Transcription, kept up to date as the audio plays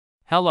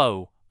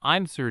Hello,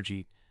 I'm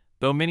Surjit,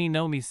 though many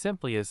know me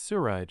simply as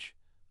Suraj,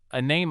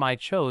 a name I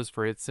chose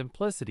for its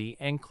simplicity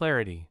and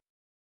clarity.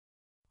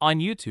 On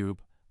YouTube,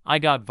 I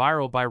got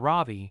viral by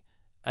Ravi,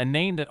 a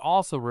name that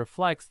also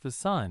reflects the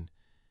sun,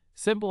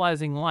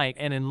 symbolizing light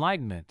and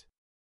enlightenment.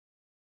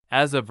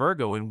 As a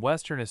Virgo in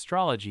Western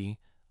astrology,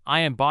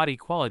 I embody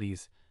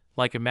qualities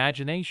like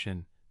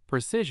imagination,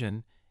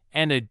 precision,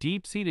 and a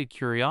deep-seated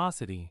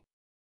curiosity.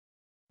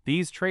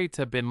 These traits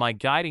have been my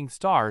guiding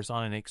stars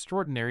on an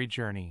extraordinary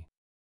journey.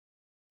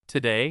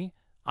 Today,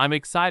 I'm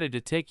excited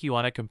to take you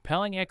on a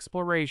compelling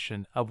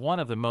exploration of one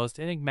of the most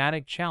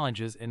enigmatic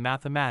challenges in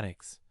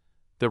mathematics,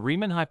 the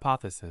Riemann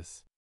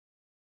hypothesis.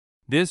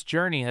 This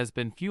journey has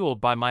been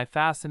fueled by my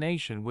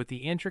fascination with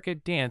the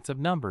intricate dance of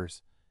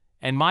numbers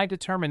and my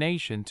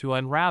determination to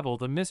unravel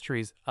the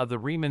mysteries of the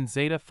Riemann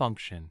zeta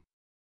function.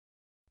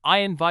 I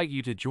invite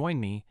you to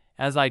join me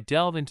as I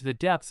delve into the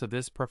depths of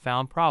this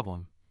profound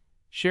problem,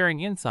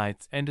 sharing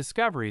insights and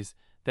discoveries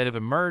that have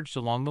emerged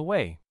along the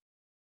way.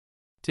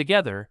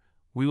 Together,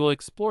 we will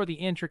explore the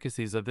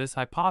intricacies of this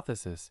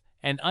hypothesis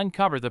and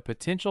uncover the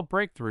potential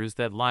breakthroughs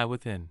that lie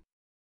within.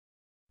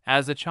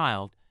 As a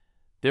child,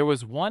 there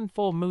was one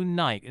full moon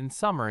night in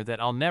summer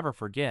that I'll never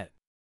forget.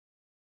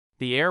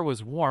 The air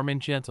was warm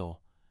and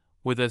gentle,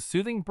 with a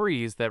soothing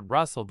breeze that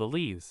rustled the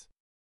leaves.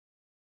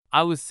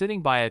 I was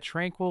sitting by a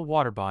tranquil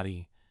water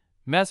body,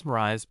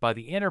 mesmerized by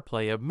the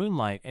interplay of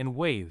moonlight and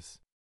waves.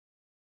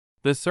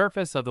 The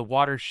surface of the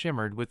water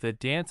shimmered with the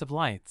dance of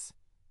lights,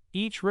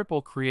 each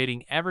ripple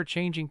creating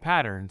ever-changing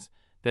patterns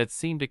that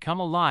seemed to come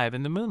alive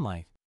in the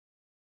moonlight.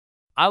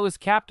 I was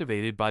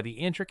captivated by the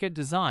intricate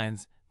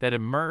designs that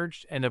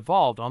emerged and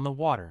evolved on the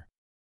water.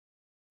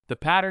 The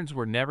patterns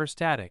were never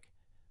static.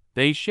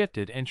 They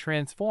shifted and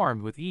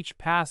transformed with each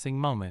passing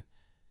moment,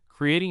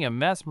 creating a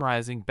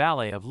mesmerizing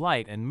ballet of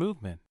light and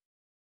movement.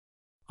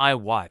 I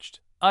watched,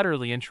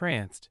 utterly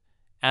entranced,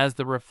 as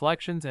the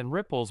reflections and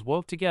ripples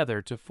wove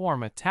together to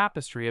form a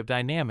tapestry of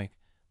dynamic,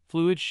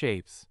 fluid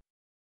shapes.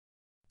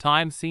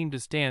 Time seemed to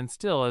stand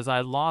still as I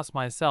lost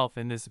myself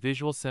in this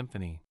visual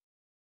symphony.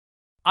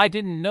 I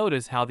didn't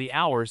notice how the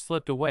hours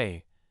slipped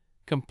away,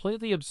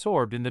 completely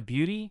absorbed in the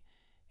beauty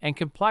and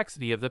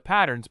complexity of the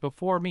patterns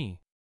before me.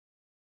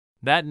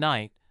 That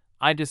night,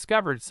 I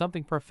discovered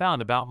something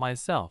profound about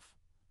myself,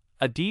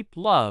 a deep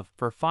love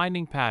for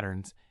finding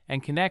patterns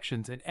and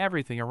connections in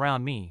everything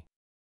around me.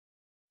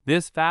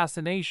 This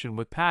fascination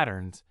with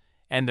patterns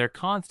and their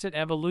constant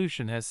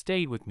evolution has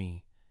stayed with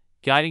me,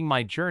 guiding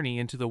my journey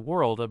into the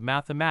world of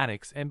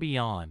mathematics and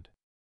beyond.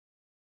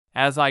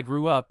 As I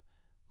grew up,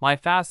 my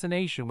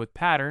fascination with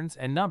patterns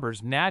and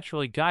numbers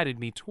naturally guided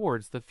me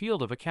towards the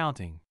field of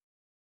accounting.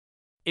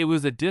 It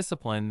was a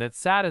discipline that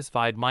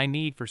satisfied my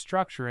need for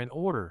structure and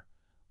order,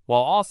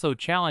 while also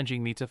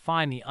challenging me to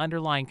find the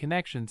underlying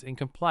connections in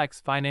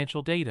complex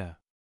financial data.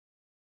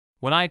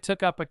 When I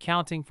took up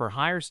accounting for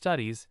higher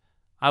studies,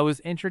 I was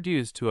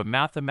introduced to a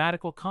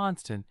mathematical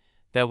constant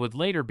that would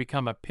later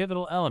become a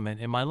pivotal element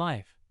in my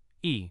life,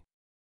 E.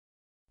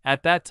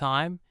 At that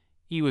time,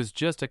 E was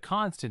just a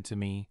constant to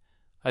me,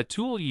 a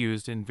tool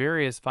used in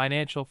various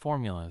financial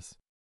formulas.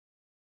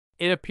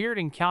 It appeared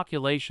in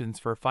calculations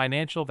for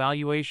financial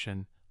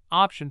valuation,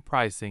 option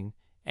pricing,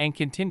 and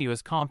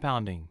continuous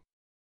compounding.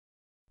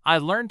 I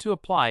learned to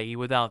apply E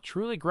without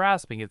truly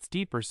grasping its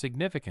deeper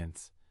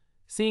significance,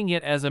 seeing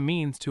it as a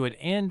means to an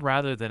end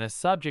rather than a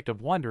subject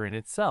of wonder in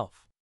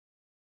itself.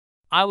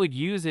 I would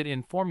use it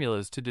in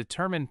formulas to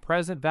determine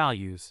present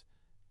values,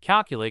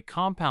 calculate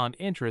compound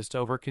interest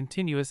over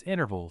continuous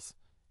intervals,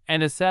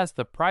 and assess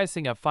the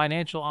pricing of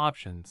financial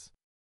options.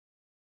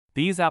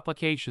 These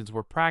applications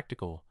were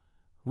practical,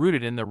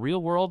 rooted in the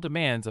real-world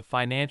demands of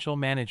financial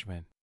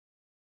management.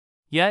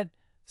 Yet,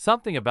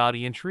 something about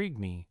it intrigued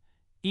me,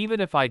 even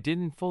if I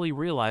didn't fully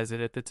realize it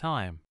at the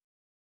time.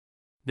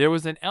 There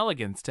was an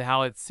elegance to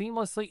how it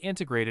seamlessly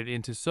integrated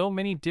into so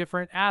many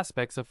different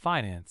aspects of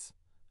finance,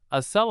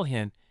 a subtle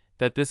hint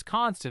that this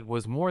constant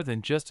was more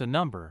than just a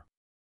number.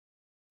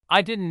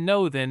 I didn't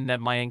know then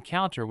that my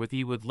encounter with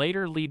E would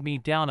later lead me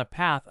down a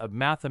path of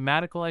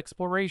mathematical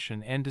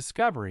exploration and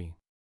discovery.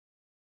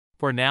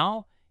 For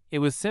now, it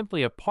was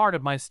simply a part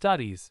of my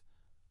studies,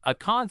 a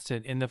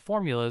constant in the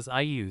formulas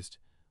I used,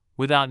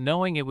 without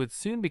knowing it would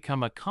soon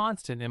become a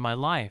constant in my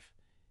life,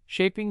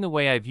 shaping the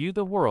way I viewed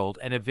the world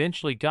and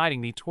eventually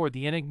guiding me toward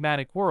the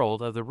enigmatic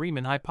world of the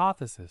Riemann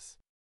hypothesis.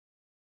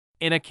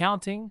 In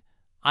accounting,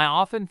 I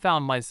often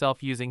found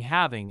myself using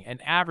halving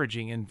and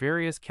averaging in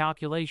various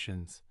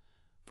calculations,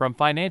 from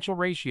financial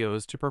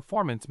ratios to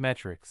performance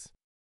metrics.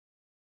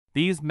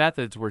 These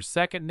methods were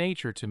second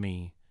nature to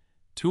me,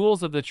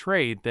 tools of the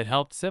trade that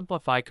helped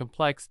simplify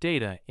complex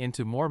data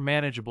into more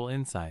manageable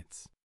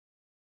insights.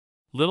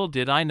 Little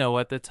did I know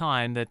at the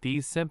time that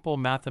these simple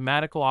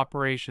mathematical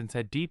operations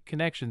had deep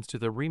connections to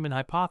the Riemann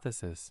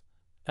hypothesis,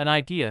 an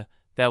idea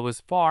that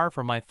was far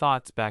from my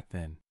thoughts back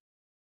then.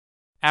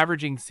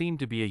 Averaging seemed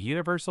to be a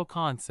universal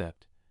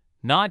concept,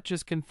 not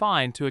just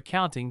confined to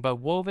accounting but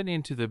woven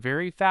into the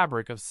very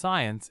fabric of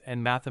science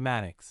and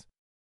mathematics.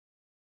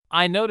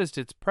 I noticed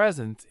its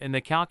presence in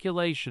the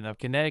calculation of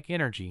kinetic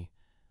energy,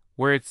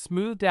 where it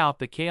smoothed out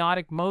the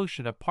chaotic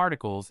motion of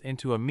particles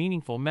into a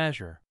meaningful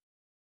measure.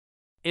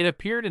 It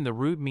appeared in the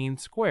root mean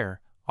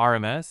square,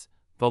 RMS,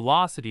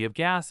 velocity of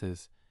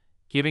gases,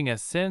 giving a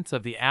sense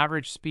of the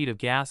average speed of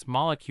gas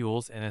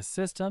molecules in a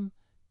system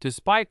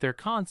despite their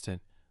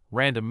constant,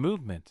 random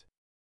movement.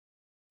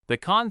 The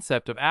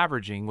concept of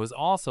averaging was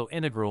also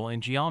integral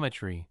in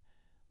geometry,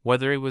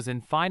 whether it was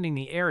in finding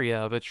the area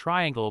of a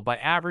triangle by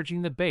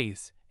averaging the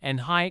base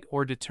and height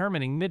or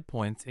determining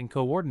midpoints in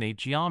coordinate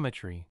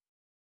geometry.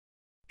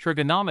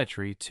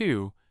 Trigonometry,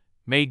 too,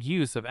 made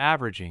use of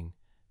averaging,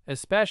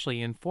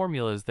 especially in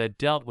formulas that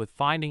dealt with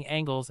finding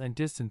angles and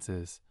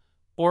distances,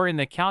 or in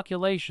the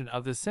calculation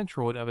of the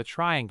centroid of a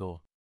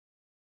triangle.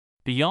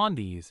 Beyond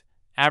these,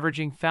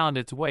 averaging found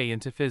its way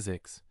into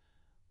physics,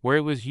 where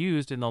it was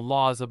used in the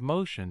laws of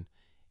motion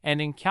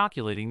and in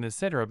calculating the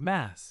center of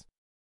mass.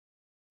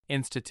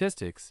 In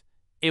statistics,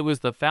 it was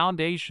the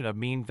foundation of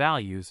mean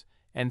values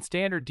and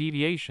standard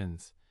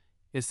deviations,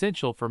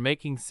 essential for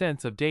making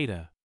sense of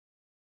data.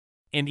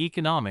 In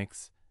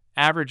economics,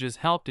 averages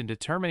helped in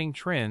determining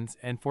trends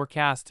and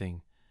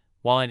forecasting,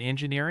 while in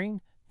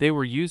engineering, they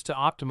were used to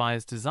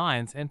optimize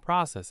designs and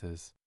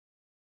processes.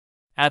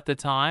 At the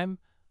time,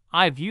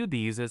 I viewed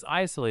these as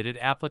isolated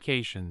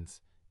applications,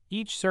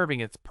 each serving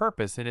its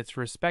purpose in its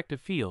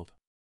respective field.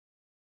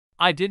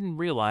 I didn't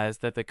realize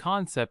that the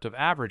concept of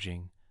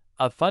averaging,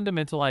 a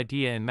fundamental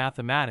idea in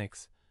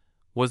mathematics,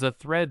 was a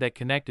thread that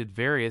connected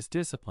various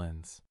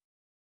disciplines.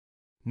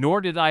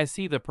 Nor did I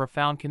see the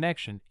profound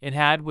connection it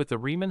had with the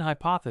Riemann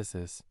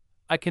hypothesis,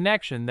 a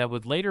connection that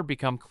would later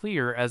become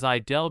clear as I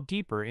delved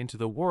deeper into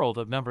the world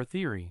of number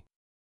theory.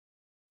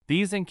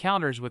 These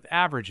encounters with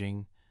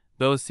averaging,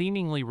 though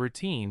seemingly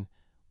routine,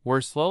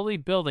 were slowly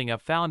building a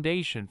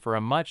foundation for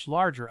a much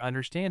larger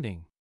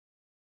understanding.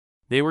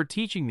 They were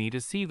teaching me to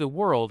see the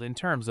world in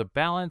terms of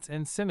balance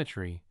and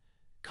symmetry,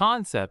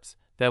 concepts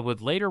that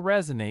would later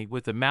resonate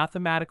with the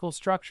mathematical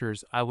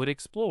structures I would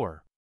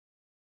explore.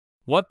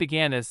 What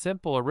began as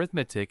simple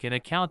arithmetic and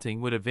accounting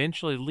would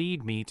eventually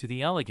lead me to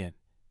the elegant,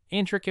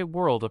 intricate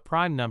world of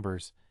prime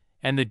numbers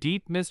and the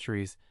deep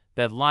mysteries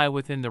that lie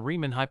within the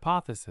Riemann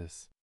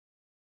hypothesis.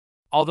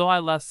 Although I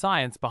left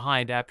science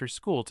behind after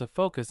school to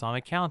focus on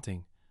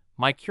accounting,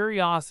 my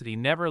curiosity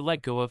never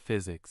let go of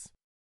physics.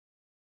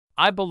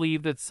 I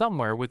believed that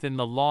somewhere within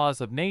the laws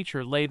of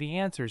nature lay the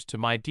answers to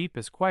my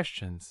deepest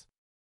questions.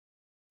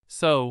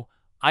 So,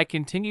 I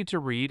continued to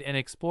read and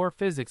explore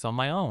physics on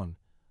my own,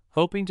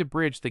 hoping to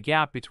bridge the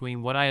gap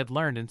between what I had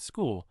learned in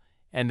school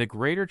and the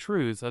greater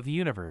truths of the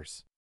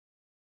universe.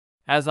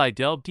 As I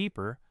delved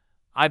deeper,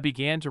 I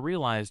began to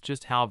realize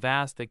just how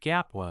vast the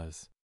gap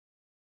was.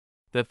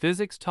 The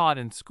physics taught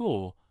in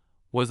school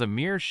was a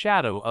mere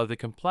shadow of the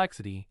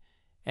complexity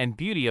and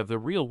beauty of the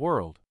real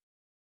world.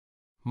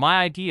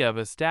 My idea of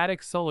a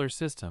static solar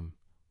system,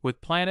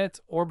 with planets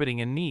orbiting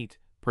in neat,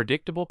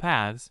 predictable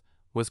paths,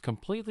 was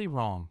completely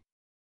wrong.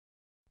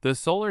 The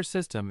solar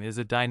system is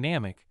a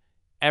dynamic,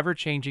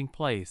 ever-changing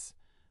place,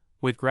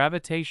 with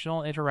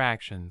gravitational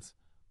interactions,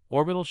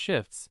 orbital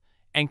shifts,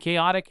 and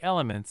chaotic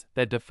elements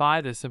that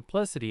defy the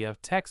simplicity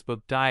of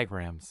textbook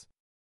diagrams.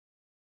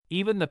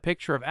 Even the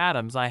picture of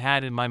atoms I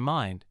had in my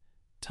mind,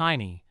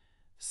 tiny,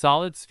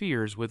 solid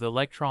spheres with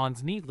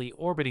electrons neatly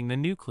orbiting the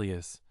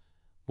nucleus,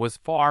 was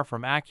far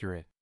from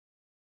accurate.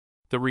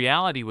 The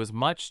reality was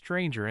much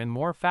stranger and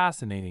more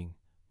fascinating,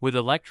 with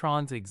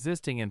electrons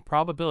existing in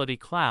probability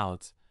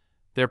clouds,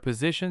 their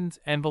positions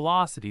and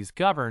velocities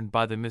governed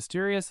by the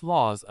mysterious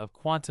laws of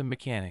quantum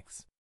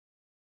mechanics.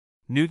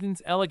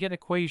 Newton's elegant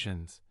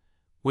equations,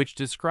 which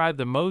describe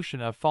the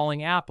motion of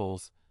falling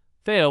apples,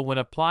 fail when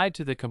applied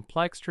to the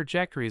complex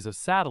trajectories of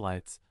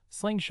satellites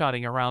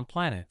slingshotting around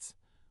planets,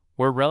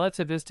 where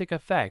relativistic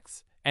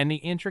effects and the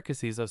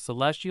intricacies of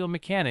celestial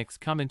mechanics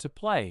come into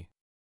play.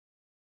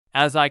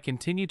 As I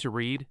continued to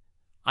read,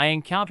 I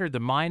encountered the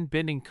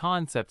mind-bending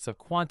concepts of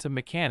quantum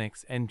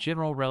mechanics and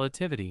general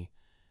relativity,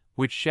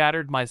 which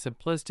shattered my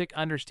simplistic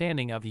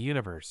understanding of the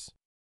universe.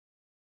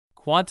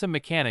 Quantum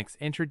mechanics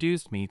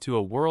introduced me to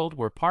a world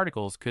where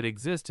particles could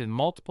exist in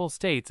multiple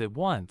states at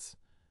once,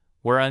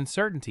 where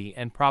uncertainty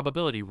and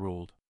probability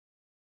ruled.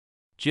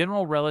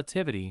 General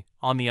relativity,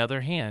 on the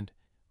other hand,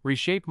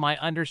 reshaped my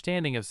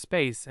understanding of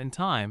space and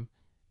time,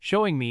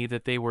 showing me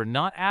that they were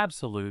not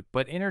absolute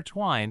but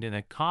intertwined in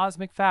a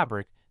cosmic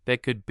fabric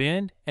that could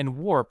bend and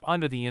warp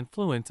under the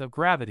influence of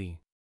gravity.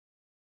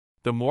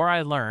 The more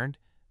I learned,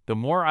 the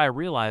more I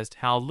realized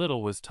how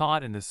little was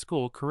taught in the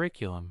school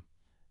curriculum,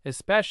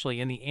 especially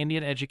in the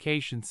Indian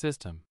education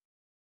system.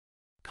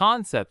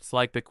 Concepts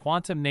like the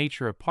quantum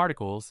nature of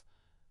particles,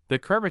 the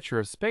curvature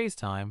of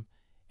spacetime,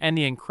 and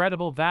the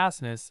incredible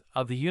vastness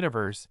of the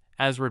universe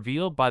as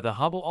revealed by the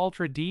Hubble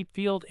ultra-deep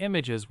field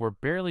images were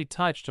barely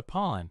touched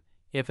upon,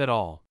 if at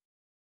all.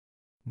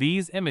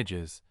 These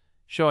images,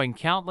 showing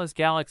countless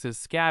galaxies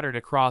scattered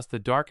across the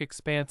dark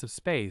expanse of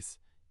space,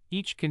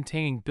 each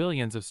containing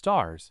billions of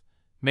stars,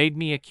 made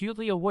me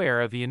acutely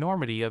aware of the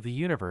enormity of the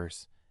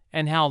universe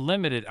and how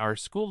limited our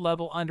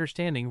school-level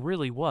understanding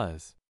really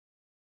was.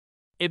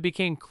 it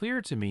became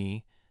clear to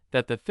me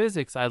that the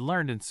physics I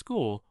learned in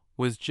school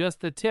was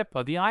just the tip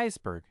of the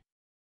iceberg.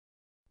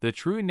 The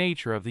true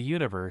nature of the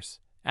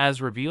universe,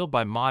 as revealed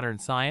by modern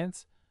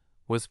science,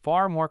 was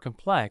far more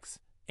complex,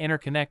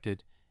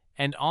 interconnected,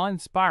 and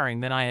awe-inspiring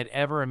than I had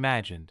ever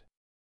imagined.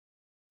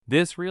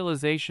 This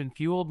realization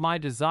fueled my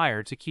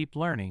desire to keep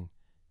learning,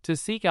 to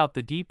seek out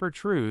the deeper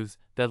truths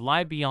that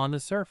lie beyond the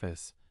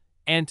surface,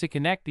 and to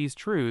connect these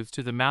truths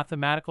to the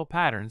mathematical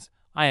patterns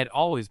I had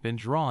always been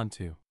drawn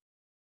to.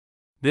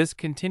 This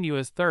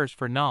continuous thirst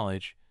for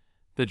knowledge,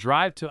 the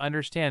drive to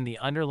understand the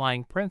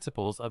underlying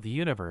principles of the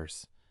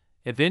universe,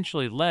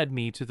 eventually led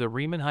me to the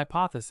Riemann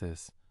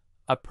hypothesis,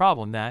 a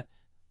problem that,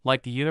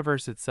 like the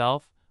universe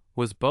itself,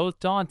 was both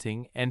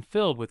daunting and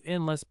filled with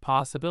endless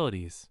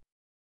possibilities.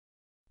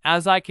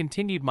 As I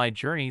continued my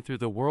journey through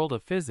the world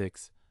of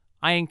physics,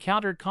 I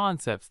encountered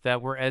concepts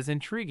that were as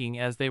intriguing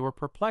as they were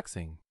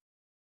perplexing.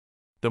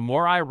 The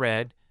more I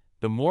read,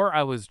 the more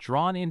I was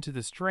drawn into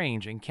the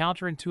strange and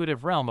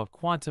counterintuitive realm of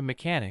quantum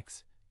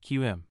mechanics,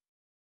 QM.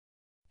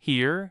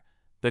 Here,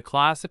 the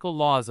classical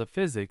laws of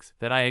physics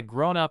that I had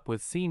grown up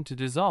with seemed to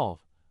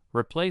dissolve,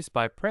 replaced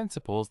by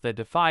principles that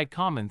defied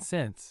common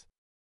sense.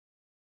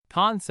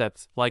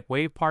 Concepts like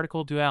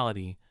wave-particle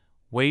duality,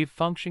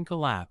 wave-function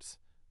collapse,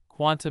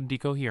 quantum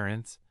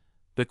decoherence,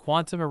 the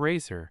quantum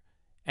eraser,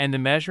 and the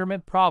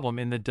measurement problem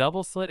in the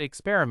double-slit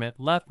experiment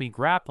left me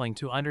grappling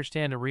to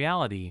understand a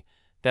reality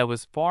that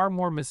was far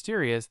more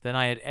mysterious than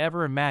I had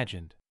ever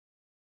imagined.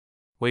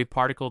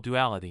 Wave-particle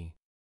duality.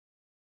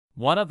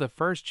 One of the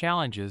first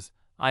challenges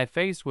I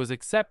faced was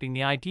accepting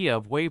the idea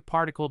of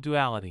wave-particle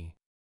duality.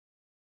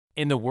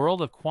 In the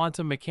world of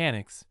quantum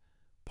mechanics,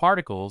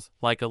 particles,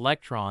 like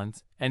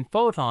electrons and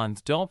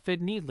photons, don't fit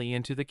neatly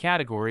into the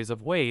categories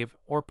of wave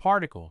or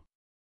particle.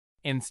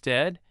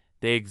 Instead,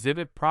 they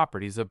exhibit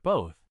properties of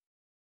both.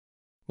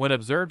 When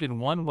observed in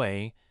one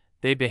way,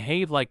 they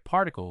behave like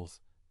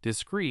particles,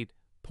 discrete,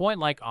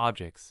 point-like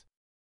objects.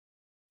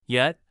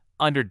 Yet,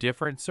 under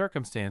different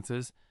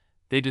circumstances,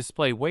 they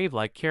display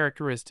wave-like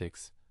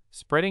characteristics,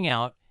 spreading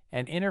out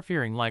and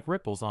interfering like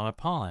ripples on a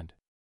pond.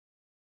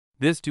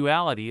 This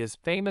duality is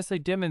famously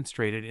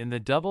demonstrated in the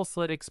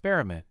double-slit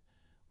experiment,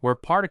 where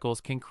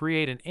particles can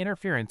create an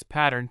interference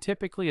pattern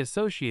typically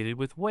associated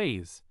with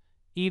waves,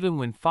 even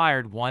when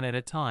fired one at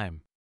a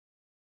time.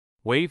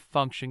 Wave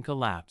function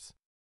collapse.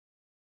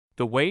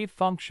 The wave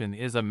function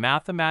is a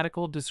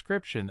mathematical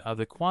description of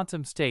the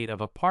quantum state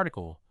of a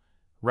particle,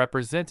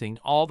 representing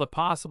all the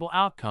possible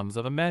outcomes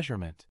of a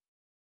measurement.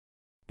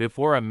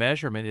 Before a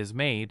measurement is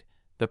made,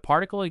 the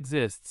particle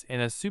exists in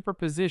a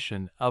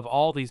superposition of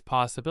all these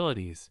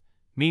possibilities,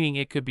 meaning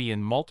it could be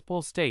in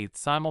multiple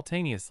states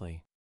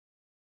simultaneously.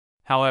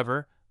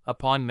 However,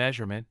 upon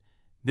measurement,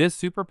 this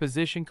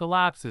superposition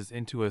collapses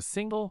into a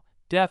single,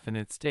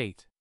 definite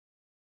state.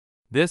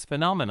 This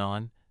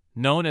phenomenon,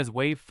 known as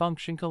wave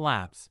function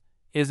collapse,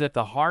 is at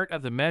the heart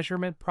of the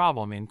measurement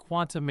problem in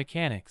quantum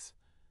mechanics,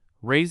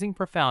 raising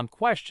profound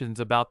questions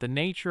about the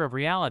nature of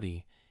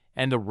reality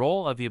and the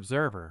role of the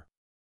observer.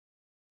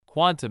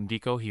 Quantum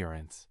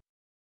decoherence.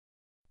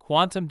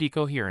 Quantum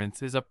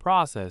decoherence is a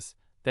process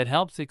that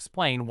helps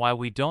explain why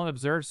we don't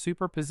observe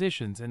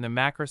superpositions in the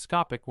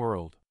macroscopic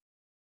world.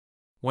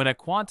 When a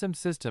quantum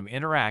system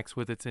interacts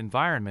with its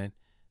environment,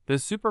 the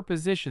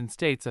superposition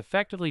states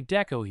effectively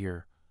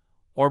decohere,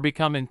 or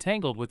become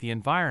entangled with the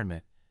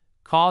environment,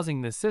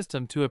 causing the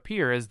system to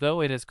appear as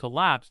though it has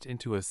collapsed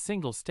into a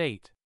single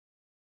state.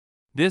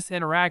 This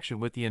interaction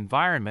with the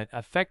environment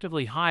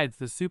effectively hides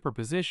the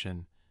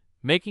superposition,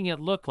 making it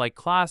look like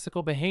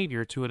classical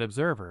behavior to an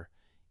observer,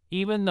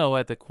 even though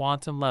at the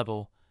quantum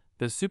level,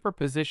 the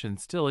superposition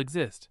still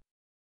exists.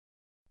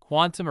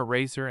 Quantum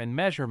eraser and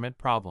measurement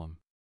problem.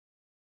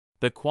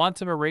 The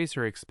quantum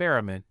eraser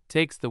experiment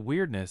takes the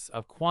weirdness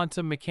of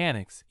quantum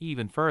mechanics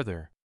even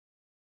further.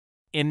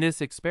 In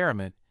this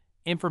experiment,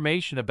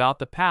 information about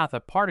the path a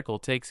particle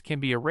takes can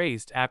be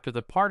erased after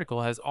the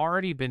particle has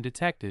already been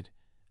detected,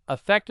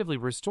 effectively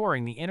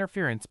restoring the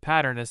interference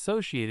pattern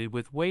associated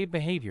with wave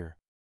behavior.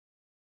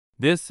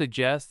 This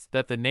suggests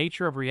that the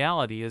nature of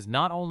reality is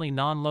not only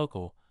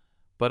non-local,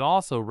 but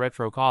also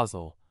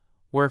retrocausal,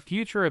 where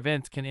future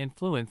events can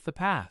influence the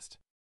past.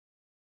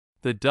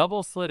 The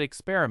double-slit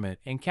experiment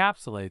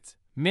encapsulates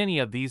many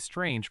of these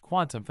strange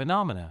quantum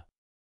phenomena.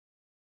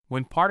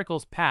 When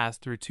particles pass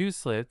through two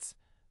slits,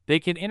 they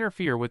can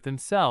interfere with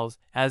themselves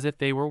as if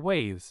they were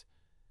waves,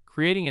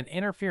 creating an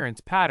interference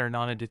pattern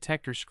on a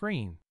detector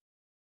screen.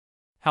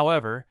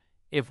 However,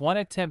 if one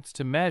attempts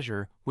to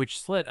measure which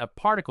slit a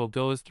particle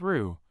goes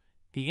through,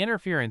 the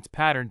interference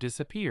pattern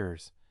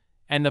disappears,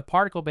 and the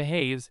particle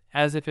behaves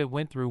as if it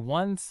went through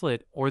one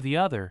slit or the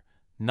other,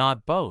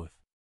 not both.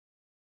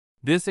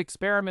 This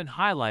experiment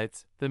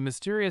highlights the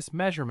mysterious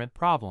measurement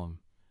problem,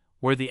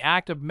 where the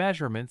act of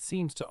measurement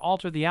seems to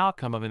alter the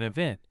outcome of an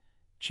event,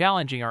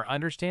 challenging our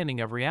understanding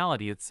of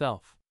reality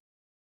itself.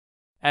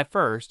 At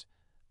first,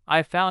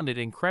 I found it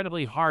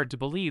incredibly hard to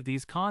believe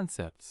these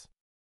concepts.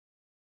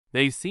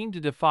 They seemed to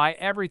defy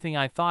everything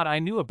I thought I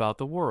knew about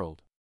the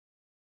world.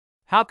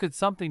 How could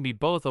something be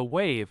both a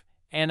wave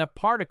and a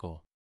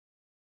particle.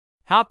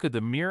 How could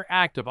the mere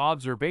act of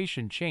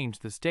observation change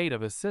the state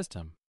of a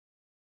system?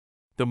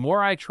 The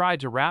more I tried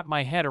to wrap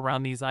my head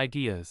around these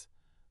ideas,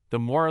 the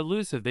more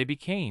elusive they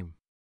became.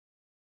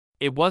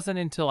 It wasn't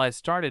until I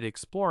started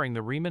exploring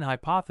the Riemann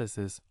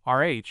hypothesis,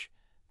 RH,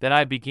 that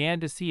I began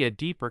to see a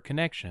deeper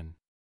connection.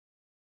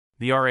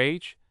 The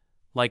RH,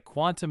 like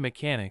quantum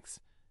mechanics,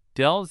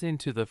 delves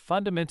into the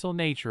fundamental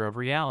nature of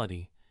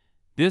reality,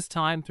 this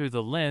time through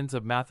the lens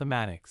of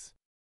mathematics.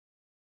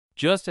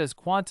 Just as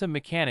quantum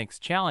mechanics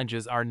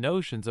challenges our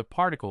notions of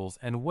particles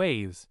and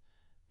waves,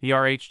 the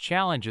RH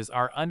challenges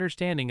our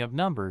understanding of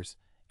numbers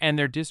and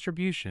their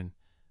distribution,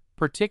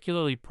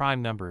 particularly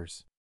prime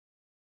numbers.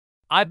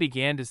 I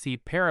began to see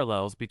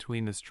parallels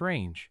between the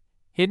strange,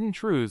 hidden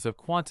truths of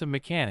quantum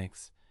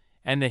mechanics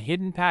and the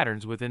hidden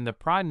patterns within the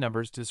prime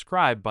numbers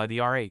described by the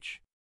RH.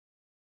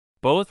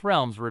 Both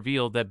realms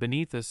revealed that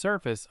beneath the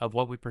surface of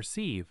what we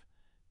perceive,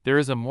 there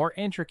is a more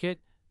intricate,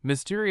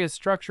 mysterious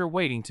structure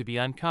waiting to be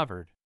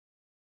uncovered.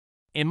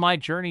 In my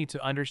journey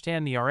to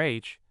understand the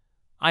RH,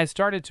 I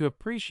started to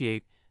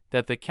appreciate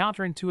that the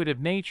counterintuitive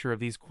nature of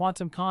these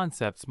quantum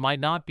concepts might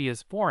not be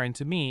as foreign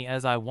to me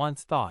as I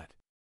once thought.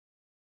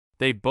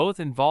 They both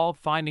involve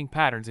finding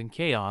patterns in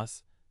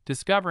chaos,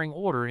 discovering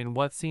order in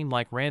what seemed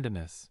like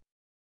randomness.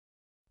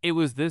 It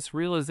was this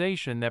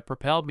realization that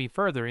propelled me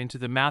further into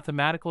the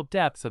mathematical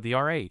depths of the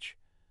RH,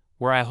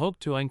 where I hoped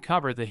to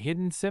uncover the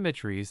hidden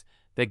symmetries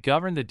that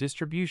govern the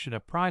distribution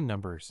of prime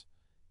numbers,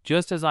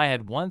 just as I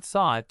had once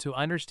sought to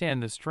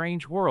understand the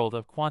strange world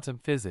of quantum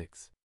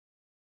physics.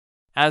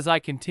 As I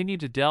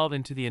continued to delve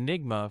into the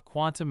enigma of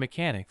quantum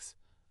mechanics,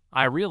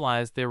 I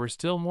realized there were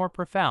still more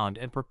profound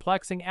and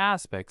perplexing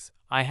aspects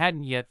I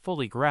hadn't yet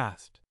fully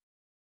grasped.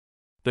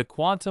 The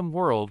quantum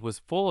world was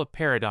full of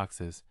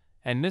paradoxes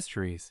and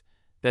mysteries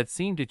that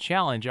seemed to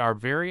challenge our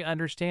very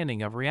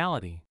understanding of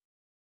reality.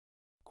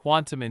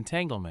 Quantum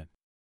entanglement.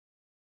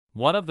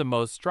 One of the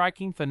most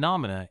striking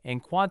phenomena in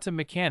quantum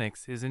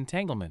mechanics is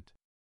entanglement.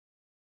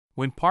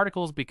 When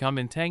particles become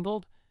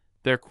entangled,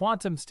 their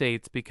quantum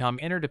states become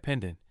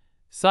interdependent,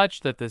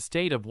 such that the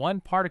state of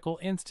one particle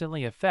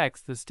instantly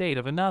affects the state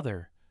of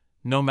another,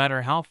 no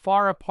matter how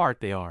far apart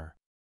they are.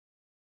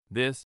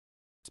 This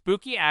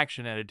spooky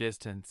action at a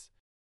distance,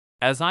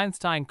 as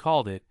Einstein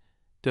called it,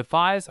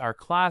 defies our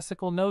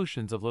classical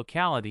notions of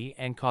locality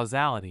and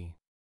causality.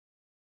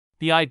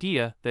 The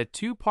idea that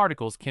two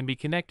particles can be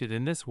connected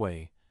in this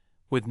way,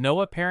 with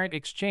no apparent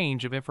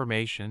exchange of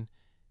information,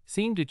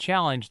 seemed to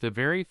challenge the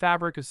very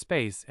fabric of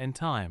space and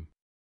time.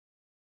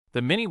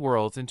 The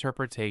many-worlds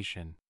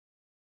interpretation.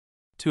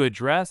 To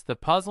address the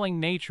puzzling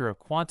nature of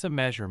quantum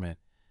measurement,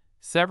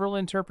 several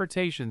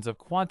interpretations of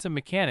quantum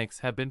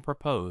mechanics have been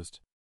proposed.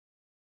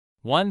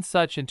 One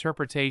such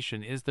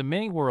interpretation is the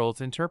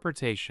many-worlds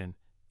interpretation,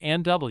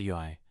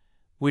 NWI,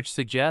 which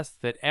suggests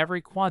that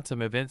every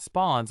quantum event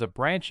spawns a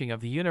branching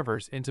of the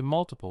universe into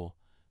multiple,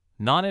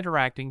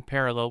 non-interacting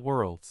parallel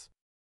worlds.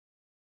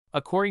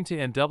 According to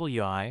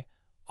NWI,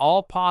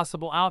 all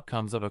possible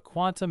outcomes of a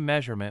quantum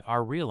measurement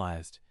are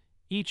realized,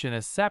 each in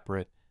a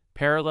separate,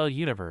 parallel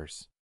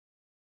universe.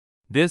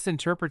 This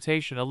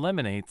interpretation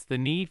eliminates the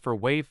need for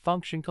wave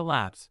function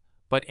collapse,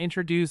 but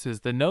introduces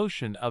the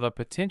notion of a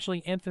potentially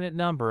infinite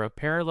number of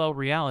parallel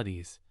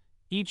realities,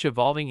 each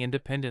evolving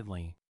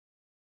independently.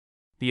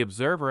 The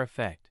observer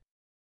effect.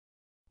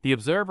 The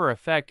observer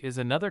effect is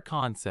another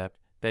concept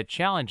that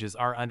challenges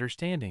our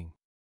understanding.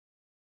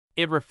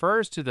 It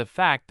refers to the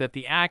fact that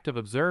the act of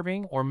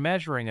observing or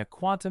measuring a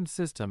quantum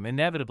system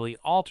inevitably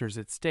alters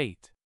its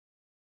state.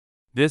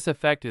 This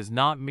effect is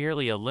not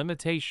merely a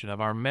limitation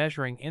of our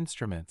measuring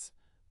instruments,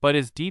 but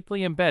is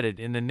deeply embedded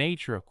in the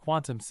nature of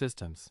quantum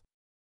systems.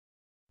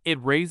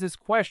 It raises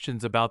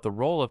questions about the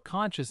role of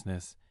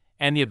consciousness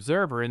and the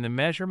observer in the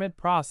measurement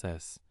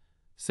process,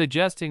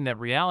 suggesting that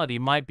reality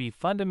might be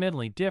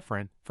fundamentally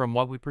different from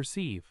what we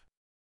perceive.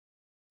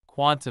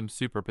 Quantum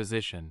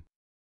superposition.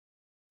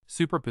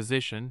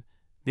 Superposition,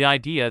 the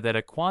idea that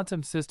a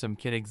quantum system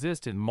can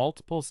exist in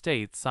multiple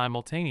states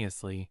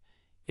simultaneously,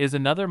 is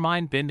another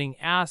mind-bending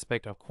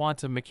aspect of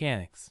quantum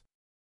mechanics.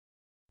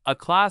 A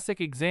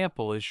classic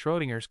example is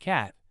Schrödinger's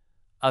cat,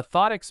 a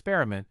thought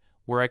experiment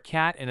where a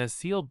cat in a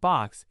sealed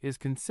box is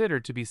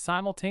considered to be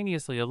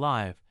simultaneously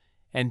alive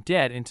and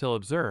dead until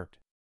observed.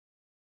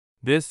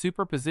 This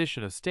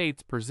superposition of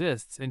states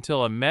persists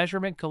until a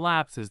measurement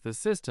collapses the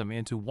system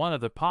into one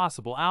of the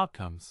possible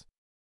outcomes.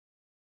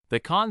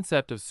 The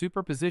concept of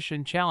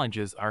superposition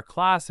challenges our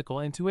classical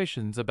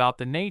intuitions about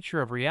the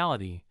nature of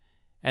reality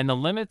and the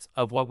limits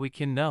of what we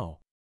can know.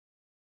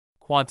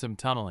 Quantum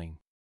tunneling.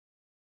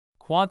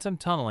 Quantum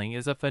tunneling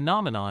is a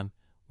phenomenon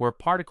where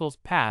particles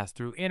pass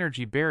through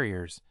energy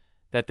barriers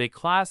that they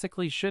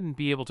classically shouldn't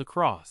be able to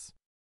cross.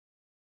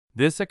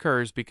 This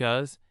occurs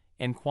because,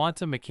 in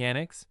quantum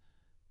mechanics,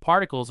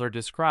 particles are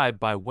described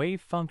by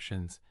wave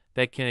functions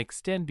that can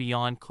extend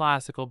beyond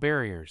classical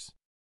barriers.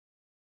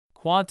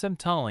 Quantum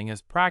tunneling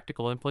has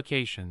practical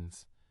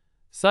implications,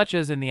 such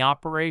as in the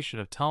operation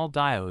of tunnel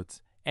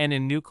diodes and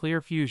in nuclear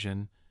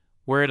fusion,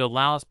 where it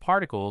allows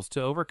particles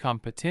to overcome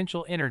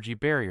potential energy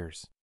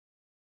barriers.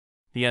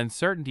 The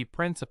uncertainty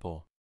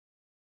principle.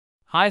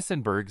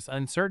 Heisenberg's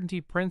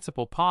uncertainty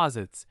principle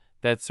posits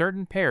that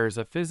certain pairs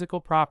of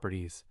physical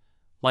properties,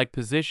 like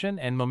position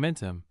and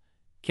momentum,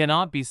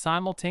 cannot be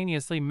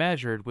simultaneously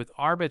measured with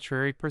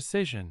arbitrary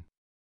precision.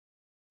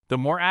 The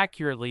more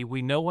accurately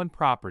we know one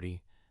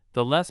property,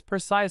 the less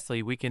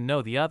precisely we can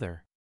know the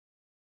other.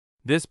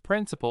 This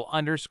principle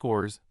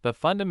underscores the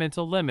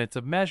fundamental limits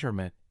of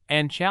measurement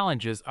and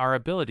challenges our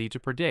ability to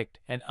predict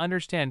and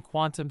understand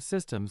quantum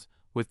systems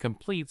with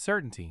complete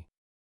certainty.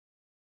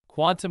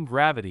 Quantum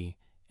gravity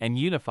and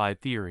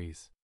unified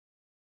theories.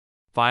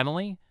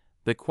 Finally,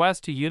 the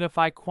quest to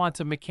unify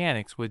quantum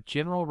mechanics with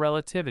general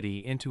relativity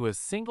into a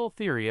single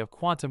theory of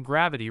quantum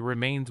gravity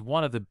remains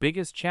one of the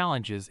biggest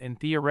challenges in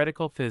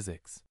theoretical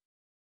physics.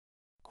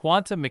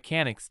 Quantum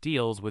mechanics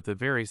deals with the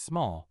very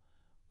small,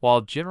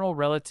 while general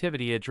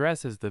relativity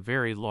addresses the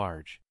very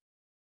large.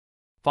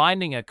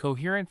 Finding a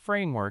coherent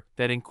framework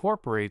that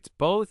incorporates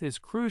both is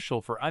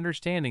crucial for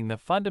understanding the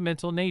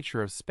fundamental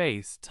nature of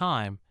space,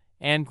 time,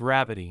 and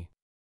gravity.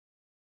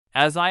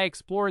 As I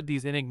explored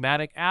these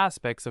enigmatic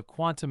aspects of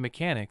quantum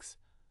mechanics,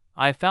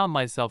 I found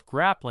myself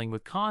grappling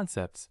with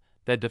concepts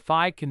that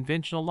defied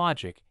conventional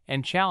logic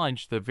and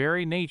challenged the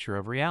very nature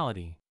of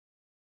reality.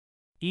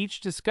 Each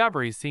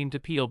discovery seemed to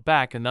peel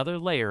back another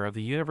layer of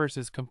the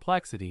universe's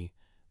complexity,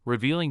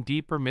 revealing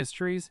deeper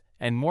mysteries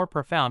and more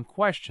profound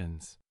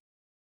questions.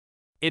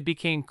 It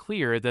became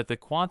clear that the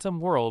quantum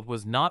world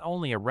was not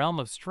only a realm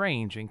of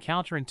strange and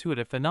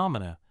counterintuitive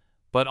phenomena,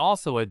 but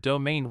also a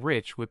domain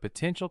rich with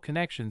potential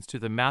connections to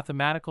the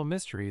mathematical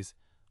mysteries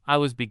I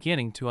was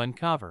beginning to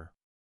uncover.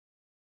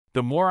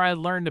 The more I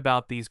learned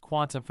about these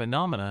quantum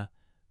phenomena,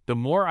 the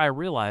more I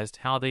realized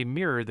how they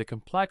mirror the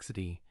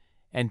complexity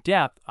and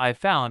depth I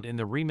found in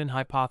the Riemann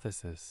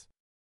hypothesis.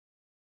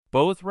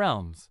 Both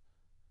realms,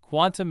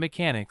 quantum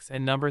mechanics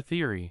and number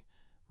theory,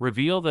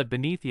 reveal that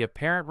beneath the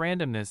apparent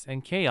randomness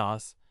and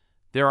chaos,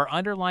 there are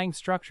underlying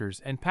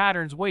structures and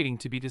patterns waiting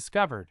to be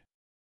discovered.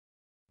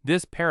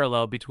 This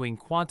parallel between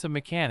quantum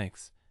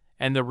mechanics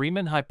and the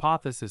Riemann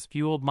hypothesis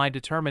fueled my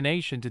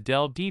determination to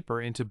delve deeper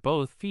into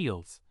both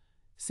fields,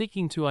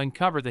 seeking to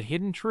uncover the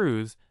hidden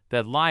truths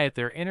that lie at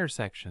their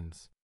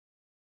intersections.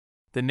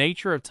 The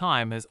nature of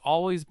time has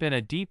always been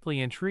a deeply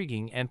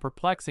intriguing and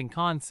perplexing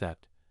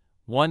concept,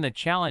 one that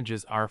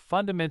challenges our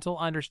fundamental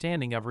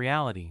understanding of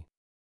reality.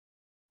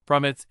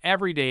 From its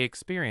everyday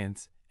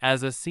experience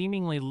as a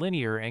seemingly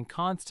linear and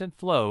constant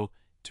flow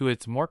to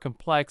its more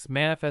complex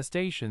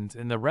manifestations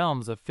in the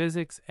realms of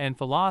physics and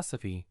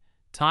philosophy,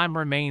 time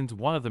remains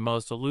one of the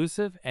most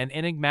elusive and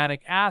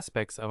enigmatic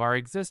aspects of our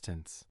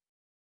existence.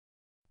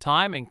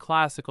 Time in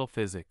classical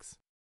physics.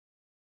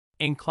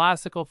 In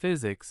classical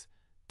physics,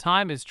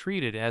 time is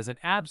treated as an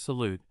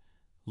absolute,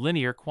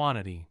 linear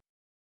quantity.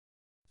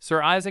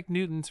 Sir Isaac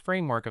Newton's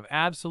framework of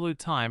absolute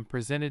time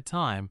presented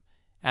time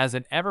as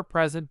an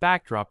ever-present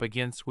backdrop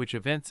against which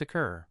events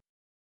occur.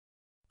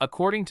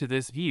 According to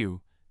this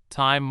view,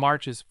 time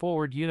marches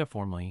forward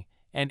uniformly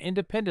and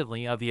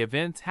independently of the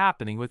events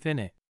happening within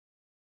it.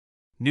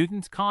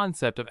 Newton's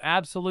concept of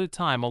absolute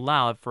time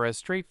allowed for a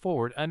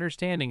straightforward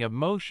understanding of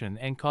motion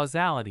and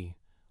causality,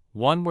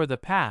 one where the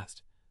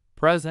past,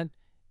 present,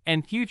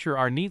 and future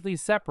are neatly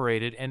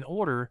separated and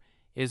order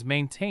is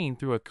maintained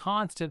through a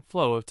constant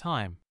flow of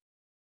time.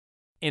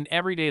 In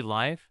everyday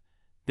life,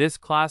 this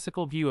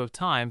classical view of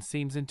time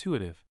seems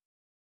intuitive.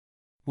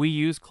 We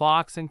use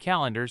clocks and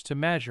calendars to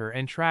measure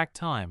and track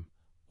time,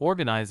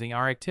 organizing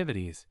our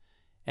activities,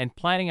 and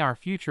planning our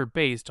future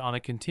based on a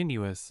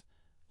continuous,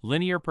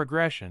 linear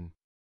progression.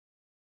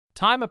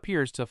 Time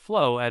appears to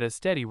flow at a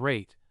steady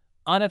rate,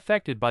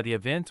 unaffected by the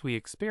events we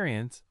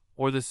experience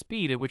or the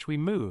speed at which we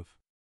move.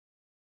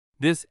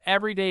 This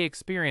everyday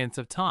experience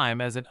of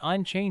time as an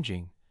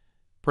unchanging,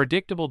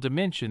 predictable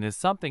dimension is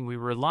something we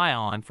rely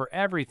on for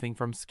everything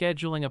from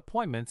scheduling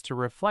appointments to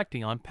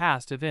reflecting on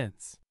past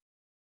events.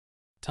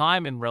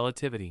 Time and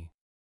relativity.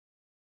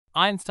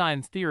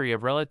 Einstein's theory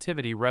of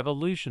relativity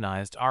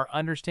revolutionized our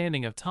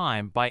understanding of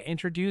time by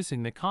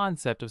introducing the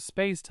concept of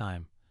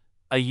spacetime,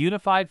 a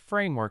unified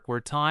framework where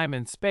time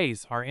and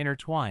space are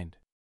intertwined.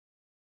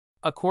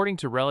 According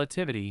to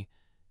relativity,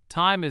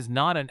 time is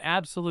not an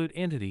absolute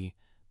entity,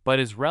 but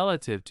is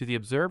relative to the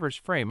observer's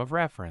frame of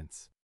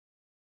reference.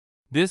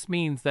 This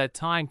means that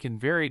time can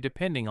vary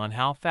depending on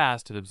how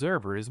fast an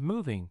observer is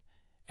moving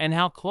and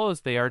how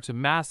close they are to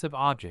massive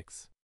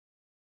objects.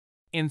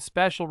 In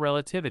special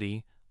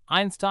relativity,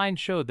 Einstein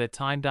showed that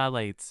time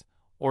dilates,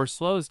 or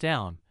slows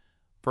down,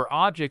 for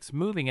objects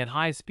moving at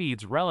high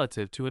speeds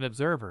relative to an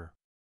observer.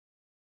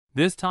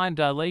 This time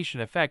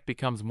dilation effect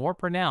becomes more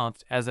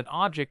pronounced as an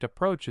object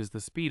approaches the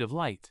speed of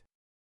light.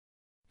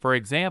 For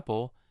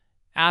example,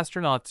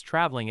 astronauts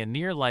traveling at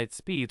near light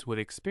speeds would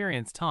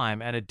experience time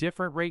at a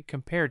different rate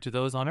compared to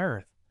those on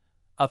Earth,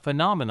 a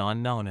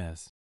phenomenon known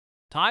as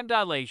time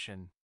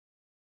dilation.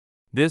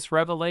 This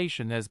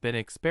revelation has been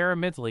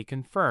experimentally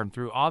confirmed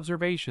through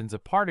observations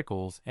of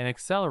particles and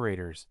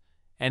accelerators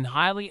and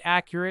highly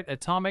accurate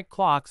atomic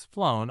clocks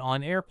flown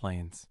on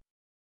airplanes.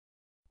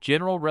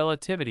 General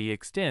relativity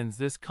extends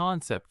this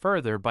concept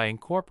further by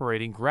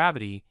incorporating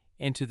gravity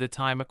into the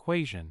time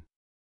equation.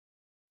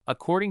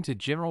 According to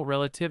general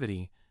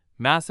relativity,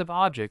 massive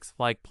objects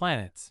like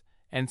planets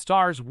and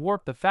stars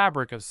warp the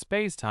fabric of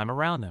space-time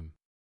around them.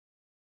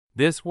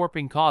 This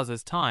warping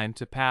causes time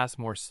to pass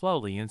more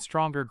slowly in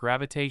stronger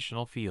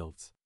gravitational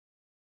fields.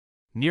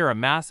 Near a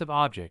massive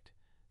object,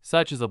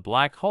 such as a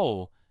black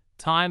hole,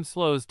 time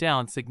slows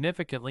down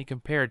significantly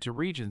compared to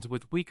regions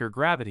with weaker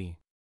gravity.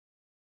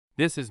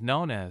 This is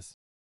known as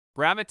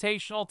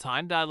gravitational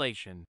time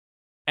dilation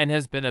and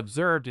has been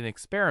observed in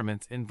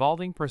experiments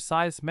involving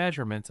precise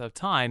measurements of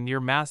time near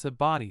massive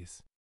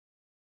bodies.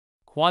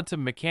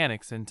 Quantum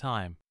mechanics and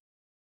time.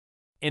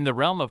 In the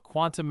realm of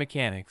quantum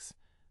mechanics,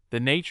 the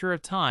nature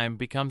of time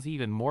becomes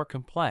even more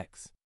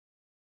complex.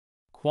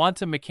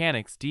 Quantum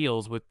mechanics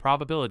deals with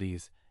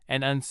probabilities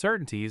and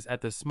uncertainties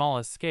at the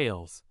smallest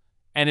scales,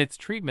 and its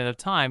treatment of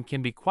time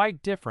can be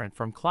quite different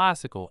from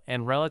classical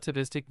and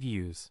relativistic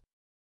views.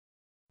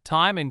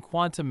 Time in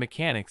quantum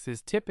mechanics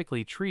is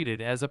typically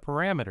treated as a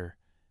parameter,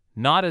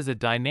 not as a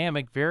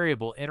dynamic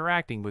variable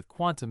interacting with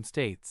quantum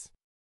states.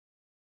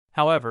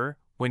 However,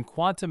 when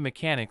quantum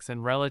mechanics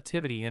and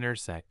relativity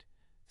intersect,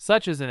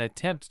 such as an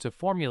attempt to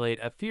formulate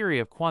a theory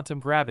of quantum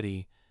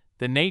gravity,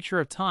 the nature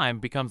of time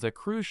becomes a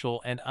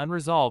crucial and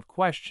unresolved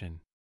question.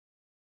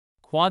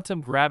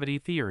 Quantum gravity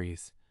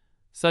theories,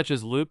 such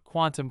as loop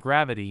quantum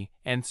gravity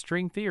and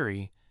string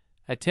theory,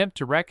 attempt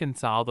to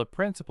reconcile the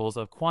principles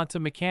of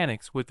quantum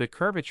mechanics with the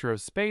curvature of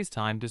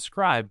spacetime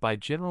described by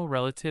general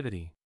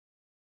relativity.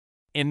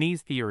 In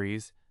these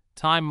theories,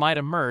 time might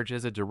emerge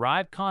as a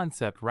derived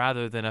concept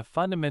rather than a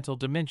fundamental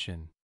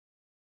dimension.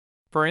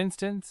 For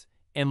instance,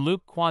 in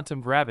loop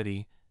quantum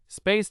gravity,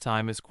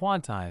 spacetime is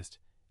quantized,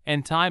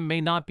 and time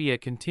may not be a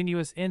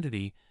continuous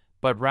entity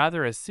but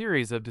rather a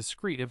series of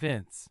discrete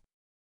events.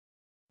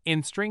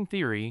 In string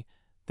theory,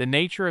 the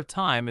nature of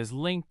time is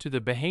linked to the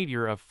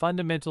behavior of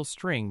fundamental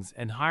strings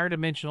and higher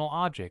dimensional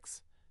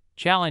objects,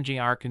 challenging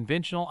our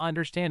conventional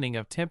understanding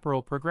of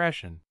temporal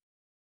progression.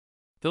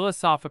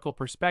 Philosophical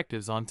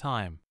perspectives on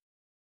time.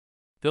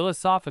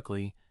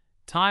 Philosophically,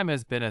 time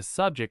has been a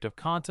subject of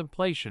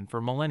contemplation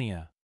for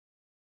millennia.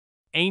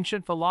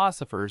 Ancient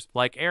philosophers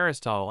like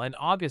Aristotle and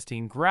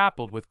Augustine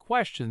grappled with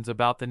questions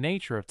about the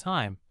nature of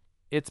time,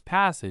 its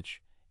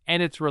passage,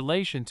 and its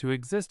relation to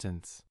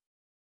existence.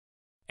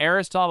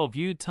 Aristotle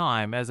viewed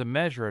time as a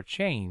measure of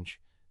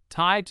change,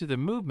 tied to the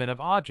movement of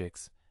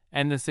objects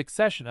and the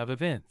succession of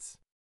events.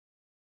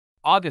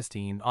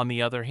 Augustine, on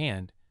the other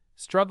hand,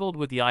 struggled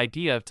with the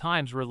idea of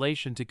time's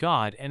relation to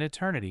God and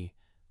eternity,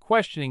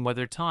 questioning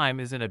whether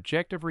time is an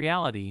objective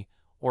reality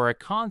or a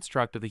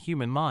construct of the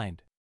human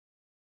mind.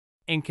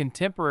 In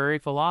contemporary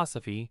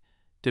philosophy,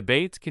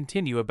 debates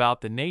continue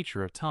about the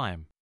nature of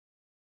time.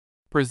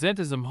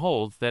 Presentism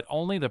holds that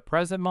only the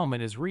present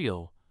moment is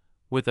real,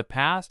 with the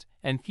past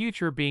and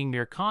future being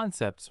mere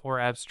concepts or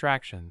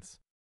abstractions.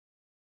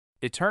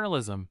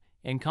 Eternalism,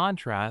 in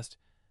contrast,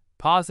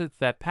 posits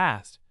that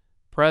past,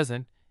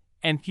 present,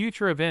 and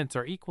future events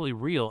are equally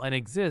real and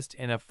exist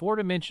in a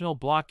four-dimensional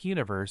block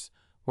universe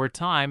where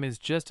time is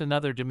just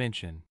another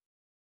dimension.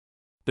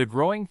 The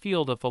growing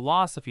field of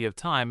philosophy of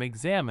time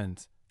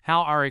examines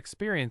how our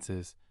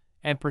experiences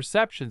and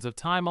perceptions of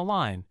time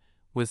align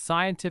with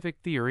scientific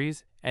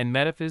theories and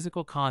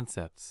metaphysical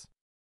concepts.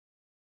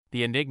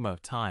 The enigma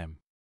of time.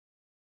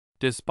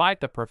 Despite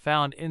the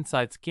profound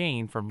insights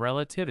gained from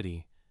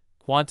relativity,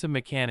 quantum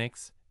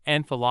mechanics,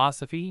 and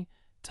philosophy,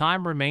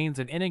 time remains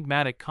an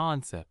enigmatic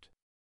concept.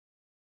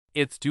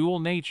 Its dual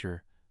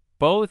nature,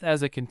 both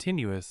as a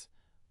continuous,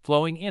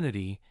 flowing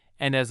entity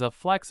and as a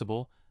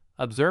flexible,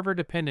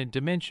 observer-dependent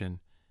dimension,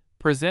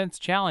 presents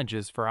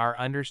challenges for our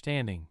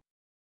understanding.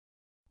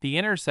 The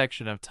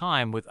intersection of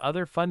time with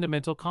other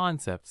fundamental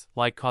concepts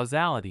like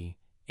causality,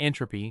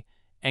 entropy,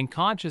 and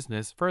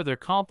consciousness further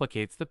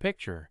complicates the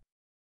picture.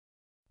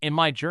 In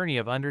my journey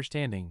of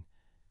understanding,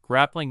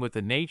 grappling with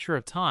the nature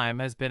of time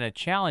has been a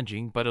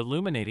challenging but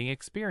illuminating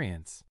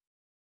experience.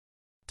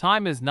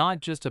 Time is not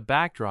just a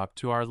backdrop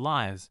to our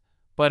lives,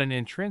 but an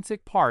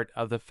intrinsic part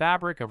of the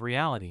fabric of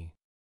reality.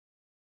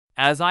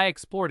 As I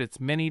explored its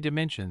many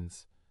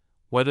dimensions,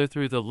 whether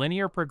through the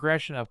linear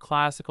progression of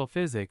classical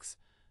physics,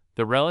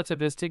 the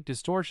relativistic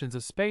distortions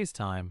of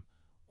spacetime,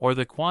 or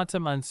the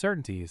quantum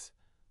uncertainties,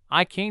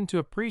 I came to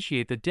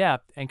appreciate the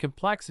depth and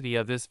complexity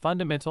of this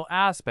fundamental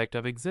aspect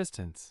of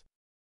existence.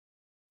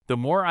 The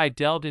more I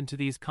delved into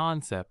these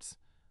concepts,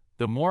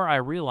 the more I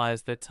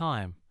realized that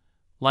time,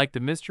 like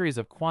the mysteries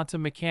of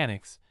quantum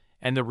mechanics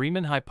and the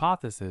Riemann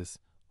hypothesis,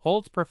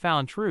 holds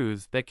profound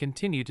truths that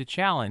continue to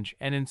challenge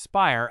and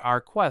inspire our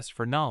quest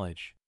for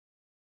knowledge.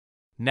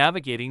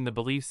 Navigating the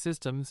belief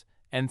systems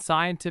and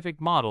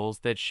scientific models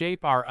that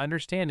shape our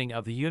understanding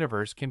of the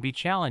universe can be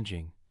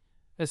challenging,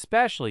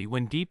 especially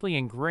when deeply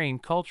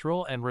ingrained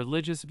cultural and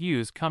religious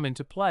views come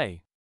into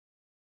play.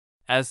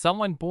 As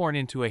someone born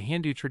into a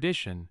Hindu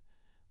tradition,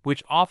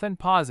 which often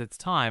posits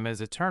time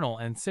as eternal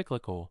and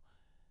cyclical,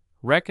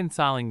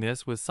 reconciling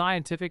this with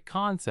scientific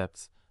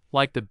concepts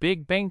like the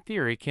Big Bang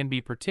Theory can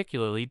be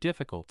particularly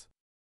difficult.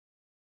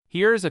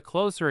 Here is a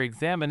closer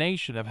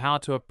examination of how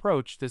to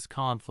approach this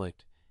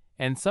conflict,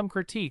 and some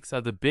critiques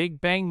of the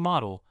Big Bang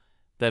model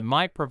that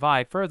might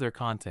provide further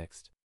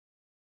context.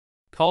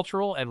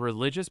 Cultural and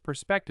religious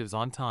perspectives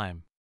on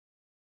time.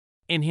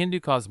 In Hindu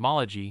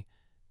cosmology,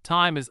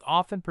 time is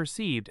often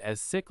perceived as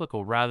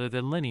cyclical rather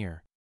than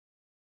linear.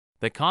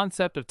 The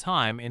concept of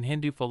time in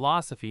Hindu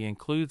philosophy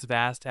includes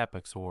vast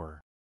epochs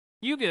or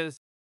yugas,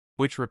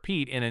 which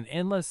repeat in an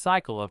endless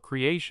cycle of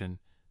creation,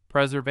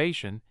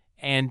 preservation,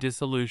 and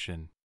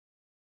dissolution.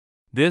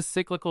 This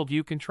cyclical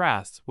view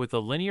contrasts with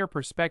the linear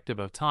perspective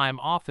of time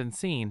often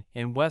seen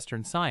in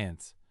Western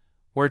science,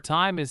 where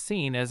time is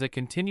seen as a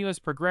continuous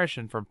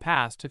progression from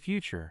past to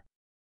future.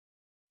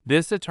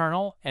 This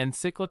eternal and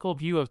cyclical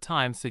view of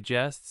time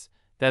suggests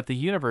that the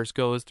universe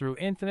goes through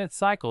infinite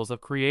cycles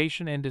of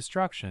creation and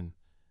destruction,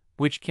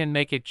 which can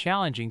make it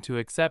challenging to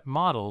accept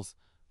models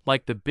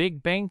like the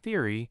Big Bang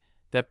Theory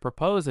that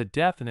propose a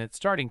definite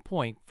starting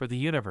point for the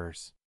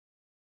universe.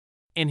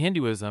 In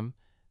Hinduism,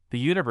 the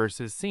universe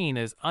is seen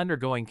as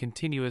undergoing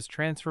continuous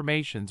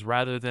transformations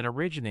rather than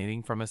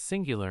originating from a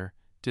singular,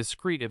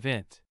 discrete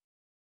event.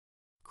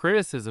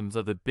 Criticisms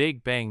of the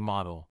Big Bang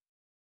model.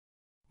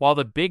 While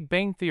the Big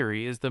Bang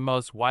Theory is the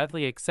most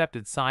widely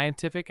accepted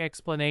scientific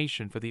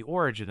explanation for the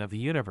origin of the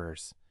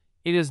universe,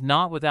 it is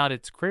not without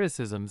its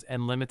criticisms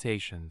and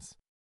limitations.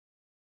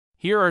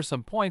 Here are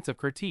some points of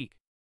critique.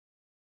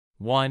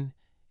 1.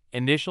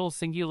 Initial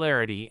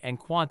singularity and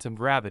quantum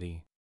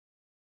gravity.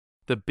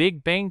 The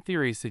Big Bang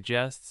Theory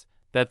suggests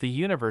that the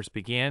universe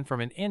began from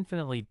an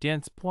infinitely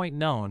dense point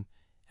known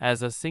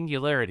as a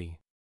singularity.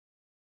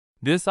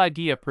 This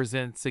idea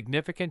presents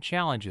significant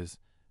challenges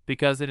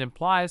because it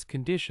implies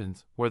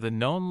conditions where the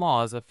known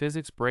laws of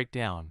physics break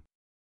down.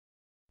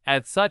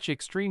 At such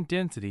extreme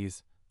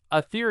densities,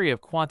 a theory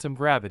of quantum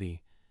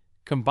gravity,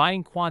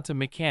 combining quantum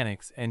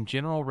mechanics and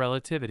general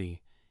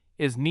relativity,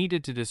 is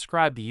needed to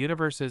describe the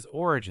universe's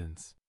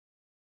origins.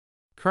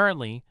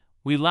 Currently,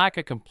 we lack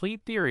a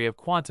complete theory of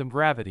quantum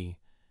gravity,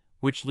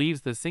 which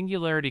leaves the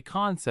singularity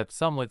concept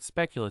somewhat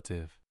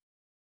speculative.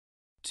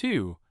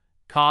 2.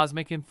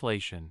 Cosmic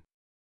inflation.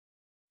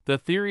 The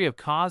theory of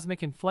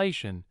cosmic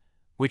inflation,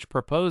 which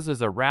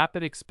proposes a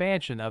rapid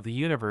expansion of the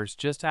universe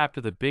just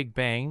after the Big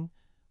Bang,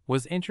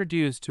 was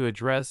introduced to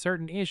address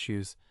certain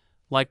issues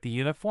like the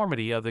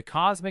uniformity of the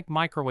cosmic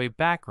microwave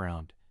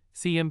background,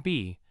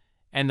 CMB,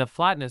 and the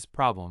flatness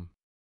problem.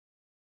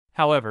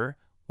 However,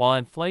 while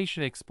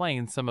inflation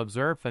explains some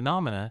observed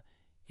phenomena,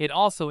 it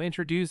also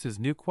introduces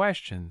new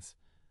questions,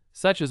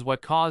 such as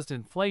what caused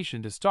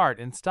inflation to start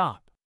and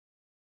stop,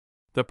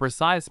 the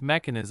precise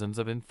mechanisms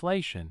of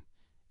inflation,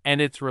 and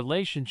its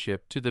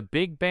relationship to the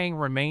Big Bang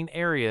remain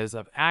areas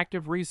of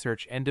active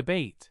research and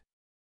debate.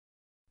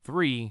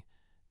 3.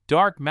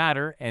 Dark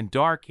matter and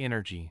dark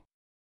energy.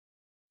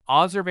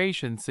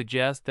 Observations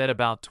suggest that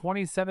about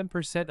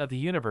 27% of the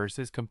universe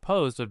is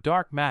composed of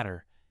dark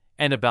matter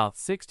and about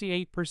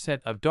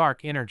 68% of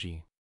dark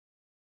energy.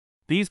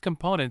 These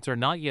components are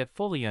not yet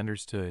fully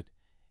understood,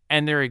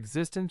 and their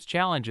existence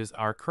challenges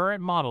our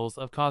current models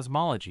of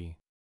cosmology.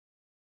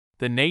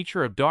 The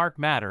nature of dark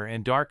matter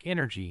and dark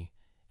energy,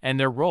 and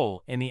their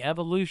role in the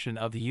evolution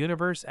of the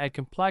universe add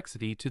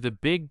complexity to the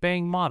Big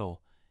Bang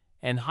model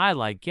and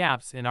highlight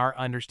gaps in our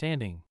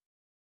understanding.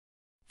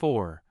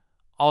 4.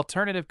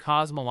 Alternative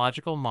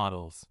cosmological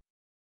models.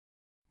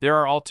 There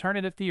are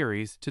alternative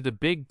theories to the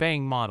Big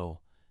Bang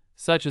model,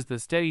 such as the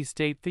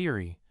steady-state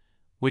theory,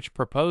 which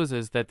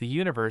proposes that the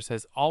universe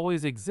has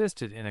always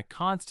existed in a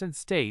constant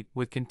state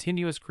with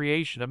continuous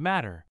creation of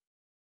matter.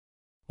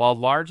 While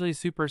largely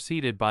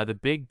superseded by the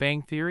Big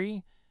Bang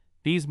theory,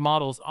 these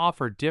models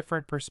offer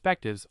different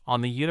perspectives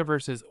on the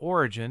universe's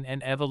origin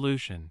and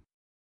evolution.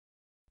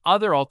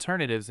 Other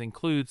alternatives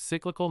include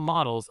cyclical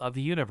models of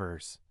the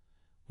universe,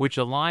 which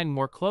align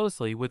more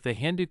closely with the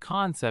Hindu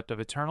concept of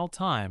eternal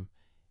time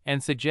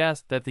and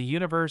suggest that the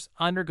universe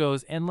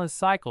undergoes endless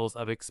cycles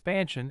of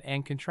expansion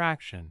and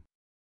contraction.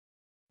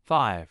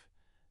 5.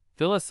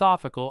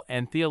 Philosophical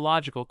and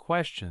theological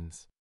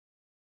questions.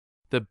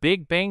 The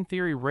Big Bang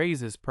Theory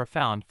raises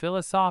profound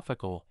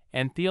philosophical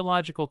and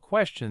theological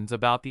questions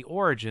about the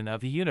origin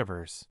of the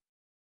universe.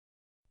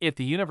 If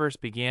the universe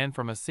began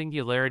from a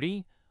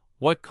singularity,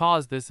 what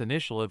caused this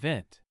initial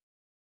event?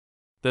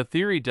 The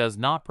theory does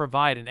not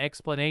provide an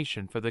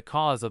explanation for the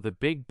cause of the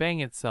Big Bang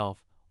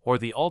itself or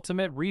the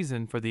ultimate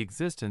reason for the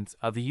existence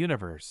of the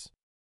universe.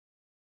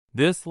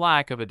 This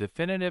lack of a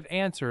definitive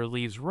answer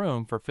leaves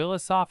room for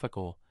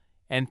philosophical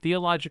and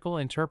theological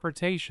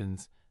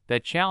interpretations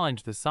that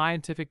challenge the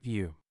scientific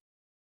view.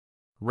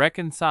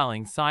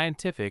 Reconciling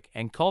scientific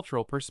and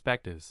cultural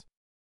perspectives.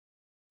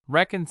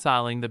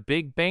 Reconciling the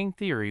Big Bang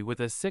Theory with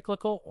a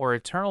cyclical or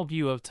eternal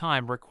view of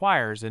time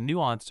requires a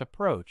nuanced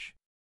approach.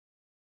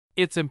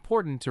 It's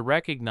important to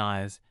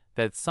recognize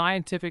that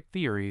scientific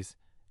theories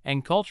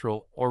and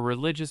cultural or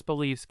religious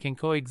beliefs can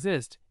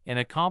coexist in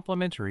a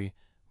complementary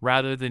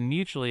rather than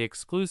mutually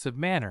exclusive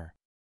manner.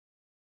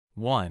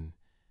 1.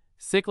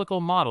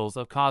 Cyclical models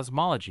of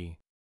cosmology.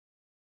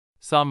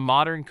 Some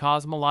modern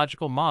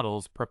cosmological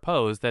models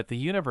propose that the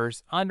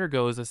universe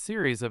undergoes a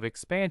series of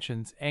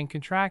expansions and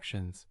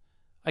contractions,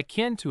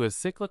 akin to a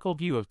cyclical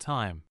view of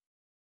time.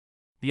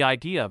 The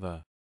idea of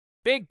a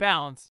big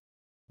bounce,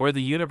 where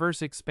the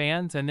universe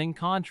expands and then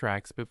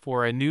contracts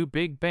before a new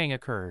Big Bang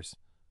occurs,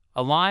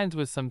 aligns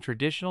with some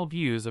traditional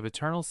views of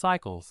eternal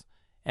cycles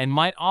and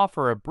might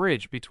offer a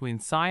bridge between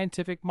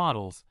scientific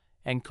models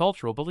and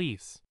cultural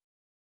beliefs.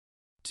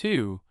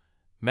 2.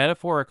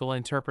 Metaphorical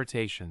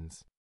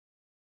interpretations.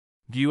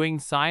 Viewing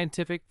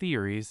scientific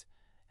theories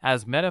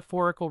as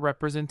metaphorical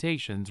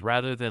representations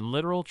rather than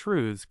literal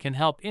truths can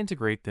help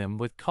integrate them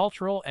with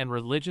cultural and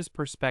religious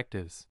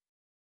perspectives.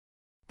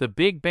 The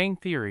Big Bang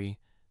Theory,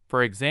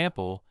 for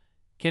example,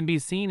 can be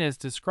seen as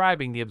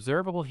describing the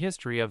observable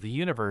history of the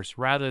universe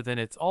rather than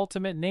its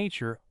ultimate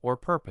nature or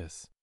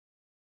purpose.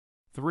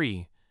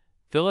 3.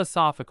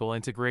 Philosophical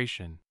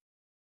integration.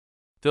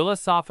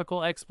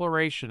 Philosophical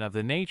exploration of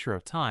the nature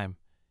of time,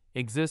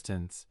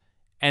 existence,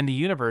 and the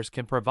universe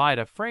can provide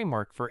a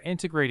framework for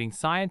integrating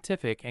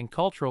scientific and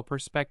cultural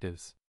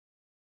perspectives.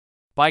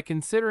 By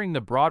considering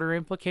the broader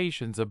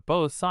implications of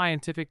both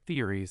scientific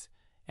theories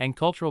and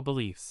cultural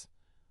beliefs,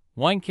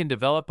 one can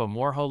develop a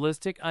more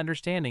holistic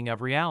understanding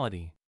of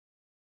reality.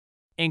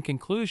 In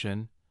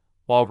conclusion,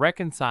 while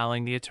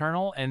reconciling the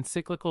eternal and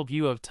cyclical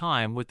view of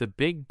time with the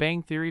Big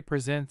Bang Theory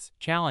presents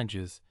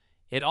challenges,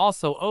 it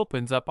also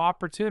opens up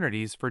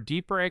opportunities for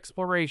deeper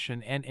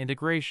exploration and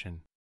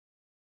integration.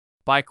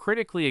 By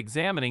critically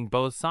examining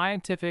both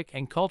scientific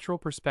and cultural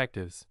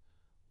perspectives,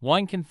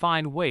 one can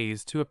find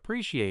ways to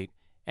appreciate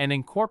and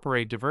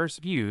incorporate diverse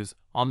views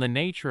on the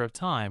nature of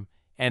time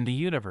and the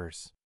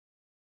universe.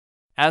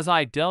 As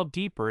I delved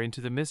deeper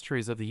into the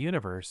mysteries of the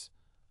universe,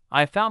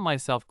 I found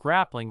myself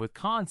grappling with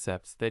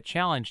concepts that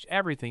challenged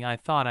everything I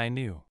thought I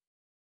knew.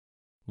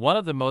 One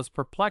of the most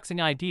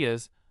perplexing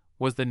ideas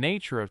was the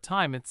nature of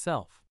time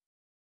itself.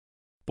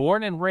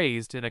 Born and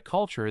raised in a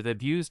culture that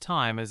views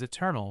time as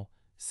eternal,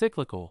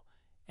 cyclical,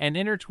 and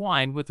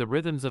intertwined with the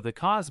rhythms of the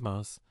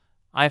cosmos,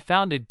 I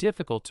found it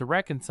difficult to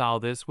reconcile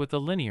this with the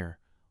linear,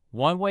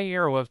 one-way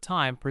arrow of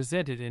time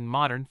presented in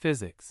modern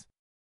physics.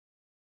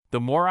 The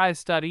more I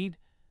studied,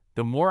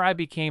 the more I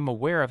became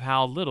aware of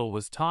how little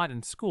was taught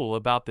in school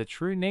about the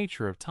true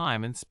nature of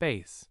time and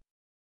space.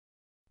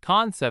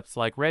 Concepts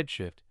like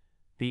redshift,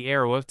 the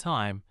arrow of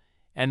time,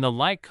 and the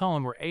light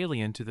cone were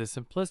alien to the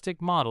simplistic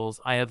models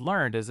I had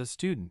learned as a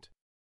student.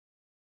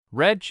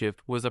 Redshift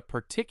was a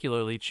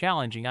particularly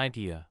challenging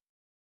idea.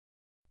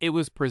 It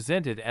was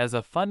presented as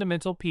a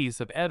fundamental piece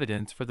of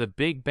evidence for the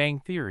Big Bang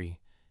Theory,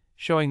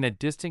 showing that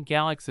distant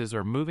galaxies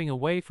are moving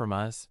away from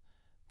us,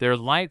 their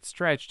light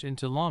stretched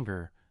into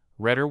longer,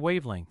 redder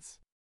wavelengths.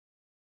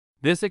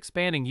 This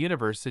expanding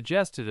universe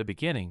suggested a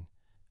beginning,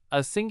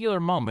 a singular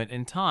moment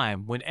in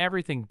time when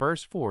everything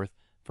burst forth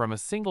from a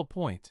single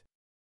point.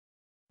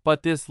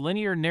 But this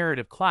linear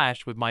narrative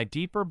clashed with my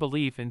deeper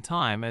belief in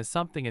time as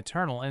something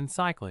eternal and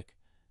cyclic,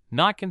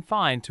 not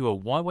confined to a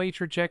one-way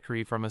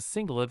trajectory from a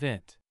single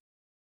event.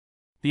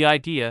 The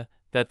idea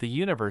that the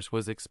universe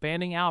was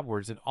expanding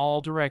outwards in all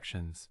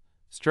directions,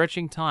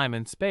 stretching time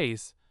and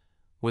space,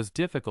 was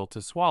difficult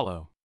to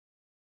swallow.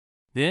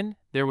 Then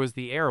there was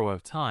the arrow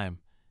of time,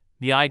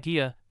 the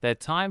idea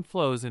that time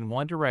flows in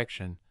one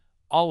direction,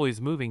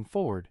 always moving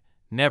forward,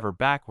 never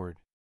backward.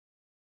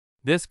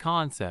 This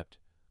concept,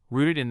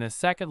 rooted in the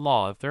second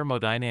law of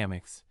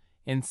thermodynamics,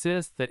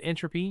 insists that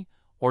entropy,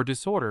 or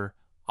disorder,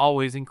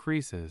 always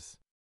increases.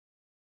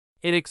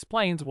 It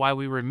explains why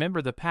we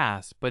remember the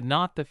past but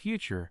not the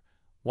future,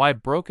 why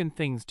broken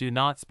things do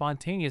not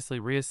spontaneously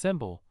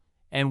reassemble,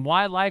 and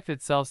why life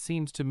itself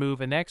seems to move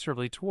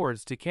inexorably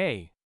towards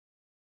decay.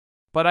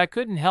 But I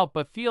couldn't help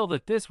but feel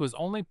that this was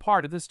only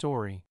part of the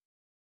story.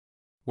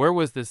 Where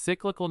was the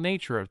cyclical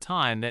nature of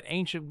time that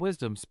ancient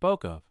wisdom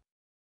spoke of?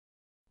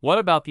 What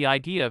about the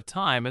idea of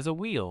time as a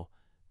wheel,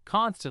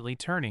 constantly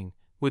turning,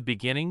 with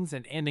beginnings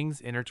and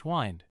endings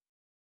intertwined?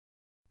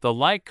 The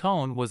light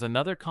cone was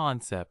another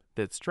concept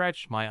that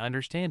stretched my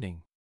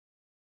understanding.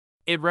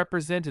 It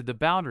represented the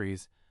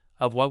boundaries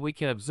of what we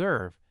can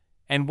observe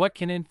and what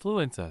can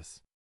influence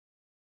us.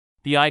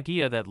 The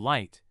idea that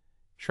light,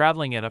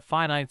 traveling at a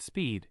finite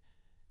speed,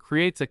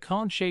 creates a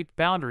cone-shaped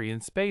boundary in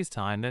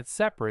space-time that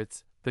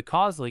separates the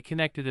causally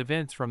connected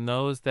events from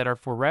those that are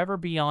forever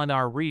beyond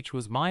our reach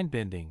was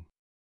mind-bending.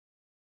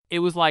 It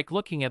was like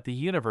looking at the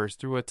universe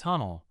through a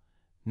tunnel,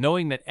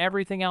 knowing that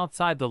everything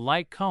outside the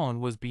light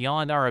cone was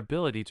beyond our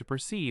ability to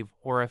perceive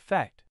or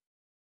affect.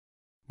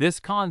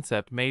 This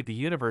concept made the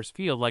universe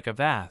feel like a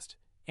vast,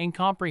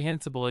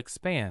 incomprehensible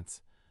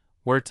expanse,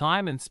 where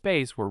time and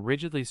space were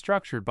rigidly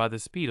structured by the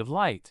speed of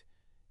light,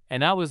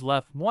 and I was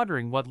left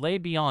wondering what lay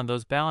beyond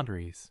those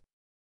boundaries.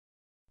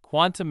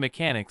 Quantum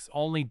mechanics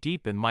only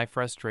deepened my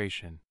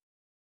frustration.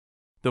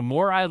 The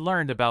more I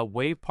learned about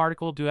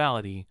wave-particle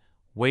duality,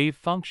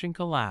 wave-function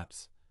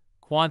collapse,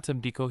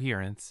 quantum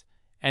decoherence,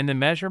 and the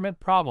measurement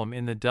problem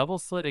in the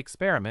double-slit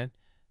experiment,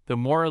 the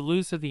more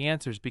elusive the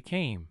answers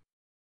became.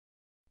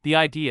 The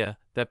idea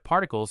that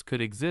particles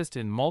could exist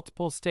in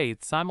multiple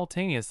states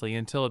simultaneously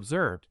until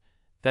observed,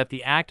 that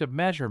the act of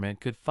measurement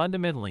could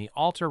fundamentally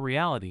alter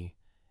reality,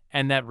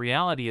 and that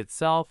reality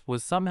itself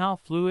was somehow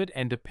fluid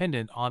and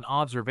dependent on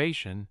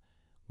observation,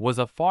 was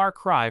a far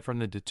cry from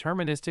the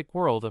deterministic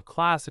world of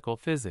classical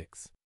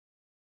physics.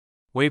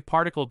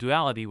 Wave-particle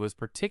duality was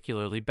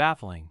particularly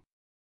baffling.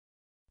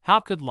 How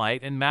could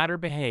light and matter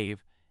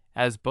behave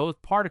as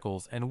both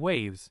particles and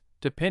waves,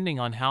 depending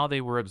on how they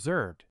were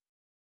observed?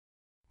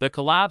 The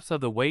collapse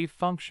of the wave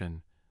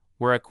function,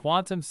 where a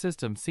quantum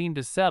system seemed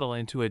to settle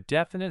into a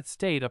definite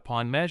state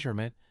upon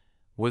measurement,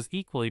 was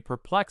equally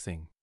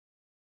perplexing.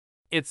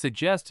 It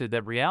suggested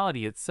that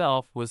reality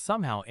itself was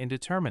somehow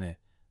indeterminate,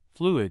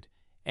 fluid,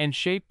 and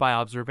shaped by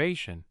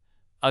observation,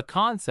 a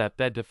concept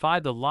that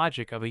defied the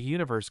logic of a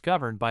universe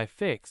governed by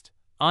fixed,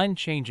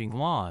 unchanging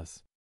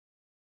laws.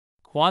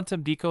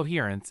 Quantum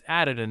decoherence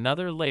added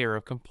another layer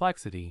of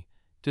complexity,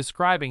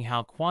 describing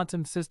how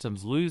quantum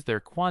systems lose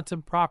their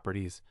quantum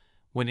properties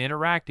when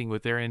interacting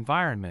with their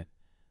environment,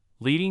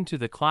 leading to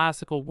the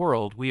classical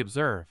world we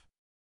observe.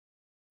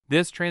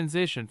 This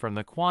transition from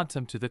the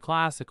quantum to the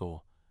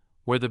classical,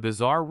 where the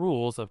bizarre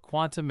rules of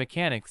quantum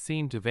mechanics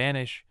seemed to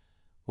vanish,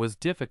 was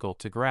difficult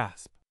to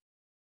grasp.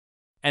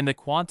 And the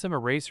quantum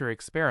eraser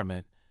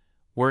experiment,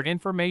 where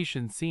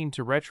information seemed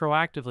to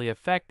retroactively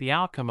affect the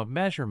outcome of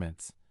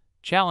measurements,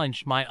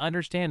 challenged my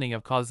understanding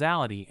of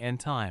causality and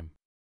time.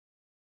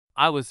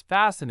 I was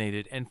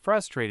fascinated and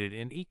frustrated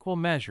in equal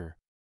measure.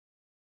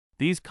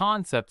 These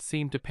concepts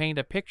seemed to paint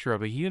a picture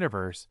of a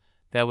universe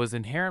that was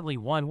inherently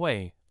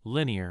one-way,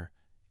 linear,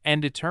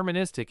 and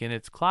deterministic in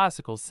its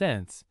classical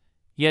sense,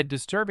 yet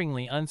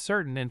disturbingly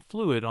uncertain and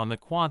fluid on the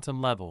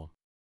quantum level.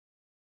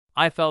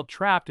 I felt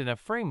trapped in a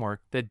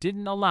framework that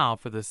didn't allow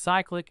for the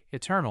cyclic,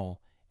 eternal,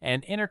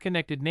 and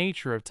interconnected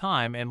nature of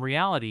time and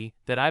reality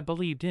that I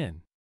believed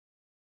in.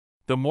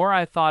 The more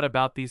I thought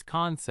about these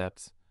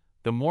concepts,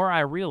 the more I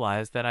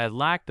realized that I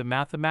lacked the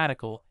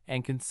mathematical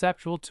and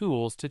conceptual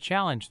tools to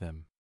challenge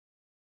them.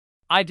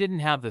 I didn't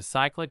have the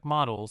cyclic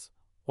models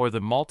or the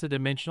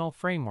multidimensional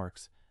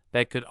frameworks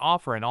that could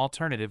offer an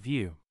alternative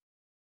view.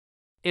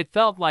 It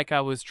felt like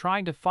I was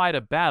trying to fight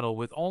a battle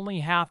with only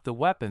half the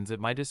weapons at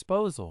my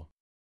disposal.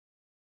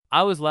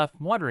 I was left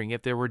wondering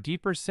if there were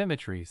deeper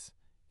symmetries,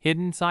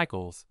 hidden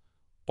cycles,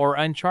 or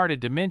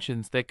uncharted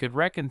dimensions that could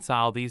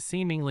reconcile these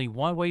seemingly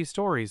one-way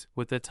stories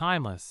with the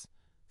timeless,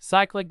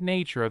 cyclic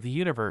nature of the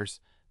universe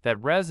that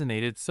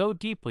resonated so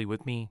deeply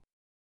with me.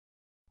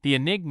 The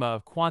enigma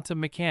of quantum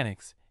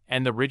mechanics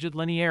and the rigid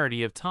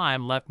linearity of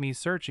time left me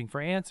searching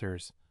for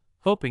answers,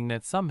 hoping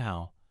that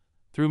somehow,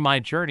 through my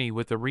journey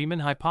with the Riemann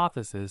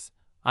hypothesis,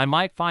 I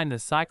might find the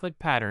cyclic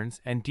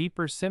patterns and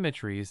deeper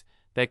symmetries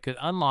that could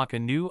unlock a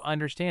new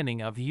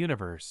understanding of the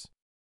universe.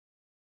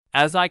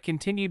 As I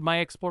continued my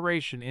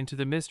exploration into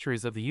the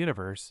mysteries of the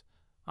universe,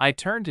 I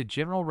turned to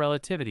general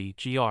relativity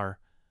 (GR),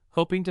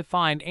 hoping to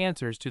find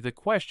answers to the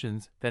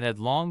questions that had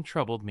long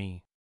troubled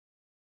me.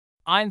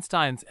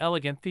 Einstein's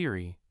elegant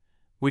theory,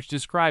 which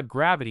described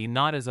gravity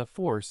not as a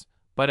force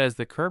but as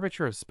the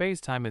curvature of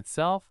spacetime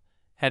itself,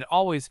 had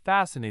always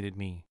fascinated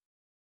me.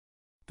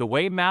 The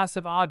way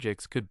massive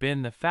objects could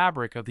bend the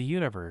fabric of the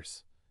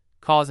universe,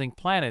 causing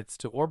planets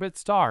to orbit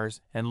stars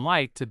and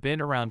light to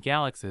bend around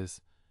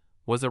galaxies,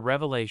 was a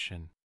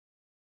revelation.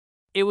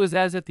 It was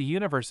as if the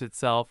universe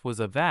itself was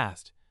a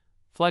vast,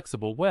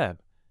 flexible web,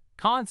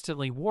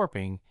 constantly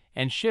warping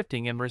and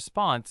shifting in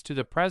response to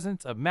the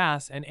presence of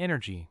mass and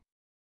energy.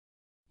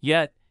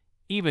 Yet,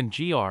 even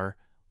GR,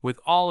 with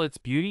all its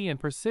beauty and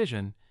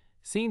precision,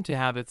 seemed to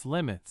have its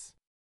limits.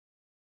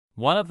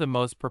 One of the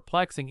most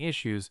perplexing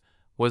issues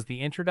was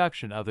the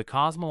introduction of the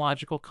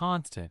cosmological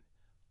constant,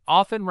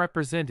 often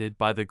represented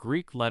by the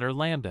Greek letter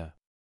lambda.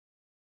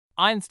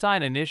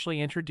 Einstein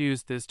initially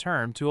introduced this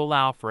term to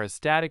allow for a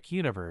static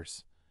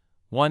universe,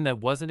 one that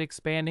wasn't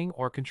expanding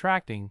or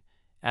contracting,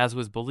 as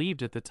was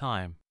believed at the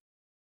time.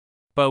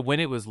 But when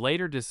it was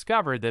later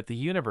discovered that the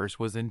universe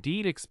was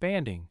indeed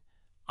expanding,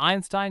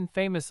 Einstein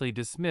famously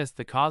dismissed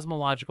the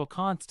cosmological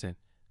constant,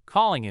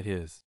 calling it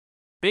his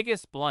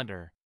biggest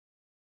blunder.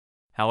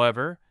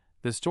 However,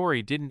 the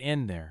story didn't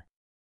end there.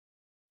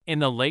 In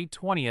the late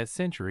 20th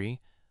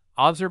century,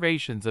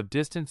 observations of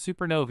distant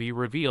supernovae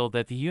revealed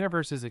that the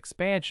universe's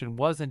expansion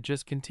wasn't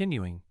just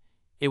continuing,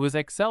 it was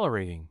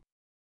accelerating.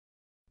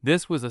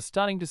 This was a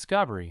stunning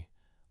discovery,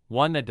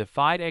 one that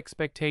defied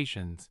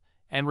expectations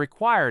and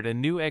required a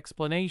new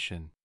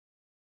explanation.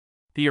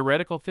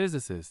 Theoretical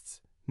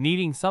physicists,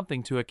 needing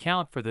something to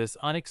account for this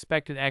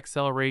unexpected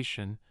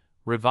acceleration,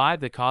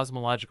 revived the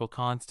cosmological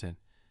constant,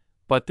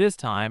 but this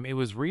time it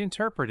was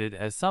reinterpreted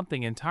as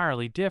something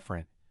entirely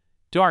different: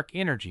 dark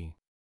energy.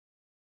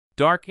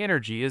 Dark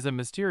energy is a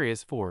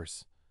mysterious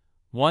force,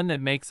 one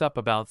that makes up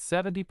about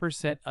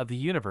 70% of the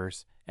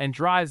universe and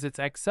drives its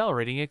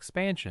accelerating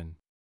expansion.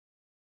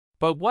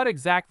 But what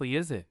exactly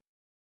is it?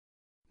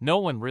 No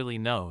one really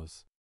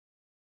knows.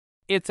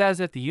 It's as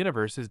if the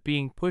universe is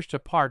being pushed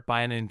apart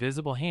by an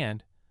invisible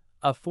hand,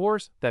 a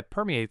force that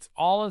permeates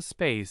all of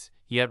space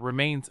yet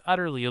remains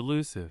utterly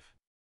elusive.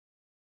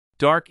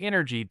 Dark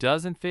energy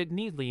doesn't fit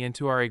neatly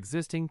into our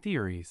existing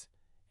theories,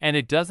 and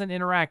it doesn't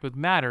interact with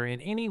matter in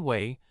any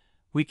way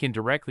we can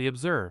directly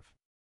observe.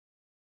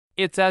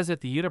 It's as if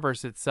the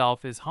universe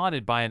itself is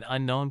haunted by an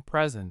unknown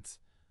presence,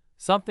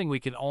 something we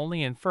can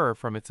only infer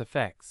from its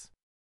effects.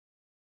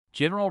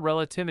 General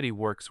relativity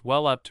works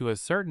well up to a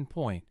certain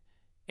point,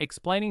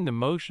 explaining the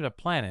motion of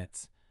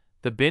planets,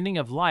 the bending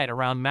of light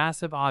around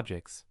massive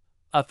objects,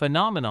 a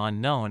phenomenon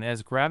known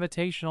as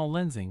gravitational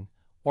lensing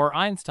or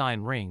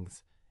Einstein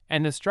rings,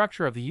 and the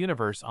structure of the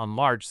universe on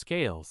large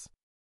scales.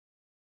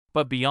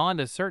 But beyond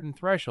a certain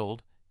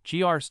threshold,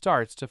 GR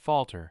starts to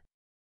falter.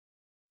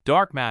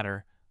 Dark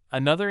matter,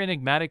 another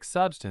enigmatic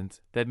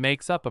substance that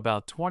makes up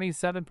about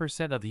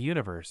 27% of the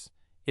universe,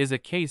 is a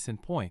case in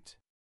point.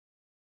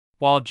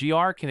 While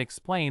GR can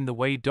explain the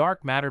way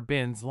dark matter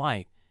bends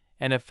light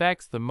and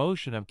affects the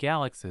motion of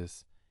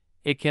galaxies,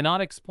 it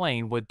cannot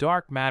explain what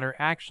dark matter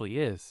actually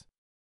is.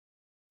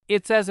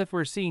 It's as if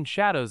we're seeing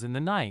shadows in the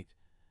night,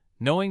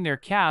 knowing they're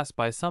cast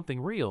by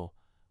something real,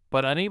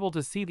 but unable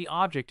to see the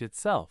object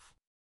itself.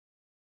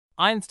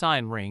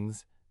 Einstein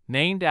rings,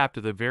 named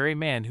after the very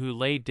man who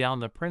laid down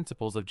the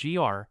principles of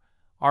GR,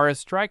 are a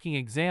striking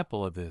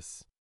example of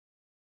this.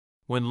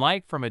 When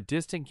light from a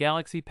distant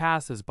galaxy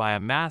passes by a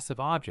massive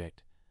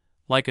object,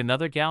 like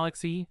another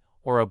galaxy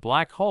or a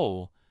black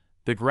hole,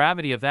 the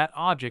gravity of that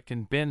object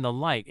can bend the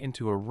light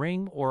into a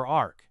ring or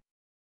arc.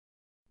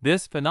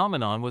 This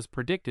phenomenon was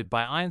predicted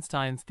by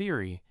Einstein's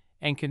theory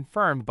and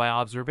confirmed by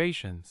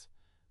observations,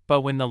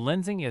 but when the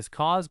lensing is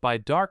caused by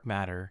dark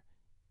matter,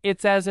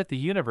 it's as if the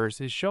universe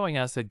is showing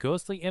us a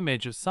ghostly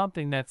image of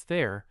something that's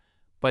there,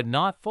 but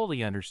not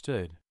fully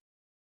understood.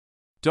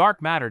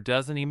 Dark matter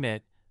doesn't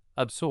emit,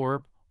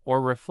 absorb,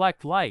 or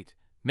reflect light,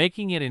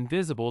 making it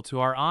invisible to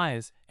our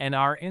eyes and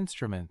our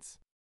instruments.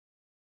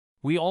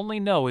 We only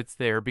know it's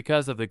there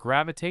because of the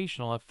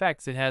gravitational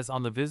effects it has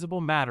on the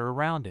visible matter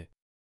around it.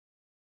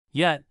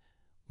 Yet,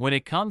 when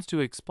it comes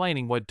to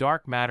explaining what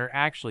dark matter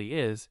actually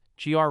is,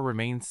 GR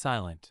remains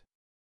silent.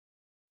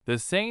 The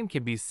same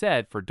can be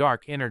said for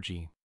dark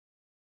energy.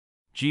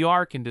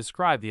 GR can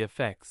describe the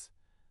effects,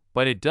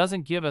 but it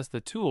doesn't give us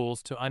the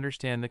tools to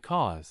understand the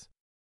cause.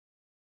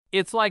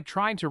 It's like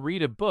trying to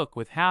read a book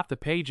with half the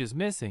pages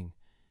missing.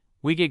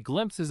 We get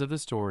glimpses of the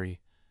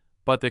story,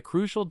 but the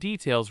crucial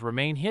details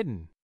remain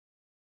hidden.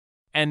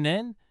 And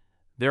then,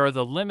 there are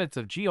the limits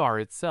of GR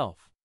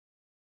itself.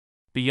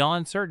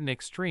 Beyond certain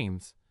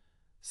extremes,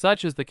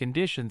 such as the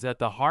conditions at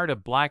the heart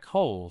of black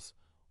holes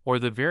or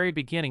the very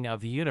beginning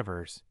of the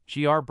universe,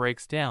 GR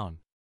breaks down.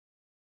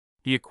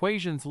 The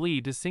equations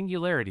lead to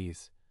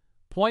singularities,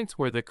 points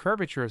where the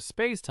curvature of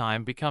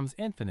space-time becomes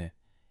infinite,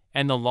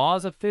 and the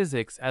laws of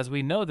physics as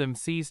we know them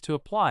cease to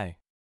apply.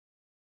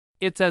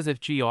 It's as if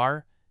GR,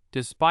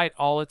 despite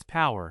all its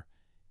power,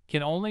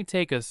 can only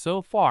take us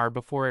so far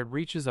before it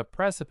reaches a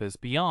precipice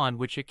beyond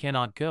which it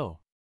cannot go.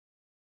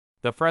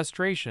 The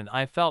frustration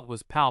I felt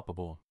was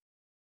palpable.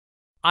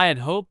 I had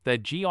hoped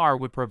that GR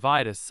would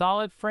provide a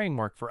solid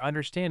framework for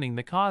understanding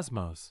the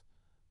cosmos,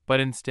 but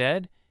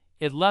instead,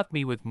 it left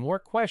me with more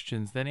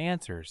questions than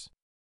answers.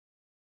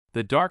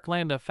 The dark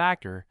lambda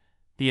factor,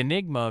 the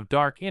enigma of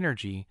dark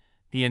energy,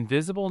 the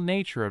invisible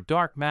nature of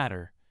dark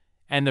matter,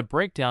 and the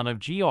breakdown of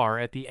GR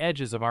at the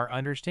edges of our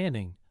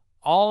understanding,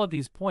 all of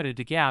these pointed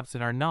to gaps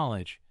in our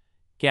knowledge,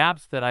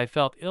 gaps that I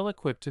felt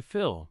ill-equipped to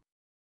fill.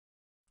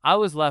 I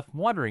was left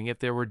wondering if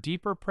there were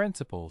deeper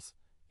principles,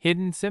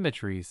 hidden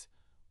symmetries,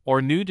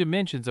 or new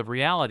dimensions of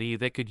reality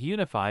that could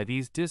unify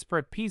these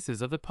disparate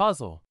pieces of the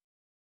puzzle.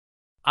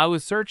 I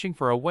was searching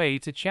for a way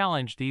to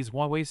challenge these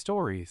one-way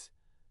stories,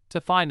 to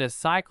find a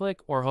cyclic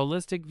or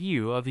holistic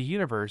view of the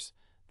universe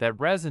that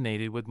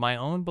resonated with my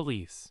own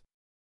beliefs.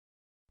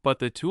 But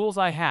the tools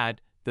I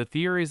had, the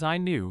theories I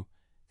knew,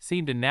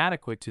 seemed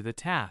inadequate to the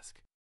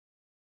task.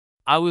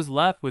 I was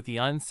left with the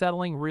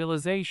unsettling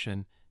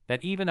realization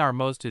that even our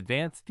most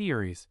advanced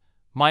theories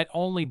might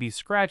only be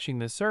scratching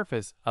the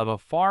surface of a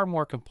far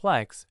more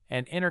complex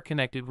and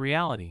interconnected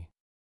reality.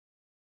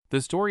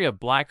 The story of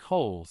black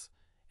holes,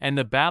 and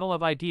the battle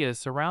of ideas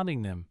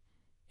surrounding them,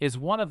 is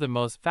one of the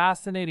most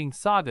fascinating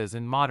sagas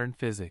in modern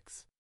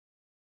physics.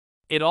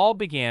 It all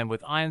began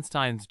with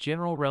Einstein's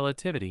general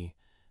relativity,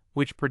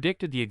 which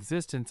predicted the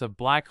existence of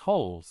black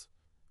holes,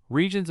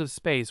 regions of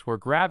space where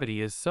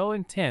gravity is so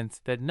intense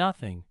that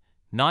nothing,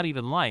 not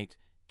even light,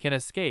 can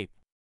escape.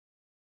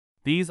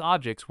 These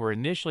objects were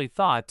initially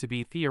thought to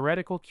be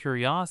theoretical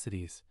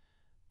curiosities,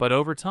 but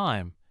over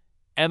time,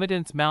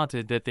 evidence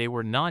mounted that they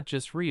were not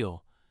just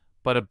real,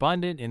 but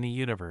abundant in the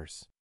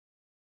universe.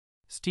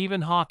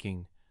 Stephen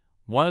Hawking,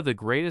 one of the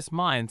greatest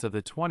minds of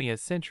the 20th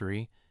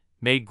century,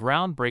 made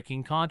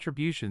groundbreaking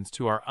contributions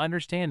to our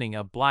understanding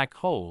of black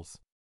holes.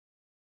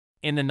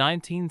 In the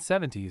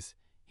 1970s,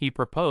 he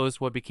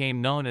proposed what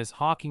became known as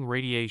Hawking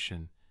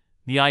radiation,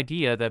 the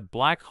idea that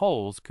black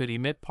holes could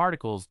emit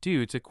particles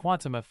due to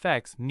quantum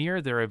effects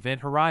near their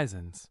event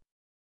horizons.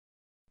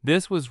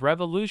 This was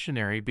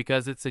revolutionary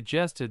because it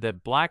suggested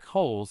that black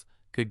holes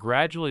could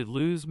gradually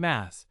lose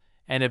mass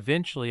and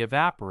eventually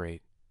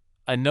evaporate,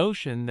 a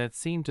notion that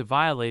seemed to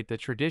violate the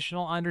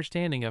traditional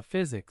understanding of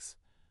physics,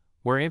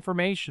 where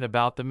information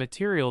about the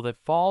material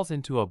that falls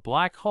into a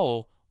black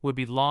hole would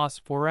be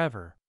lost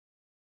forever.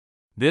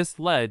 This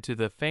led to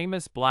the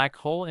famous black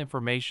hole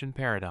information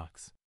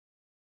paradox.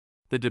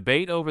 The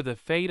debate over the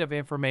fate of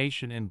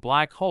information in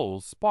black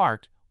holes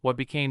sparked what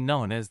became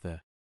known as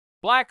the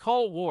Black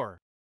Hole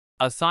War,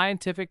 a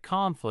scientific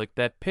conflict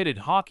that pitted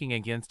Hawking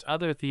against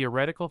other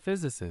theoretical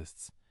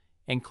physicists,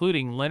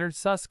 including Leonard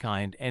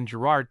Susskind and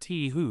Gerard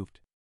T. Hooft.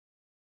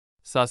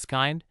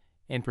 Susskind,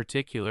 in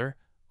particular,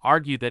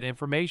 argued that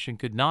information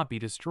could not be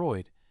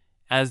destroyed,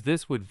 as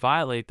this would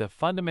violate the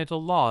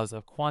fundamental laws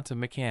of quantum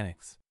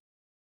mechanics.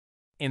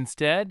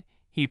 Instead,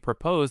 he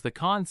proposed the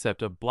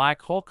concept of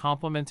black hole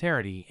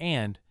complementarity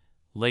and,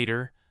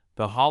 later,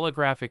 the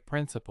holographic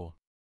principle.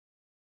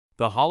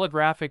 The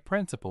holographic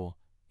principle,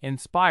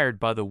 inspired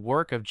by the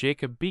work of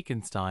Jacob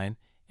Bekenstein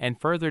and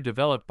further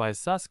developed by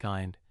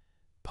Susskind,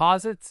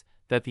 posits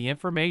that the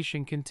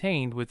information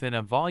contained within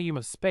a volume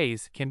of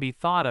space can be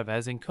thought of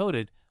as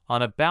encoded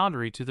on a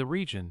boundary to the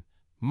region,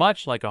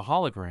 much like a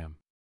hologram.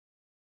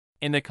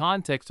 In the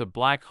context of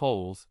black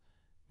holes,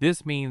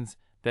 this means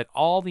that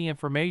all the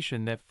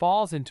information that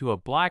falls into a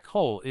black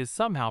hole is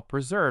somehow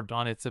preserved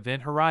on its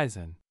event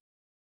horizon.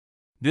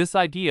 This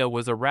idea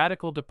was a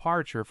radical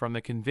departure from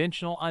the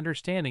conventional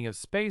understanding of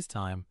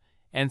spacetime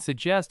and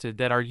suggested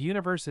that our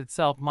universe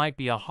itself might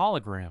be a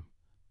hologram,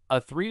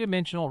 a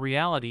three-dimensional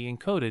reality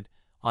encoded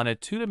on a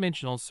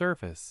two-dimensional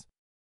surface.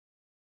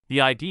 The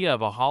idea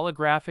of a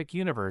holographic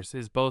universe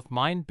is both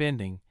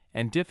mind-bending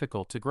and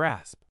difficult to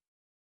grasp.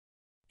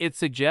 It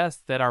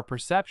suggests that our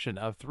perception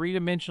of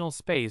three-dimensional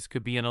space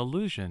could be an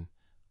illusion,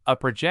 a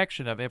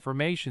projection of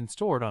information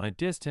stored on a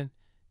distant,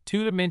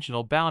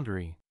 two-dimensional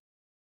boundary.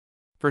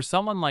 For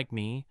someone like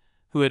me,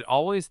 who had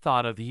always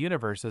thought of the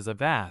universe as a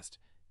vast,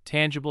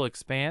 tangible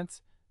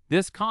expanse,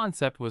 this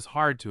concept was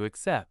hard to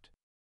accept.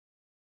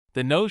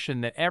 The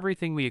notion that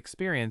everything we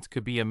experience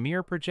could be a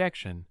mere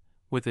projection,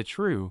 with a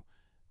true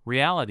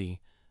reality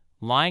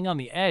lying on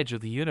the edge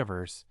of the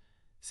universe,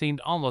 seemed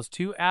almost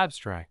too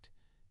abstract,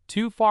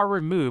 too far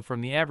removed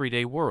from the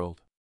everyday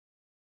world.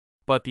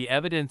 But the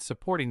evidence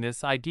supporting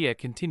this idea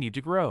continued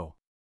to grow.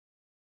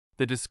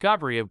 The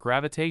discovery of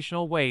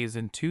gravitational waves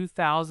in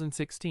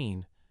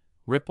 2016,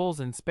 ripples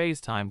in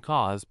spacetime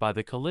caused by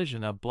the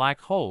collision of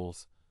black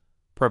holes,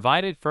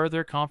 provided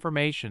further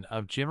confirmation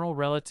of general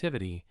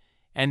relativity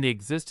and the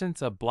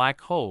existence of black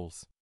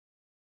holes.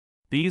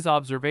 These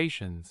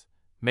observations,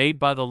 made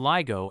by the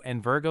LIGO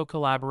and Virgo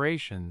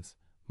collaborations,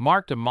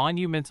 marked a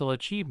monumental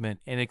achievement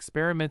in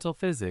experimental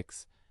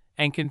physics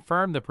and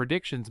confirmed the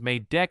predictions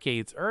made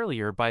decades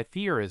earlier by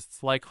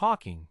theorists like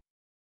Hawking.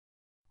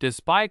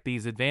 Despite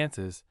these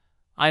advances,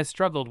 I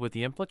struggled with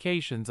the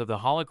implications of the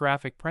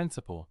holographic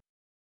principle.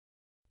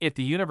 If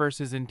the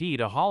universe is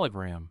indeed a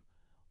hologram,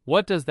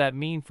 what does that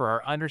mean for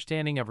our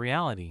understanding of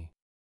reality?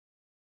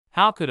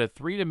 How could a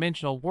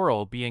three-dimensional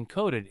world be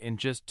encoded in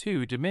just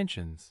two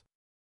dimensions?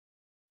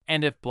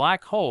 And if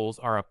black holes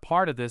are a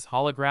part of this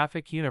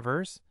holographic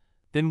universe,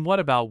 then what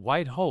about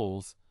white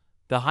holes,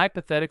 the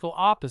hypothetical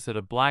opposite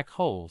of black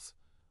holes,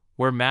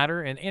 where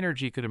matter and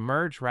energy could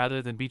emerge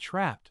rather than be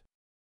trapped?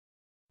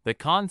 The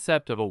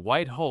concept of a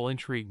white hole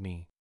intrigued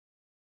me.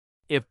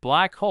 If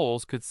black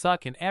holes could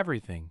suck in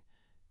everything,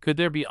 could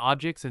there be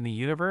objects in the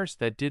universe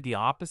that did the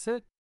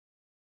opposite?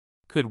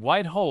 Could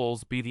white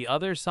holes be the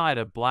other side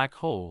of black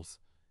holes,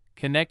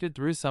 connected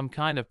through some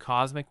kind of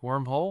cosmic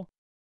wormhole?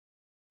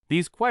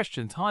 These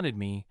questions haunted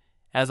me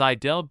as I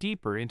delved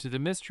deeper into the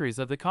mysteries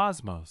of the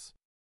cosmos.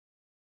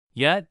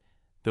 Yet,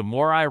 the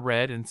more I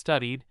read and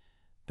studied,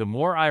 the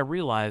more I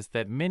realized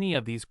that many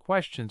of these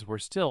questions were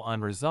still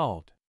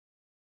unresolved.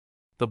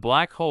 The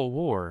Black Hole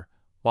War,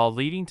 while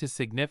leading to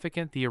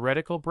significant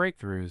theoretical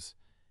breakthroughs,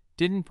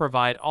 didn't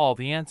provide all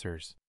the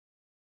answers.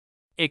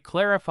 It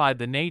clarified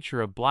the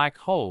nature of black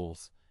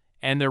holes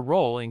and their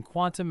role in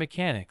quantum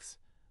mechanics,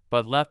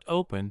 but left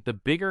open the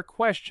bigger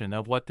question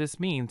of what this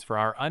means for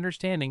our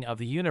understanding of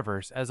the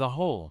universe as a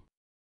whole.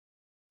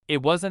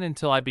 It wasn't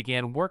until I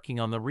began working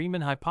on the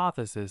Riemann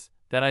hypothesis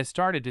that I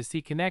started to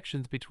see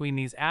connections between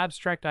these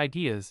abstract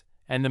ideas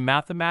and the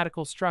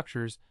mathematical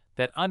structures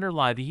that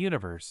underlie the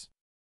universe.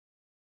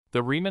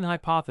 The Riemann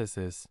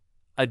hypothesis,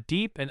 a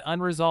deep and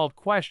unresolved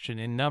question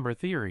in number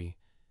theory,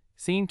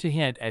 seemed to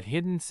hint at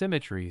hidden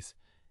symmetries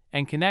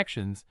and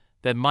connections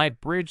that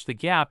might bridge the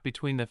gap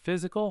between the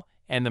physical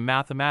and the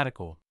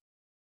mathematical.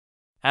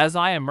 As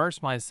I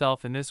immersed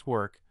myself in this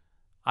work,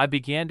 I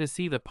began to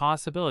see the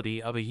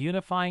possibility of a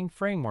unifying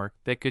framework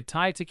that could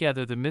tie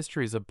together the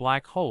mysteries of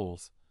black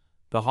holes,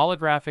 the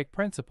holographic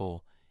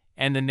principle,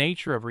 and the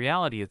nature of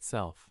reality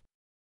itself.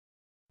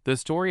 The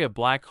story of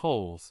black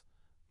holes,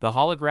 the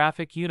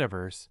holographic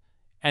universe,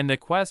 and the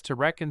quest to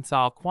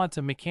reconcile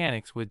quantum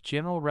mechanics with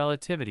general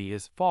relativity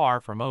is far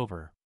from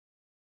over.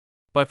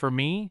 But for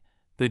me,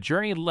 the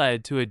journey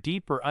led to a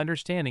deeper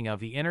understanding of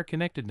the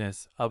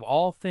interconnectedness of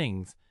all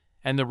things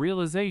and the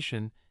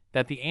realization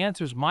that the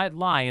answers might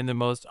lie in the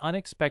most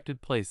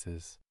unexpected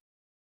places.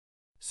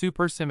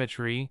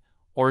 Supersymmetry,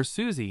 or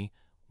SUSY,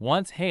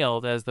 once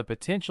hailed as the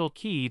potential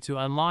key to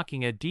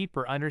unlocking a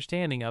deeper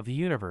understanding of the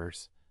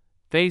universe,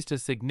 faced a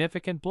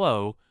significant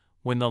blow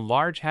when the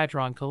Large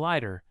Hadron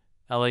Collider,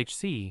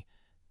 LHC,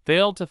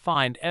 failed to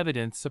find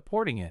evidence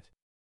supporting it.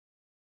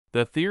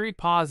 The theory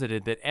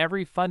posited that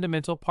every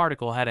fundamental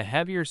particle had a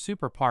heavier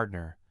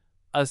superpartner,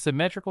 a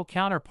symmetrical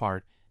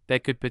counterpart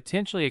that could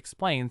potentially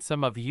explain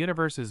some of the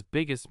universe's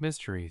biggest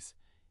mysteries,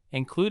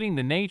 including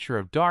the nature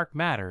of dark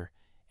matter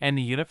and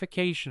the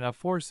unification of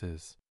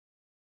forces.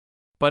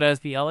 But as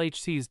the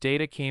LHC's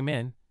data came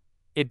in,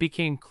 it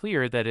became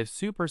clear that if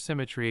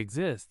supersymmetry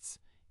exists,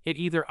 it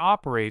either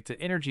operates at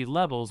energy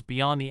levels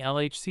beyond the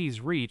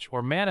LHC's reach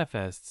or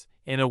manifests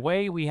in a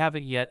way we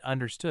haven't yet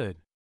understood.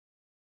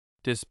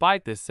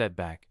 Despite this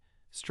setback,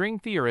 string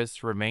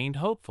theorists remained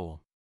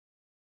hopeful.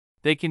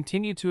 They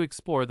continued to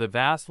explore the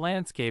vast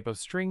landscape of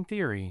string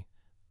theory,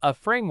 a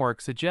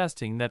framework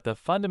suggesting that the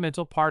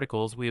fundamental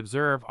particles we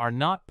observe are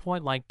not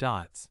point-like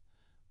dots,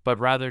 but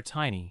rather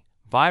tiny,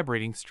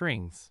 vibrating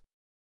strings.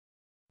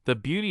 The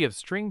beauty of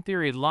string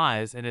theory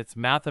lies in its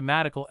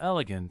mathematical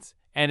elegance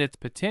and its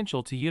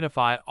potential to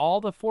unify all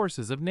the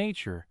forces of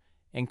nature,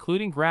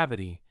 including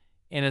gravity,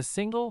 in a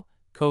single,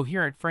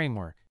 coherent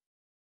framework.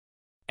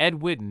 Ed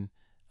Witten,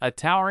 a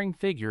towering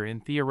figure in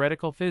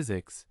theoretical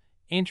physics,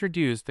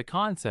 introduced the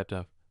concept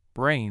of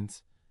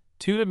branes,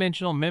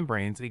 two-dimensional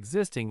membranes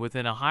existing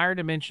within a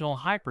higher-dimensional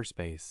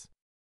hyperspace.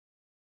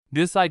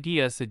 This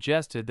idea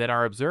suggested that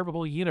our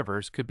observable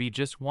universe could be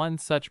just one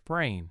such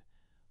brane,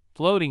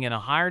 floating in a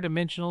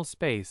higher-dimensional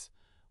space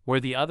where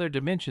the other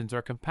dimensions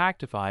are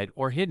compactified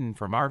or hidden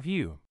from our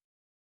view.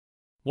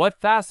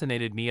 What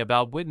fascinated me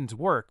about Witten's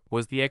work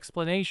was the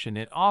explanation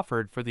it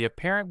offered for the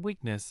apparent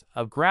weakness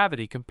of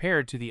gravity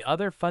compared to the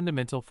other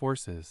fundamental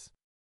forces.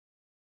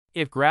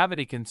 If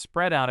gravity can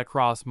spread out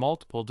across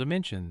multiple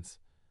dimensions,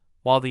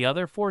 while the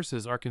other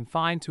forces are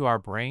confined to our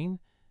brane,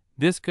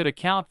 this could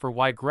account for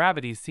why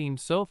gravity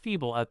seems so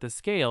feeble at the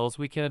scales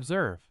we can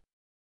observe.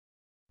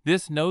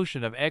 This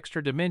notion of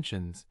extra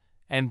dimensions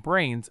and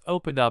branes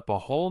opened up a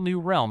whole new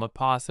realm of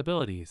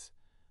possibilities,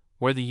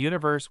 where the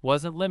universe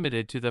wasn't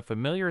limited to the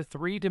familiar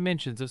 3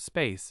 dimensions of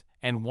space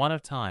and 1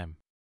 of time.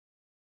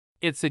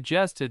 It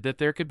suggested that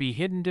there could be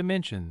hidden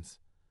dimensions,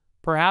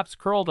 perhaps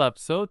curled up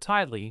so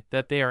tightly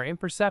that they are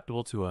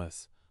imperceptible to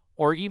us,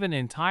 or even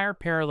entire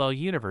parallel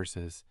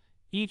universes,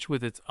 each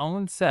with its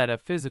own set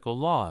of physical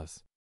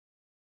laws.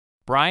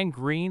 Brian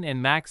Greene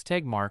and Max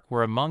Tegmark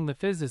were among the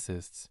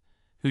physicists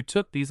who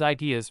took these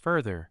ideas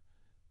further,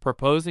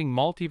 proposing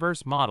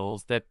multiverse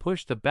models that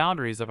push the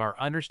boundaries of our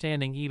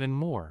understanding even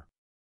more.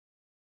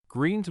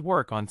 Greene's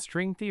work on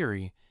string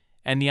theory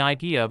and the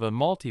idea of a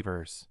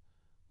multiverse,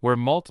 where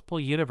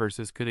multiple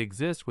universes could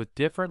exist with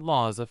different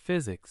laws of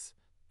physics,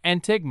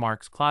 and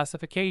Tegmark's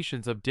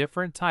classifications of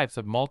different types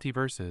of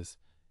multiverses,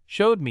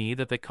 showed me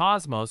that the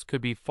cosmos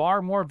could be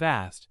far more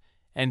vast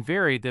and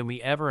varied than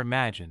we ever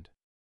imagined.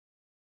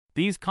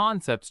 These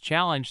concepts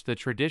challenged the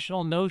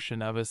traditional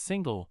notion of a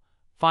single,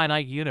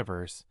 finite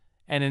universe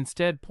and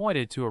instead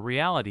pointed to a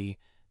reality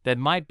that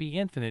might be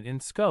infinite in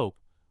scope,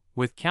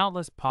 with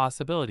countless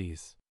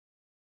possibilities.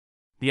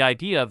 The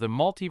idea of the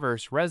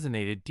multiverse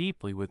resonated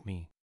deeply with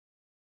me.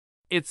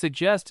 It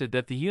suggested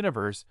that the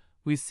universe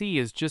we see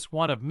is just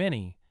one of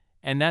many,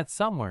 and that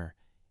somewhere,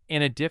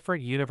 in a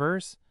different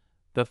universe,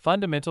 the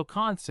fundamental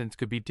constants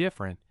could be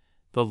different,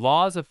 the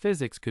laws of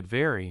physics could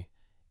vary,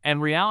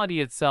 and reality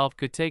itself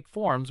could take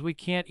forms we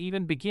can't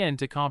even begin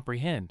to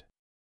comprehend.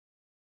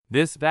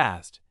 This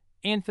vast,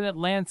 infinite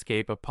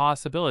landscape of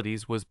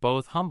possibilities was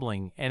both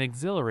humbling and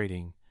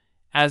exhilarating,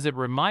 as it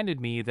reminded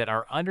me that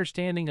our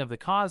understanding of the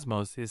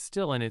cosmos is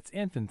still in its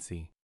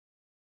infancy.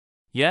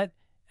 Yet,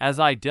 as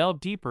I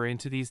delved deeper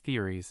into these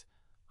theories,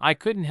 I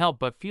couldn't help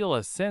but feel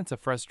a sense of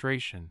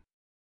frustration.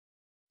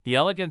 The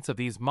elegance of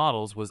these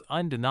models was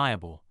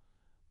undeniable,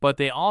 but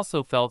they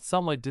also felt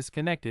somewhat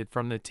disconnected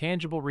from the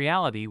tangible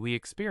reality we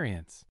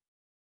experience.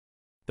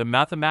 The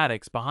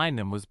mathematics behind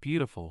them was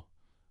beautiful,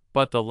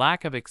 but the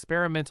lack of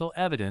experimental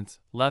evidence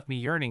left me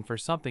yearning for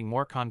something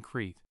more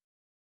concrete.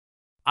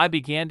 I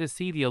began to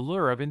see the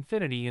allure of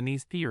infinity in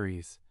these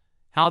theories,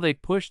 how they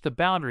pushed the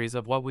boundaries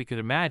of what we could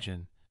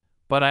imagine,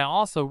 but I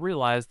also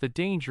realized the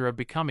danger of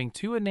becoming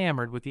too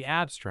enamored with the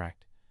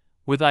abstract,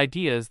 with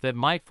ideas that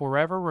might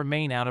forever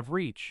remain out of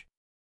reach.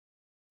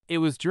 It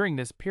was during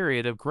this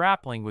period of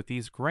grappling with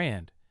these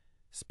grand,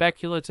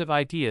 speculative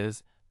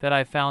ideas that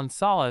I found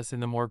solace in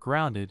the more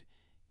grounded,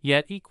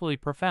 yet equally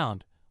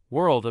profound,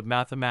 world of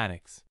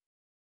mathematics.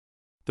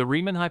 The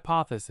Riemann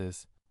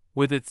hypothesis,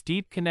 with its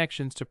deep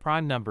connections to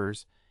prime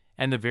numbers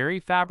and the very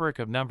fabric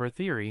of number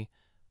theory,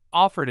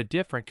 offered a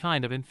different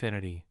kind of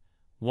infinity,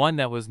 one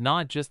that was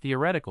not just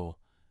theoretical,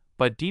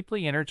 but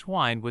deeply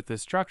intertwined with the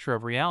structure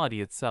of reality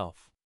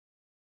itself.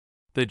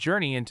 The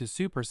journey into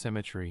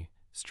supersymmetry,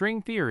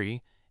 string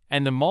theory,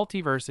 and the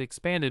multiverse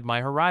expanded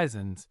my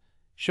horizons,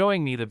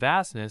 showing me the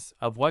vastness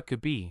of what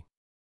could be.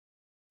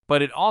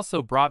 But it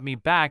also brought me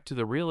back to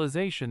the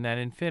realization that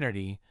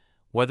infinity,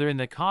 whether in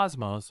the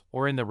cosmos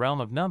or in the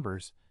realm of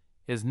numbers,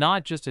 is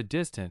not just a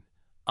distant,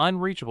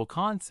 unreachable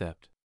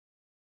concept.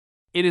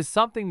 It is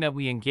something that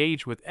we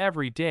engage with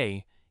every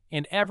day,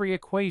 in every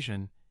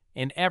equation,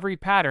 in every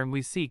pattern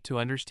we seek to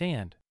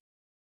understand.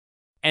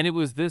 And it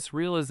was this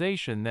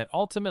realization that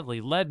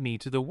ultimately led me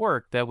to the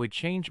work that would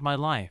change my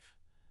life,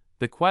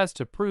 the quest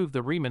to prove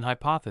the Riemann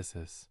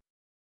hypothesis.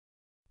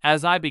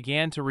 As I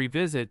began to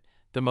revisit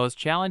the most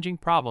challenging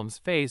problems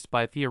faced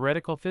by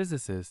theoretical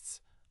physicists,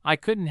 I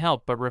couldn't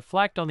help but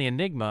reflect on the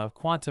enigma of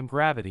quantum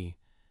gravity,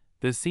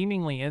 the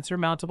seemingly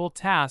insurmountable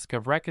task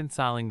of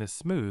reconciling the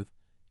smooth,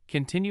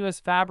 continuous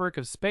fabric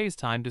of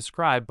spacetime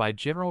described by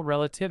general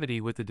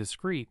relativity with the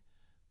discrete,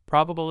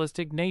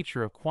 probabilistic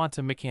nature of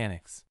quantum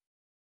mechanics.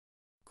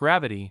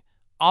 Gravity,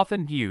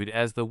 often viewed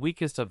as the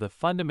weakest of the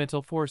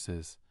fundamental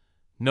forces,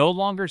 no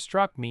longer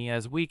struck me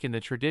as weak in the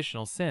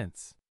traditional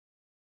sense.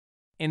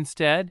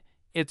 Instead,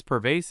 its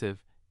pervasive,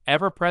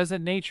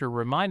 ever-present nature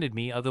reminded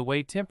me of the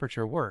way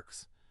temperature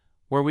works,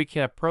 where we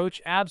can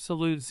approach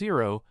absolute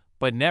zero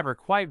but never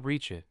quite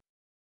reach it.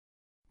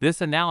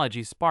 This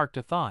analogy sparked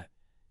a thought.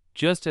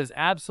 Just as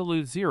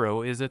absolute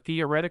zero is a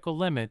theoretical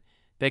limit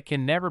that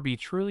can never be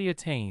truly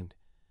attained,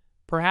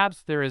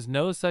 perhaps there is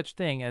no such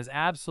thing as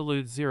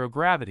absolute zero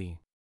gravity.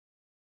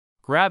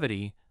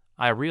 Gravity,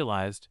 I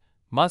realized,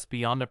 must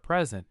be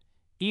omnipresent,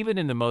 even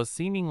in the most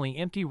seemingly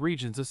empty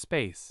regions of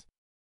space.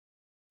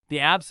 The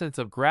absence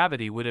of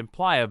gravity would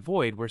imply a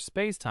void where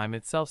spacetime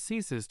itself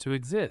ceases to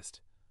exist,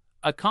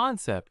 a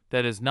concept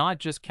that is not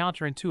just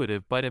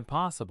counterintuitive but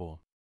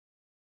impossible.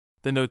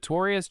 The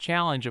notorious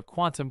challenge of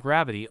quantum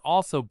gravity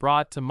also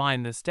brought to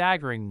mind the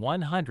staggering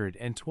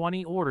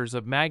 120 orders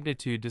of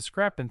magnitude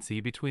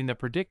discrepancy between the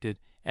predicted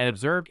and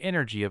observed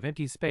energy of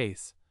empty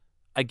space,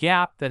 a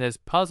gap that has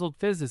puzzled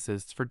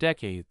physicists for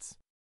decades.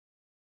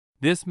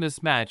 This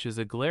mismatch is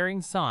a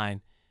glaring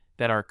sign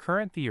that our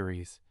current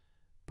theories,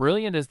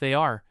 brilliant as they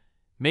are,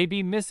 may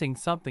be missing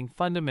something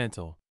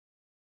fundamental.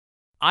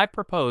 I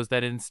propose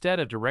that instead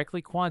of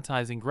directly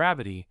quantizing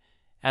gravity,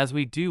 as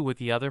we do with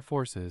the other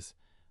forces,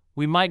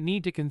 we might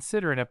need to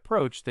consider an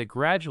approach that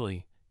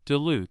gradually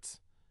dilutes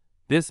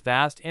this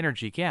vast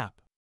energy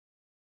gap.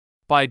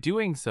 By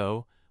doing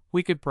so,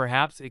 we could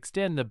perhaps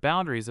extend the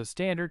boundaries of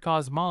standard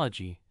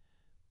cosmology,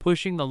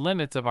 pushing the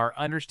limits of our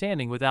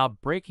understanding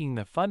without breaking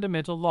the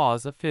fundamental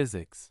laws of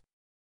physics.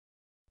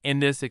 In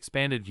this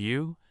expanded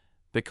view,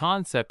 the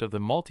concept of the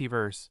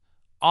multiverse,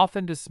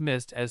 often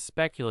dismissed as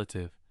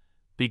speculative,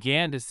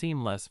 began to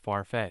seem less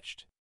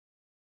far-fetched.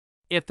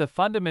 If the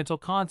fundamental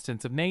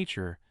constants of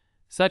nature,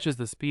 such as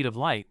the speed of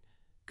light,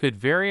 could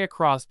vary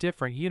across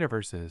different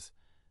universes,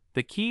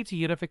 the key to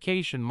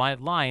unification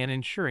might lie in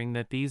ensuring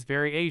that these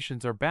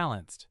variations are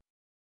balanced.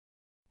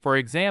 For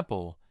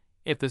example,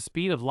 if the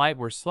speed of light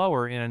were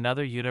slower in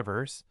another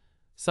universe,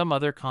 some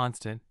other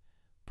constant,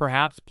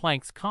 perhaps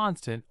Planck's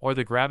constant or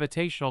the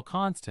gravitational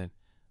constant,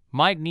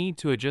 might need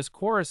to adjust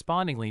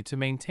correspondingly to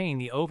maintain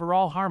the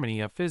overall harmony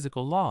of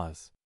physical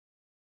laws.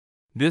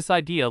 This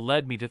idea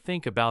led me to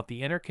think about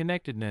the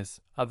interconnectedness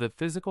of the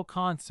physical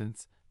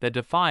constants that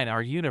define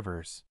our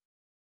universe.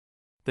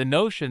 The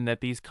notion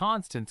that these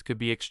constants could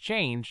be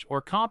exchanged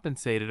or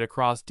compensated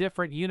across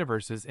different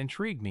universes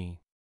intrigued me.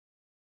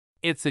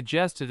 It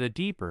suggested a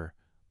deeper,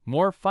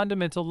 more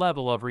fundamental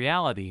level of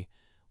reality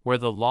where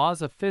the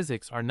laws of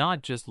physics are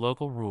not just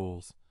local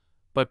rules,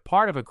 but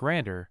part of a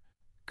grander,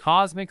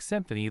 cosmic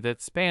symphony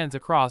that spans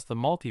across the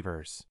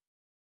multiverse.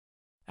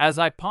 As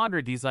I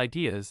pondered these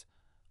ideas,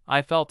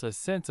 I felt a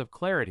sense of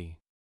clarity.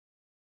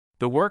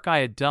 The work I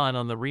had done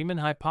on the Riemann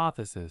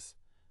hypothesis,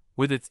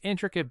 with its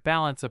intricate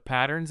balance of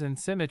patterns and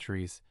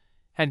symmetries,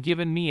 had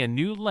given me a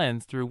new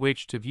lens through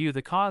which to view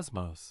the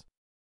cosmos.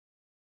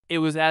 It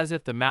was as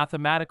if the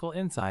mathematical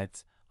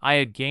insights I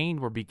had gained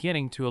were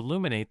beginning to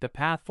illuminate the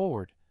path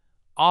forward,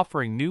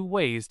 offering new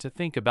ways to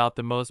think about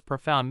the most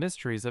profound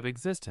mysteries of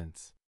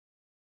existence.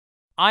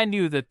 I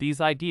knew that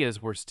these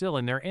ideas were still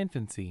in their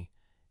infancy,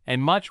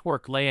 and much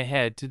work lay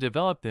ahead to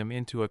develop them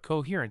into a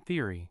coherent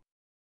theory.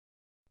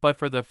 But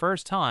for the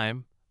first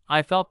time,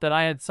 I felt that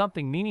I had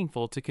something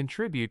meaningful to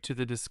contribute to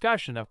the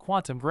discussion of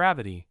quantum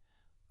gravity,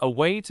 a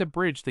way to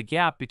bridge the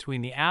gap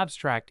between the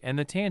abstract and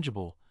the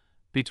tangible,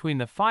 between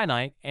the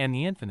finite and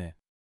the infinite.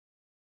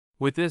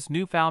 With this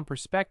newfound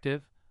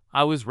perspective,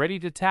 I was ready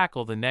to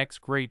tackle the next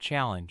great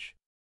challenge.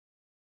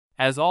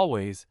 As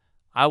always,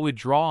 I would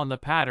draw on the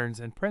patterns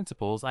and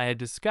principles I had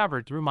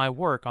discovered through my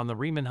work on the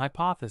Riemann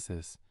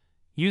hypothesis,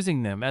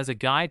 using them as a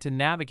guide to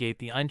navigate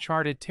the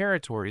uncharted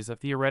territories of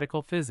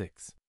theoretical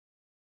physics.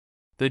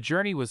 The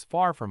journey was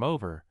far from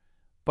over,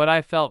 but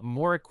I felt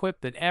more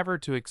equipped than ever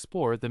to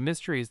explore the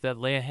mysteries that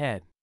lay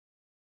ahead.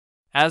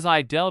 As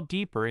I delved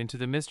deeper into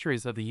the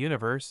mysteries of the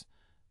universe,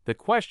 the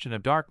question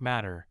of dark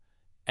matter,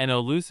 an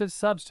elusive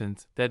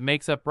substance that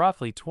makes up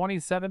roughly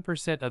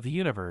 27% of the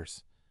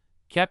universe,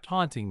 kept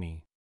haunting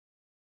me.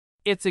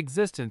 Its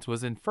existence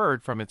was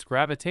inferred from its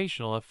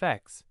gravitational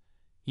effects,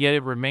 yet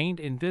it remained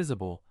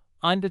invisible,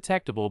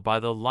 undetectable by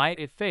the light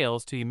it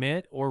fails to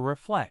emit or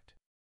reflect.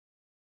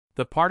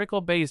 The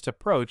particle-based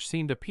approach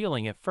seemed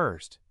appealing at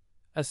first,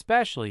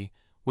 especially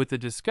with the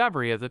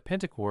discovery of the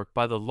pentaquark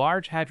by the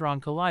Large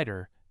Hadron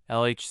Collider,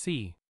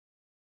 LHC.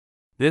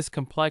 This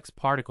complex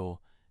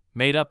particle,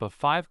 made up of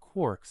 5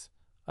 quarks,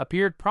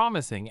 appeared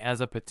promising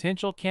as a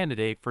potential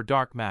candidate for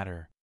dark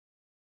matter.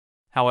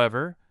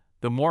 However,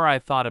 the more I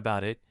thought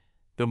about it,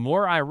 the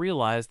more I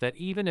realized that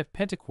even if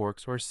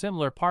pentaquarks or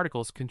similar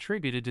particles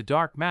contributed to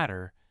dark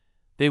matter,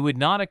 they would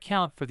not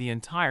account for the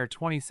entire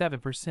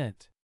 27%.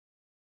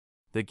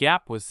 The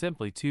gap was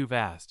simply too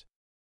vast.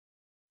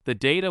 The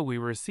data we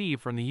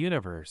receive from the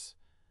universe,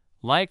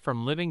 like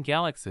from living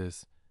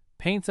galaxies,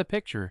 paints a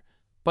picture,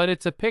 but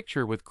it's a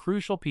picture with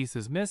crucial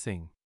pieces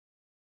missing.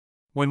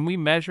 When we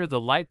measure the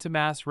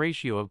light-to-mass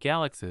ratio of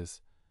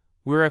galaxies,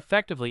 we're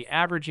effectively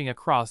averaging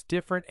across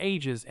different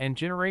ages and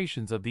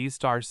generations of these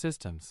star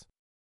systems.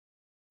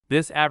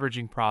 This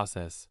averaging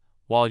process,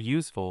 while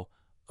useful,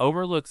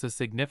 overlooks a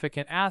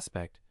significant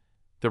aspect: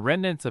 the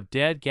remnants of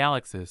dead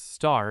galaxies,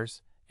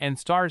 stars, and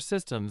star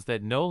systems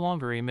that no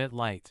longer emit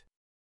light.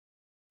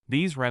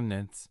 These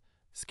remnants,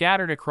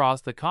 scattered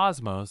across the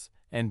cosmos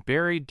and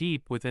buried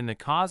deep within the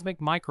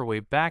cosmic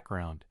microwave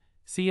background,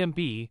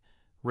 CMB,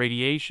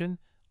 radiation,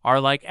 are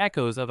like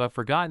echoes of a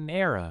forgotten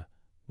era,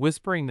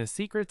 whispering the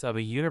secrets of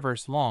a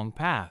universe long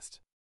past.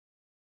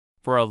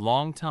 For a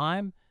long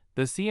time,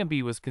 the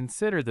CMB was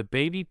considered the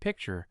baby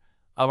picture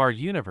of our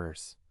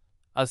universe,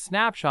 a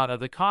snapshot of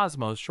the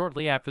cosmos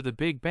shortly after the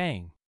Big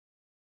Bang.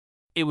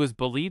 It was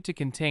believed to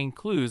contain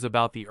clues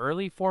about the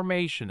early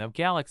formation of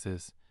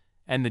galaxies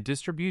and the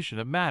distribution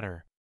of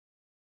matter.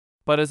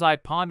 But as I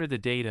pondered the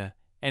data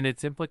and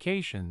its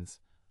implications,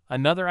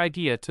 another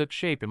idea took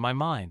shape in my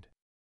mind.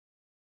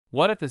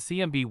 What if the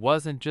CMB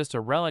wasn't just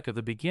a relic of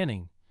the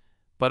beginning,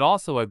 but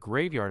also a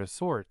graveyard of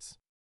sorts?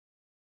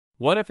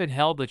 What if it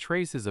held the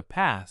traces of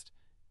past,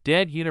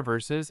 dead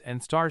universes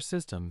and star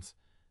systems,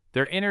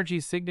 their energy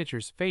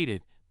signatures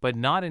faded but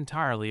not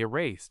entirely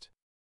erased?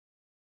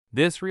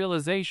 This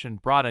realization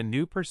brought a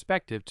new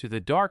perspective to the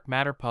dark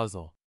matter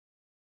puzzle.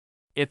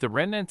 If the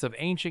remnants of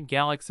ancient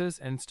galaxies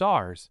and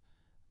stars,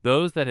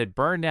 those that had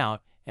burned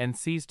out and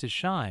ceased to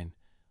shine,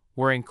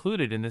 were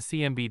included in the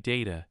CMB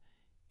data,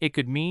 it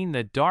could mean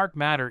that dark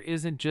matter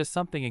isn't just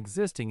something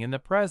existing in the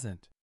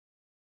present.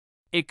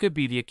 It could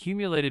be the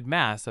accumulated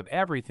mass of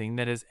everything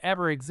that has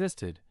ever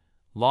existed,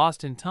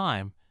 lost in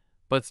time,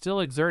 but still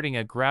exerting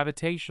a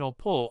gravitational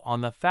pull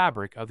on the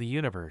fabric of the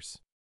universe.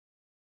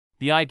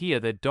 The idea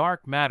that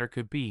dark matter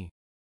could be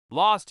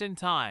lost in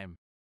time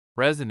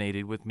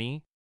resonated with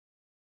me.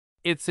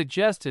 It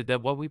suggested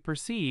that what we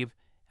perceive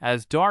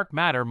as dark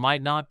matter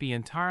might not be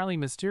entirely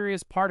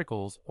mysterious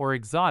particles or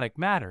exotic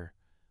matter,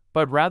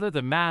 but rather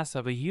the mass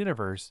of a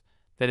universe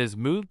that has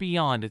moved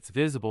beyond its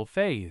visible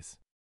phase.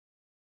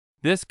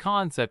 This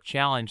concept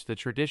challenged the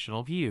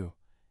traditional view,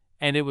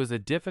 and it was a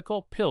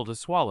difficult pill to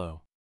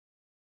swallow.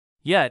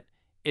 Yet,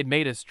 it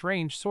made a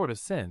strange sort of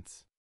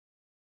sense.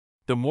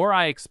 The more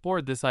I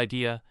explored this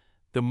idea,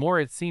 the more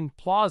it seemed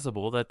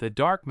plausible that the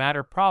dark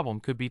matter problem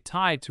could be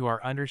tied to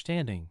our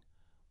understanding,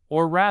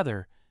 or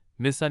rather,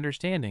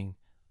 misunderstanding,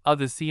 of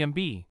the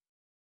CMB.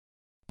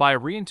 By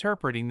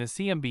reinterpreting the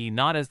CMB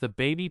not as the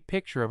baby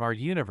picture of our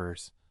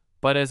universe,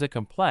 but as a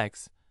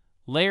complex,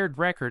 layered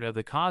record of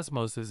the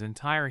cosmos's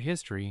entire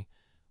history,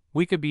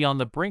 we could be on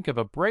the brink of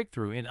a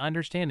breakthrough in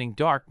understanding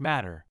dark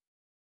matter.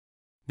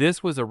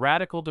 This was a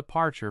radical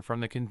departure from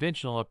the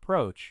conventional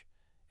approach,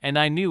 and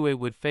I knew it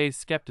would face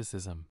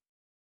skepticism.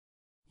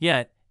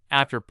 Yet,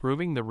 after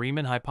proving the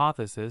Riemann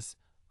hypothesis,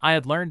 I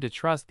had learned to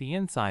trust the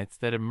insights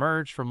that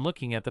emerged from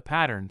looking at the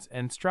patterns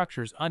and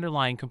structures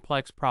underlying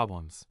complex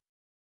problems.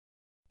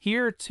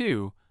 Here,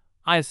 too,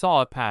 I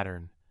saw a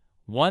pattern,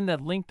 one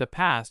that linked the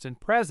past and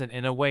present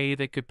in a way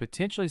that could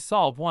potentially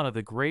solve one of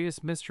the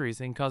greatest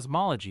mysteries in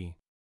cosmology.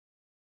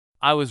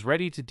 I was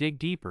ready to dig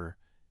deeper,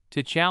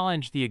 to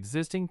challenge the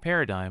existing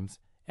paradigms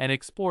and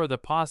explore the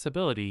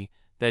possibility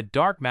that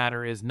dark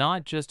matter is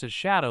not just a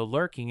shadow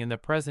lurking in the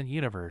present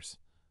universe,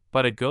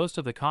 but a ghost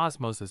of the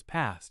cosmos's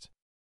past.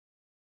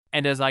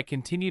 And as I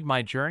continued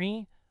my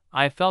journey,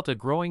 I felt a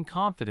growing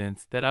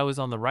confidence that I was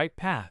on the right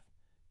path,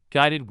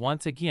 guided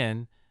once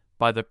again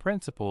by the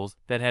principles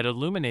that had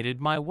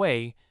illuminated my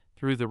way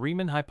through the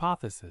Riemann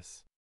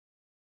hypothesis.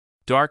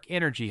 Dark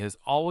energy has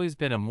always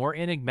been a more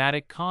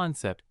enigmatic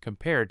concept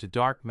compared to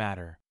dark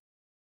matter.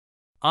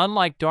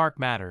 Unlike dark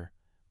matter,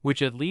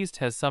 which at least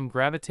has some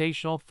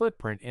gravitational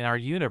footprint in our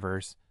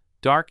universe,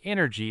 dark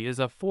energy is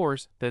a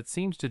force that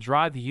seems to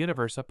drive the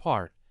universe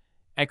apart,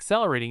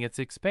 accelerating its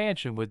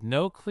expansion with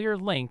no clear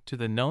link to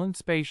the known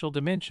spatial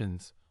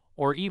dimensions,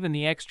 or even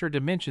the extra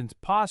dimensions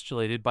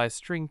postulated by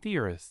string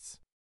theorists.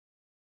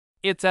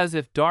 It's as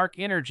if dark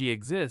energy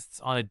exists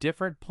on a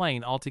different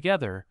plane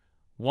altogether,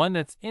 one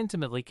that's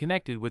intimately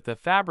connected with the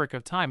fabric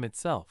of time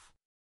itself.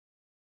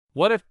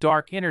 What if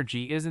dark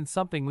energy isn't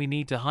something we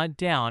need to hunt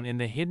down in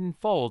the hidden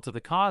folds of the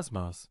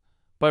cosmos,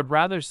 but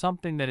rather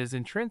something that is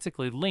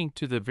intrinsically linked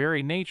to the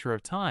very nature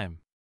of time?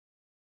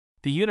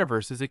 The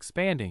universe is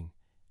expanding,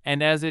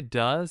 and as it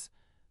does,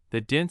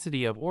 the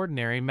density of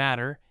ordinary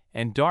matter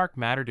and dark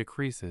matter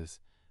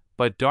decreases,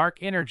 but dark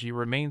energy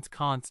remains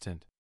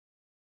constant.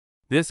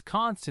 This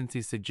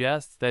constancy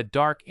suggests that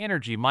dark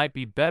energy might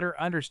be better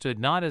understood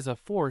not as a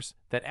force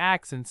that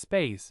acts in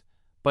space,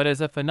 but as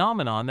a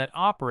phenomenon that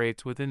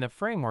operates within the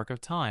framework of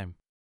time.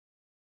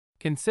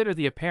 Consider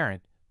the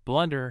apparent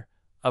blunder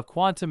of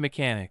quantum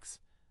mechanics,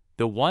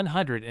 the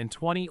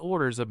 120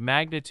 orders of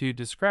magnitude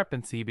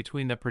discrepancy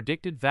between the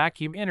predicted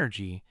vacuum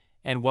energy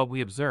and what we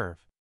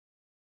observe.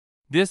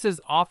 This is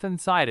often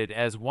cited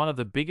as one of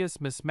the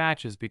biggest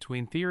mismatches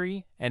between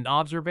theory and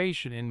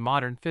observation in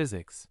modern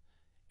physics,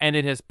 and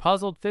it has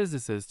puzzled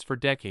physicists for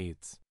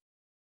decades.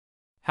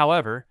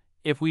 However,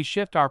 if we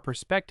shift our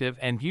perspective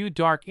and view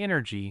dark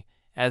energy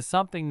as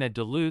something that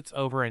dilutes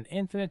over an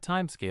infinite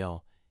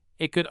timescale,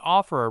 it could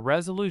offer a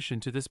resolution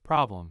to this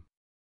problem.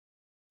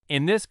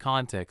 In this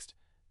context,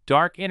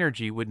 dark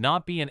energy would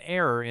not be an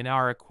error in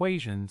our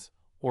equations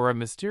or a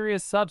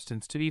mysterious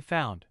substance to be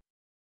found.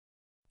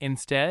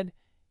 Instead,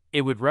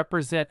 it would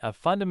represent a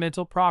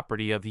fundamental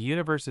property of the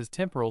universe's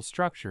temporal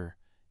structure,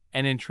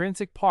 an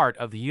intrinsic part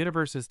of the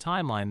universe's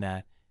timeline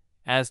that,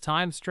 as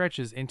time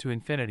stretches into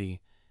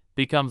infinity,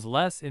 becomes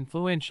less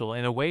influential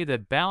in a way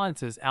that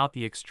balances out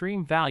the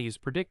extreme values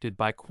predicted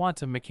by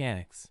quantum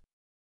mechanics.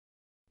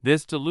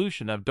 This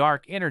dilution of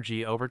dark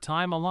energy over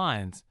time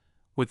aligns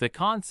with the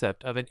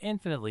concept of an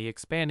infinitely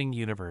expanding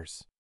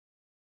universe.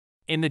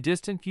 In the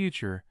distant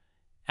future,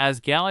 as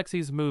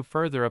galaxies move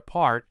further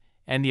apart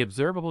and the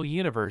observable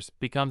universe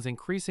becomes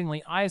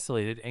increasingly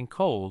isolated and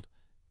cold,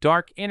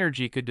 dark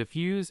energy could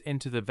diffuse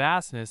into the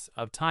vastness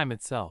of time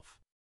itself.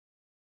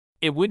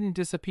 It wouldn't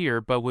disappear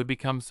but would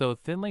become so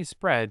thinly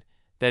spread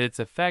that its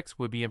effects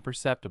would be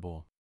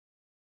imperceptible.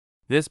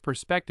 This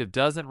perspective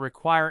doesn't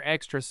require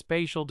extra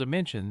spatial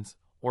dimensions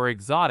or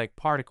exotic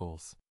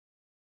particles.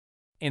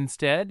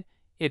 Instead,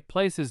 it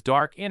places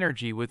dark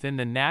energy within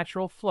the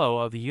natural flow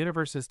of the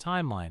universe's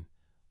timeline,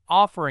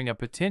 offering a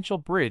potential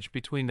bridge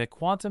between the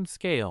quantum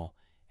scale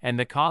and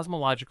the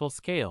cosmological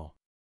scale.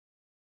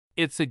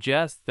 It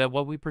suggests that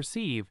what we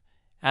perceive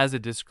as a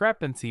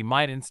discrepancy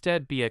might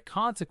instead be a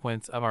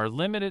consequence of our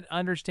limited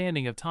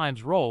understanding of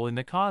time's role in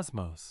the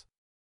cosmos.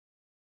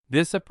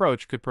 This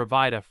approach could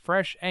provide a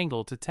fresh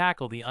angle to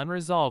tackle the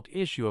unresolved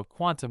issue of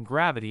quantum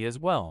gravity as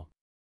well.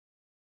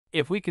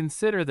 If we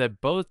consider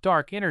that both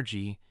dark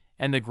energy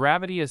and the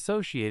gravity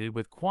associated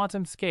with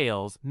quantum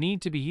scales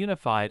need to be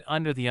unified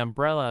under the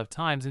umbrella of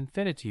time's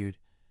infinitude,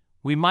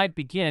 we might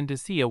begin to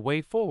see a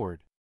way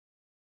forward.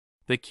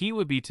 The key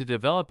would be to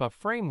develop a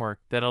framework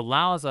that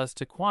allows us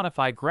to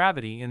quantify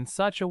gravity in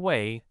such a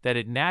way that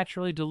it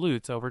naturally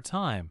dilutes over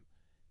time,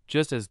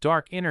 just as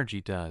dark energy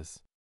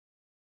does.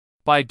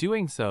 By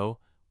doing so,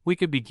 we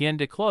could begin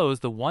to close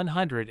the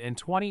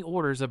 120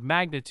 orders of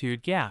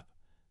magnitude gap,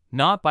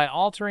 not by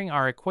altering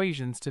our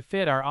equations to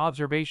fit our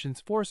observations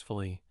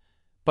forcefully,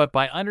 but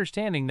by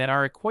understanding that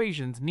our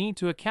equations need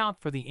to account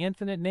for the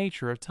infinite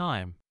nature of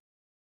time.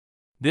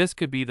 This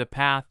could be the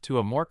path to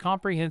a more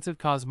comprehensive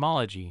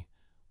cosmology,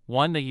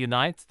 one that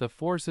unites the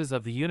forces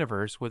of the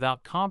universe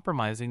without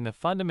compromising the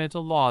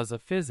fundamental laws of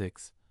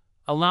physics,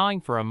 allowing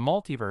for a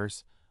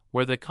multiverse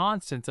where the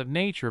constants of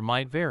nature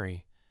might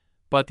vary,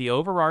 but the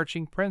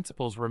overarching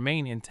principles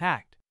remain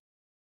intact.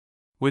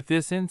 With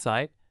this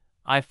insight,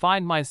 I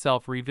find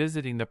myself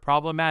revisiting the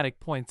problematic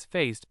points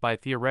faced by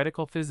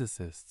theoretical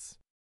physicists.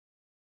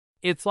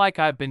 It's like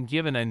I've been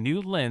given a new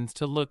lens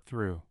to look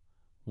through,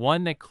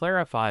 one that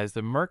clarifies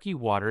the murky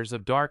waters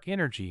of dark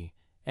energy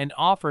and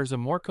offers a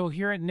more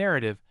coherent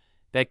narrative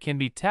that can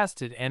be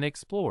tested and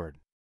explored.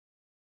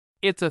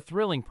 It's a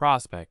thrilling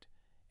prospect,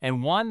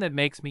 and one that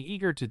makes me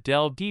eager to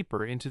delve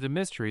deeper into the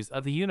mysteries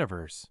of the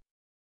universe.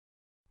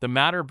 The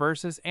matter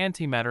versus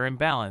antimatter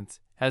imbalance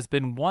has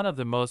been one of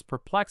the most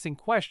perplexing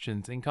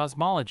questions in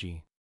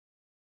cosmology.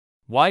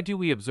 Why do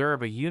we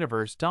observe a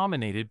universe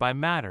dominated by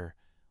matter,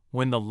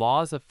 when the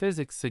laws of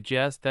physics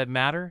suggest that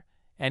matter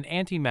and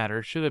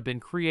antimatter should have been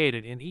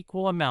created in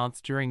equal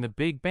amounts during the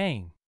Big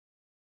Bang?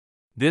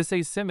 This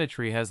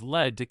asymmetry has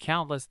led to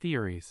countless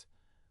theories,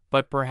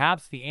 but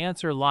perhaps the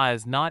answer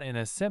lies not in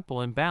a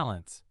simple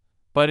imbalance,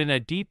 but in a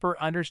deeper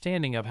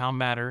understanding of how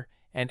matter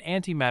and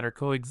antimatter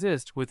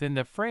coexist within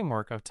the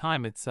framework of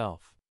time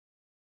itself.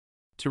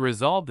 To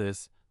resolve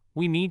this,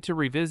 we need to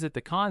revisit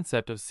the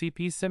concept of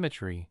CP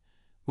symmetry,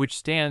 which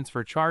stands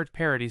for charge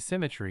parity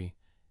symmetry,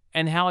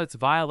 and how its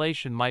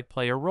violation might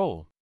play a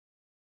role.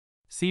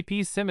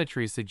 CP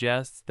symmetry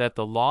suggests that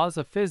the laws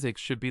of physics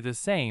should be the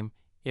same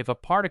if a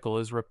particle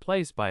is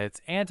replaced by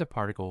its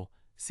antiparticle,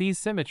 C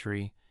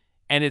symmetry,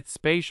 and its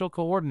spatial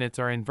coordinates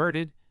are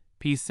inverted,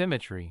 P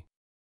symmetry.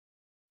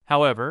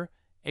 However,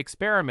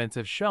 experiments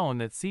have shown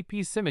that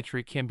CP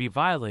symmetry can be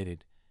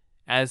violated,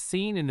 as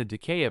seen in the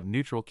decay of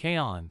neutral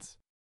kaons.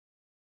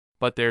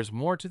 But there's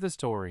more to the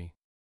story.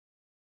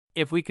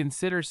 If we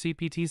consider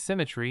CPT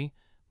symmetry,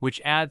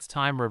 which adds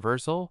time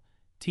reversal,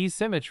 T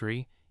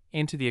symmetry,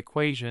 into the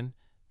equation,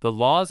 the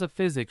laws of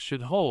physics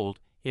should hold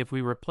if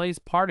we replace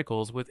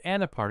particles with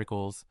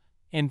antiparticles,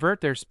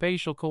 invert their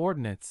spatial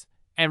coordinates,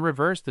 and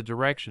reverse the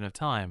direction of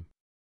time.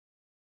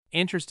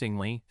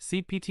 Interestingly,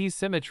 CPT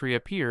symmetry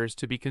appears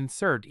to be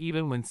conserved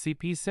even when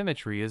CP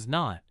symmetry is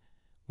not,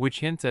 which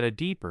hints at a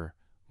deeper,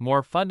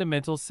 more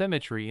fundamental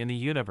symmetry in the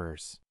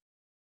universe.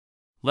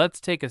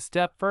 Let's take a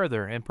step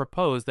further and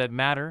propose that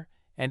matter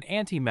and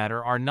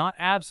antimatter are not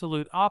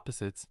absolute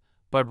opposites,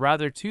 but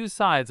rather two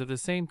sides of the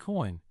same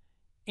coin,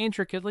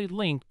 intricately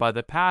linked by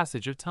the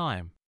passage of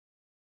time.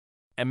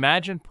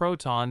 Imagine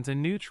protons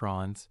and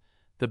neutrons,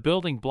 the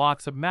building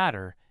blocks of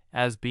matter,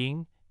 as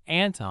being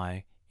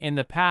anti in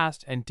the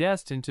past and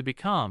destined to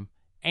become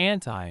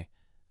anti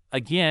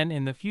again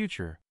in the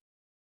future.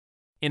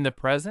 In the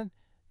present,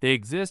 they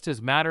exist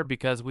as matter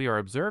because we are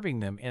observing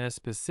them in a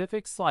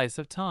specific slice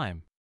of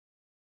time.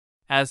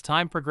 As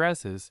time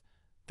progresses,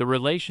 the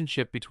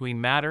relationship between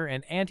matter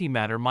and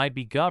antimatter might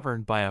be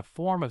governed by a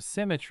form of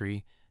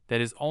symmetry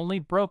that is only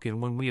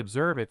broken when we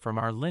observe it from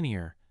our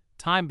linear,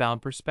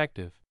 time-bound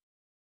perspective.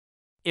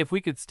 If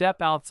we could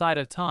step outside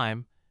of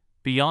time,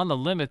 beyond the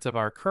limits of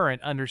our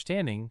current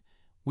understanding,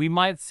 we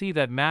might see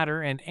that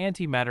matter and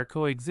antimatter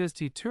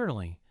coexist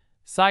eternally,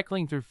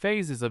 cycling through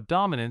phases of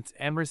dominance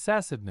and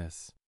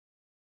recessiveness.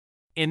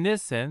 In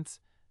this sense,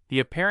 the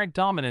apparent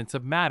dominance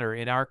of matter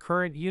in our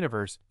current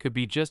universe could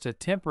be just a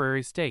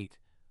temporary state,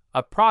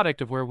 a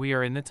product of where we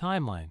are in the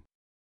timeline.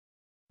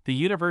 The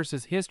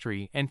universe's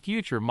history and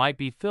future might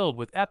be filled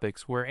with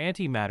epochs where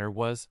antimatter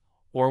was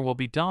or will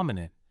be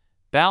dominant,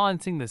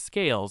 balancing the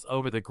scales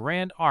over the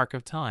grand arc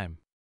of time.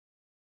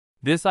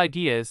 This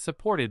idea is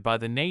supported by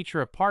the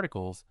nature of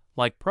particles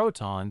like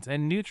protons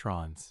and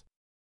neutrons.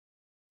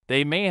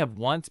 They may have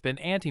once been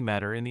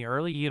antimatter in the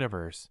early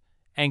universe,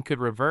 and could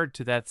revert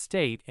to that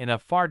state in a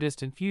far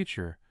distant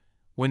future,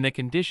 when the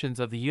conditions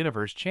of the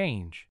universe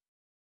change.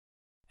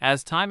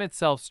 As time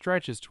itself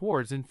stretches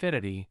towards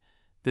infinity,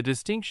 the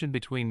distinction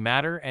between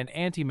matter and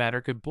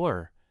antimatter could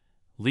blur,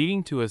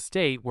 leading to a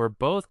state where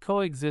both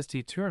coexist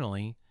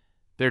eternally,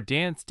 their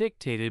dance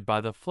dictated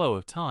by the flow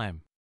of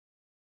time.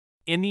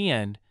 In the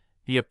end,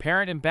 the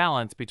apparent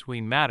imbalance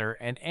between matter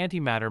and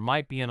antimatter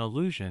might be an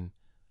illusion,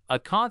 a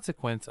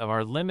consequence of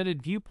our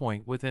limited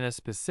viewpoint within a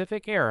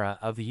specific era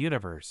of the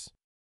universe.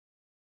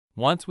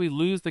 Once we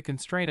lose the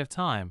constraint of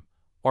time,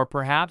 or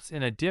perhaps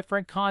in a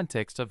different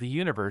context of the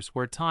universe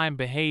where time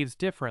behaves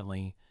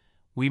differently,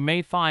 we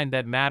may find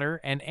that matter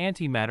and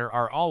antimatter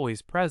are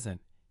always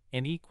present,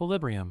 in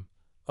equilibrium,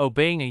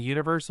 obeying a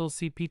universal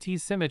CPT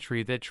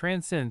symmetry that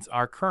transcends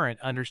our current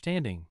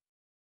understanding.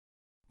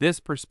 This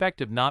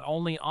perspective not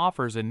only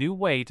offers a new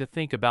way to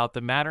think about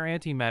the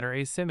matter-antimatter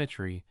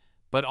asymmetry,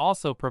 but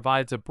also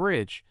provides a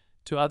bridge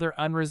to other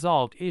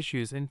unresolved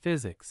issues in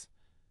physics,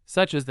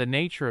 such as the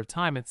nature of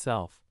time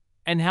itself,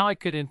 and how it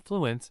could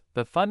influence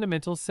the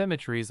fundamental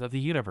symmetries of the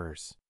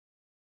universe.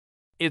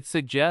 It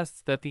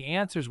suggests that the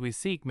answers we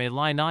seek may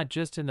lie not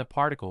just in the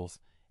particles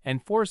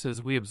and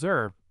forces we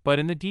observe, but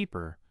in the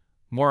deeper,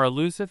 more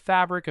elusive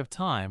fabric of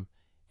time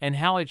and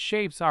how it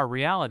shapes our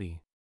reality.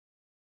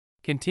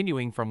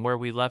 Continuing from where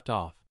we left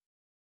off,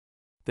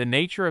 the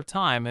nature of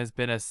time has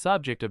been a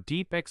subject of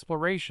deep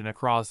exploration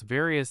across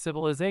various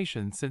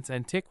civilizations since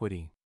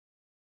antiquity.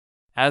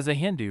 As a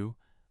Hindu,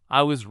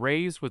 I was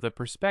raised with a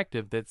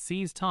perspective that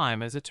sees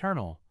time as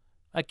eternal,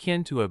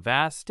 akin to a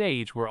vast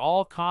stage where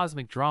all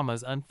cosmic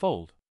dramas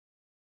unfold.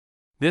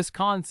 This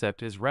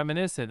concept is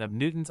reminiscent of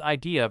Newton's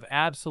idea of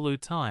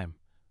absolute time,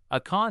 a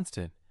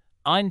constant,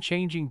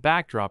 unchanging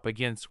backdrop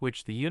against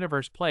which the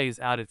universe plays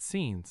out its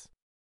scenes.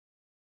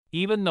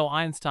 Even though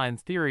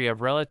Einstein's theory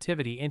of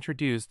relativity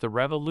introduced the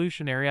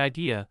revolutionary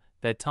idea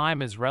that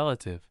time is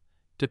relative,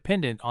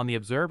 dependent on the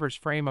observer's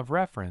frame of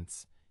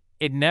reference,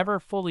 it never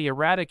fully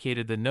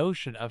eradicated the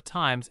notion of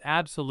time's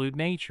absolute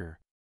nature.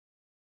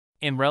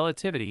 In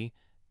relativity,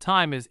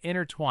 time is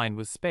intertwined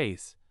with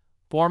space,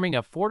 forming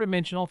a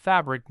four-dimensional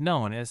fabric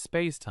known as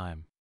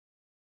spacetime.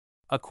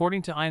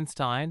 According to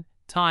Einstein,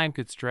 time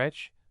could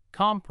stretch,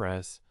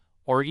 compress,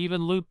 or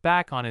even loop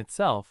back on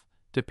itself,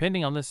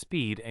 depending on the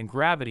speed and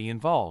gravity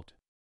involved.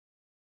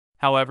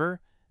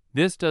 However,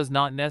 this does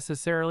not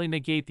necessarily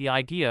negate the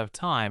idea of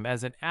time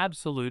as an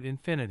absolute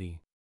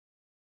infinity.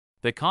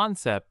 The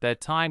concept that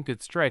time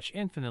could stretch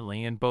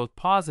infinitely in both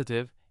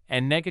positive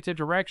and negative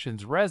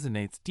directions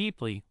resonates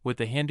deeply with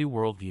the Hindu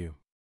worldview.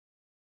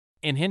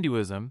 In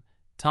Hinduism,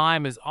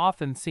 time is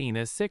often seen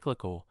as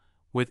cyclical,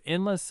 with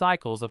endless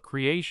cycles of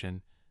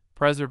creation,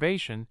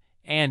 preservation,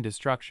 and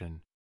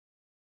destruction.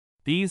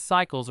 These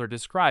cycles are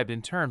described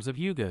in terms of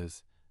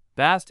yugas,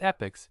 vast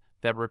epochs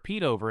that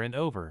repeat over and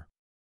over.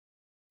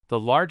 The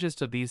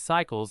largest of these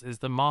cycles is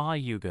the Maha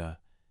Yuga,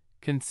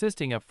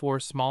 consisting of four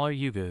smaller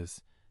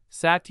yugas: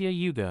 Satya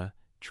Yuga,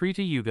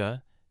 Treta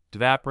Yuga,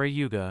 Dvapara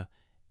Yuga,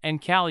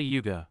 and Kali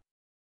Yuga.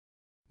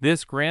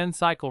 This grand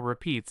cycle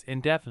repeats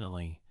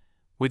indefinitely,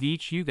 with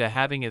each yuga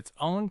having its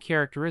own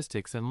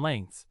characteristics and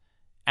lengths,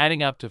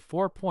 adding up to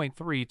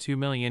 4.32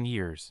 million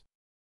years.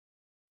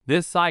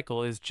 This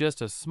cycle is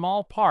just a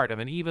small part of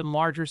an even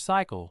larger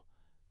cycle,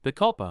 the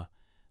Kalpa,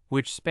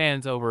 which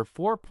spans over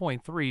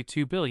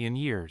 4.32 billion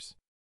years.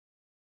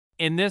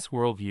 In this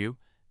worldview,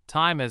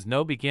 time has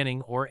no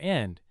beginning or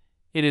end.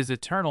 It is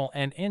eternal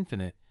and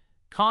infinite,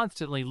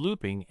 constantly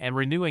looping and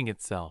renewing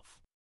itself.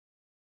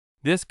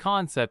 This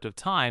concept of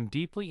time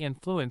deeply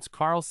influenced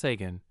Carl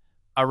Sagan,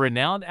 a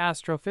renowned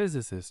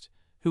astrophysicist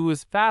who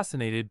was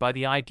fascinated by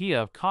the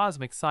idea of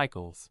cosmic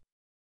cycles.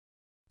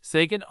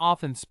 Sagan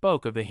often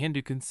spoke of the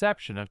Hindu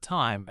conception of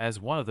time as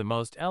one of the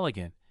most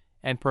elegant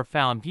and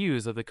profound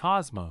views of the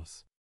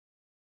cosmos.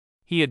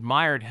 He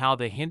admired how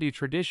the Hindu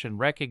tradition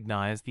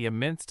recognized the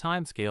immense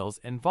timescales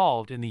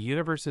involved in the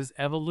universe's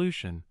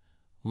evolution,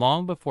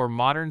 long before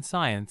modern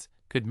science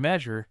could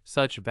measure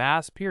such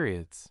vast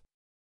periods.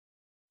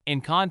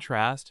 In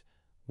contrast,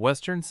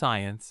 Western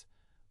science,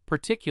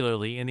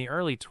 particularly in the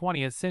early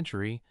 20th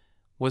century,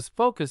 was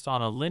focused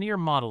on a linear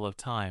model of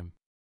time.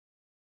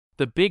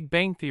 The Big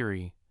Bang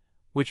Theory,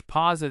 which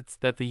posits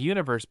that the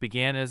universe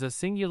began as a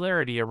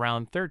singularity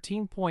around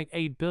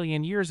 13.8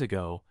 billion years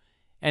ago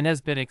and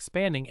has been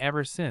expanding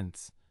ever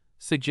since,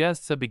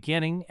 suggests a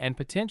beginning and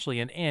potentially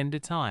an end to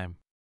time.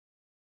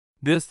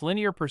 This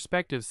linear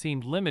perspective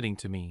seemed limiting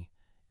to me,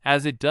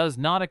 as it does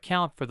not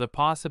account for the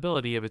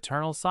possibility of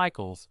eternal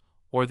cycles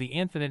or the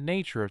infinite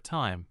nature of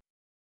time.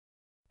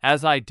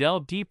 As I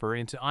delved deeper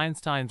into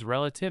Einstein's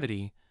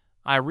relativity,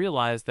 I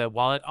realized that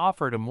while it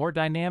offered a more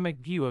dynamic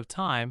view of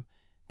time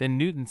than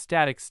Newton's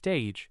static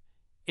stage,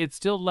 it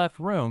still left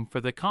room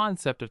for the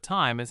concept of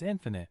time as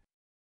infinite.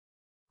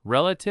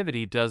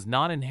 Relativity does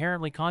not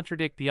inherently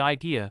contradict the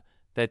idea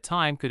that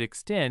time could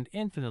extend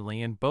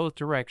infinitely in both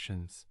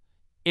directions.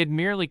 It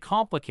merely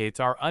complicates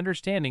our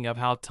understanding of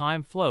how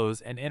time flows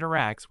and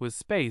interacts with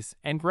space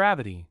and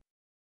gravity.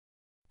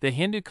 The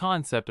Hindu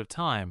concept of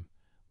time,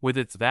 with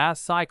its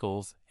vast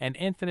cycles and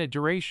infinite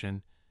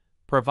duration,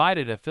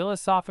 provided a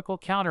philosophical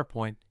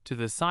counterpoint to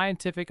the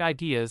scientific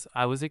ideas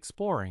I was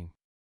exploring.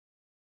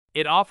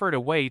 It offered a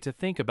way to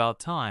think about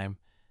time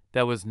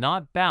that was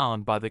not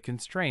bound by the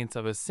constraints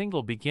of a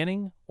single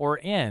beginning or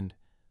end,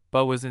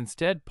 but was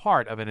instead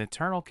part of an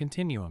eternal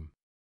continuum.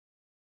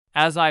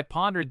 As I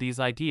pondered these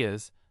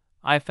ideas,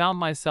 I found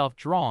myself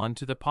drawn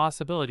to the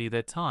possibility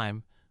that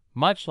time,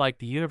 much like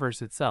the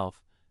universe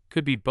itself,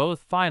 could be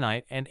both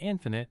finite and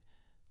infinite,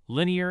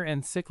 linear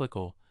and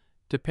cyclical,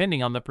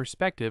 depending on the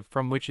perspective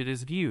from which it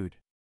is viewed.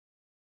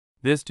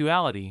 This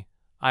duality,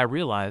 I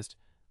realized,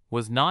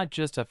 was not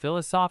just a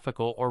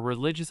philosophical or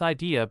religious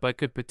idea but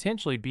could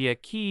potentially be a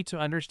key to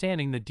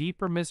understanding the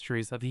deeper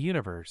mysteries of the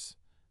universe,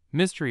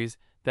 mysteries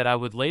that I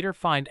would later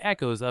find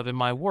echoes of in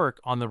my work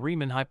on the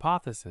Riemann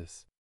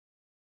hypothesis.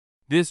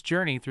 This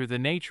journey through the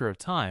nature of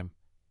time,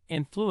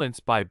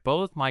 influenced by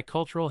both my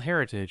cultural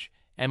heritage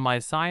and my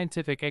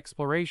scientific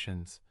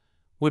explorations,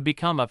 would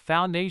become a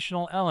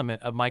foundational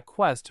element of my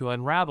quest to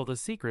unravel the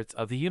secrets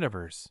of the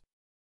universe.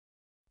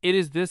 It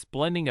is this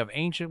blending of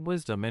ancient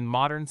wisdom and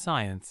modern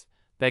science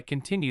that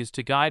continues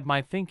to guide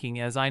my thinking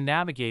as I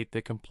navigate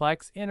the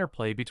complex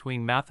interplay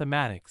between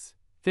mathematics,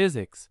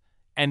 physics,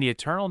 and the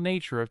eternal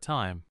nature of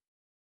time.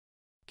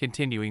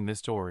 Continuing the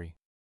story.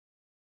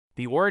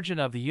 The origin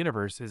of the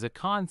universe is a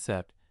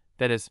concept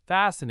that has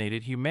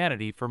fascinated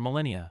humanity for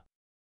millennia.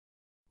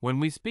 When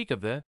we speak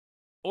of the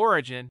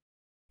origin,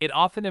 it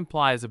often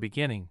implies a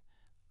beginning,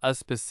 a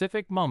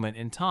specific moment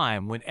in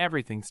time when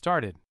everything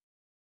started.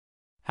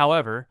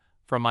 However,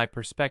 from my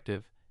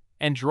perspective,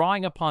 and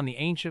drawing upon the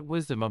ancient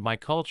wisdom of my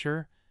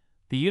culture,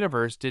 the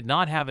universe did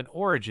not have an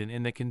origin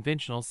in the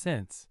conventional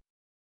sense.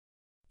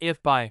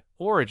 If by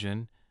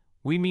origin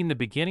we mean the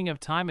beginning of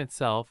time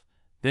itself,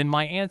 then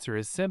my answer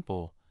is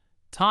simple.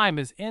 Time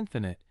is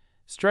infinite,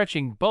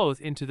 stretching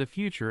both into the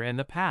future and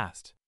the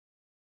past.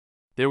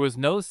 There was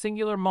no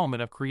singular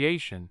moment of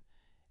creation,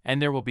 and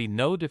there will be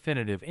no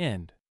definitive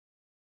end.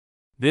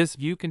 This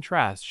view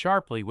contrasts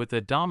sharply with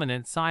the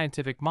dominant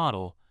scientific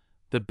model,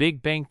 the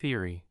Big Bang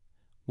Theory,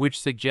 which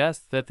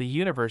suggests that the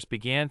universe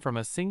began from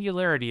a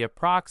singularity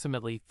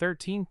approximately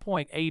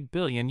 13.8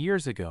 billion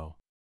years ago.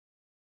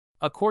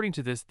 According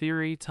to this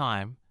theory,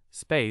 time,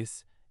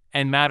 space,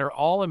 and matter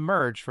all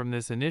emerged from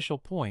this initial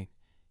point,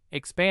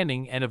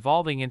 expanding and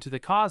evolving into the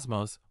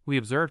cosmos we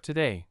observe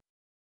today.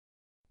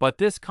 But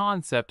this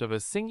concept of a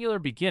singular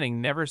beginning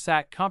never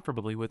sat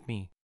comfortably with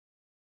me.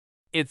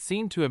 It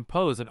seemed to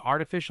impose an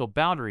artificial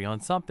boundary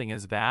on something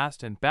as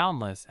vast and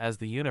boundless as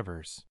the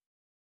universe.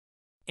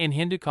 In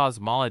Hindu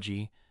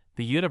cosmology,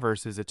 the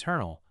universe is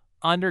eternal,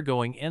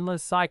 undergoing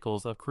endless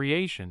cycles of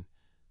creation,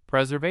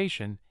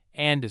 preservation,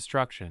 and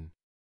destruction.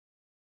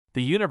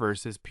 The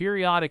universe is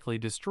periodically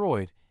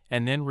destroyed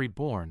and then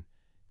reborn,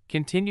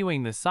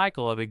 continuing the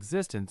cycle of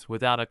existence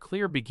without a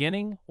clear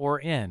beginning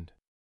or end.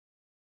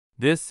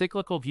 This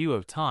cyclical view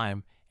of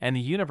time and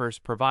the universe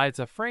provides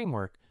a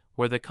framework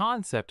where the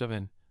concept of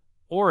an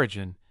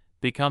origin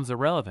becomes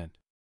irrelevant.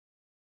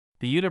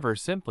 The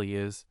universe simply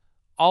is,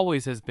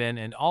 always has been,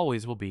 and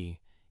always will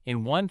be,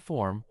 in one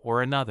form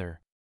or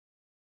another.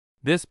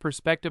 This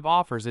perspective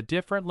offers a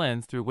different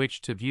lens through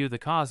which to view the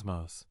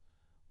cosmos,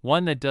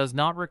 one that does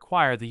not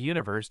require the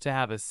universe to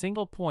have a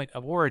single point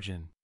of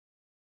origin.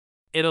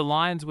 It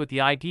aligns with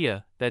the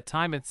idea that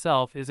time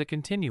itself is a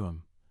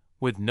continuum,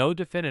 with no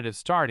definitive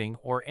starting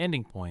or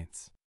ending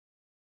points.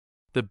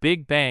 The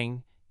Big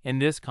Bang, in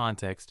this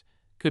context,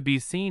 could be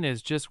seen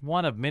as just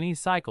one of many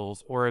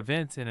cycles or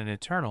events in an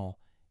eternal,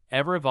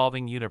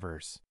 ever-evolving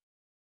universe.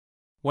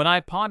 When I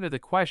ponder the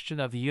question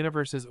of the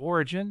universe's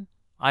origin,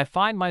 I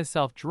find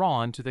myself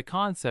drawn to the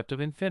concept of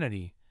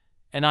infinity,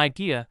 an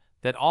idea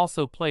that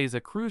also plays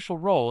a crucial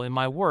role in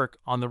my work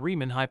on the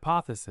Riemann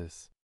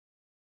hypothesis.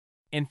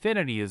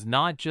 Infinity is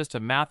not just a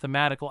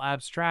mathematical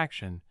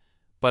abstraction,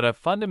 but a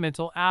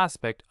fundamental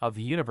aspect of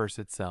the universe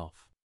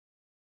itself.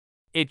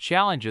 It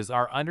challenges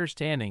our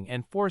understanding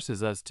and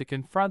forces us to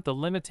confront the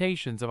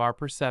limitations of our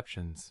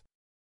perceptions.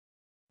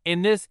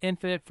 In this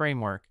infinite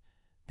framework,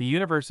 the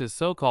universe's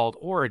so-called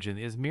origin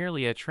is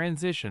merely a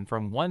transition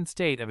from one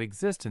state of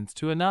existence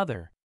to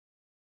another.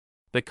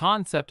 The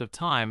concept of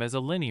time as a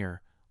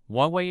linear,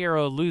 one-way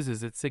arrow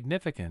loses its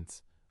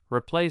significance,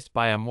 replaced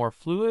by a more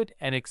fluid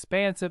and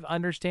expansive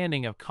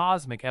understanding of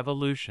cosmic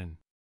evolution.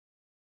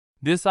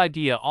 This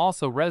idea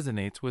also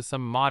resonates with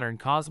some modern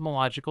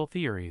cosmological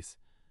theories,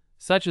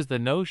 such as the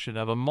notion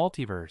of a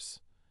multiverse,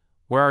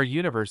 where our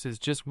universe is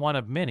just one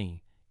of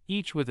many,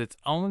 each with its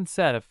own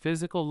set of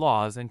physical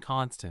laws and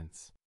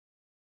constants.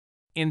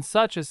 In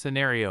such a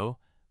scenario,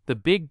 the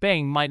Big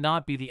Bang might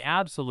not be the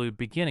absolute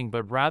beginning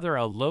but rather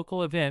a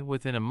local event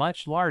within a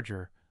much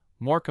larger,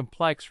 more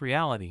complex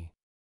reality.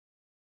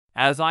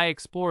 As I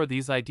explore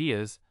these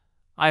ideas,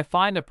 I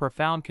find a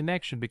profound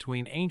connection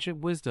between ancient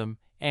wisdom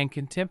and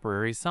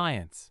contemporary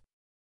science.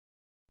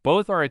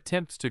 Both are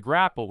attempts to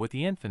grapple with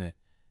the infinite,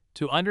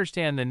 to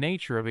understand the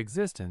nature of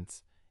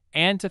existence,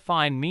 and to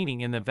find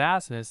meaning in the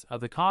vastness of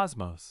the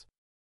cosmos.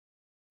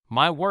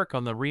 My work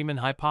on the Riemann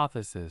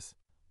hypothesis,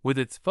 with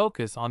its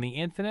focus on the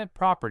infinite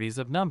properties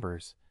of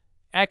numbers,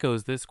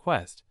 echoes this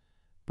quest,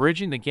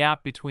 bridging the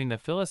gap between the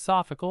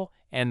philosophical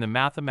and the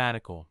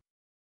mathematical.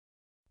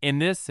 In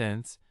this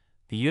sense,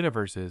 the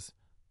universe's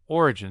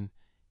origin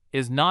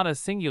is not a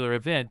singular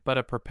event but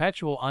a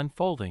perpetual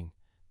unfolding,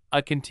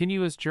 a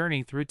continuous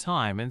journey through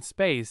time and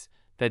space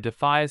that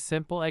defies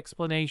simple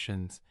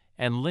explanations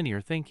and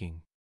linear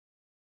thinking.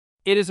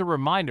 It is a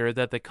reminder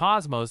that the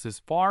cosmos is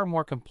far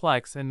more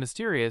complex and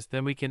mysterious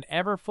than we can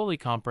ever fully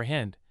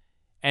comprehend,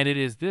 and it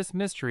is this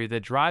mystery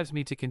that drives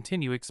me to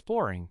continue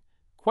exploring,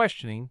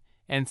 questioning,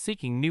 and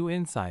seeking new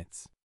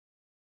insights.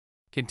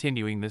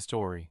 Continuing the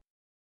story.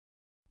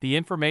 The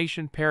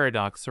information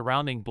paradox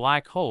surrounding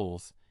black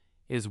holes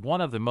is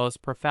one of the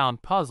most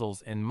profound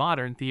puzzles in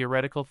modern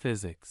theoretical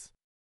physics.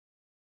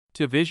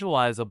 To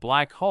visualize a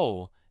black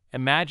hole,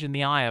 imagine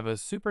the eye of a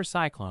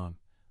supercyclone,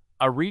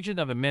 a region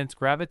of immense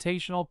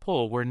gravitational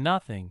pull where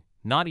nothing,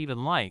 not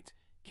even light,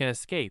 can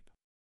escape.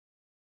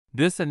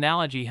 This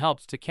analogy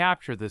helps to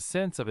capture the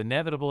sense of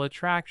inevitable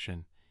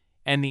attraction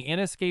and the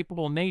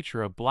inescapable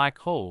nature of black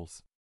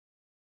holes.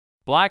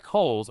 Black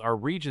holes are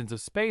regions of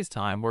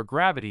spacetime where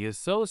gravity is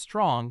so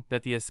strong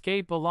that the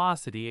escape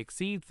velocity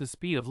exceeds the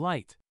speed of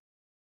light.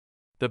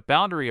 The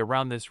boundary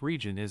around this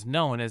region is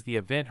known as the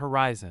event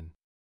horizon.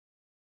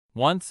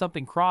 Once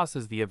something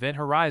crosses the event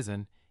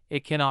horizon,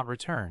 it cannot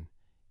return.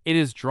 It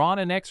is drawn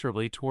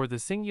inexorably toward the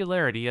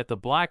singularity at the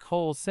black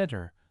hole's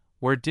center,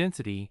 where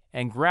density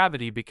and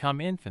gravity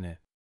become infinite.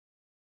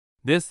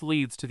 This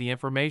leads to the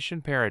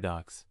information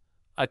paradox,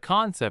 a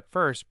concept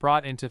first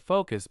brought into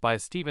focus by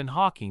Stephen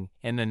Hawking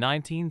in the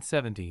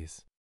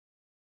 1970s.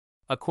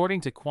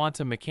 According to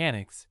quantum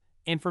mechanics,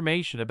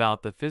 information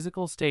about the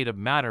physical state of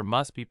matter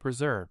must be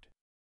preserved.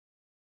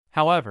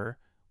 However,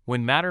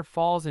 when matter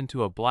falls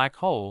into a black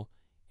hole,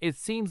 it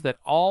seems that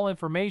all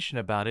information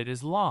about it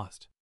is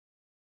lost.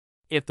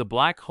 If the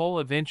black hole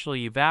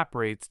eventually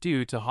evaporates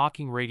due to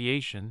Hawking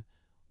radiation,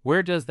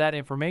 where does that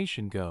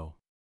information go?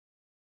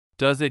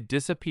 Does it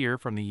disappear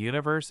from the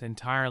universe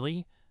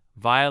entirely,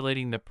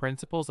 violating the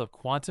principles of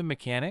quantum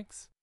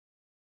mechanics?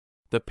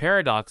 The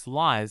paradox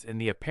lies in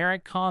the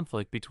apparent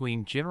conflict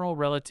between general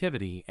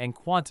relativity and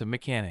quantum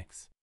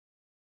mechanics.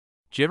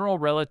 General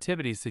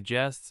relativity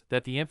suggests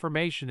that the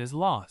information is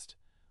lost,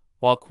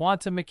 while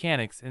quantum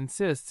mechanics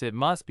insists it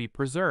must be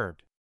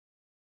preserved.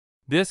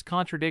 This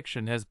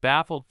contradiction has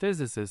baffled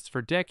physicists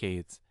for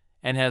decades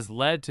and has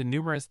led to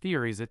numerous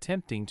theories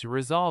attempting to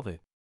resolve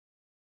it.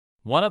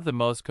 One of the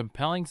most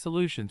compelling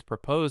solutions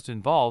proposed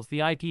involves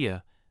the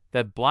idea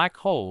that black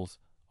holes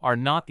are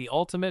not the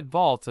ultimate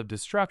vaults of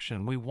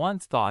destruction we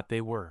once thought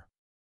they were.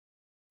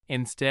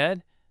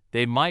 Instead,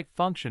 they might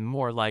function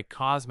more like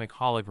cosmic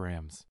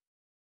holograms.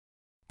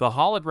 The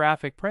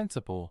holographic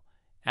principle,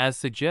 as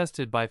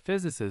suggested by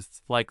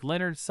physicists like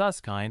Leonard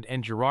Susskind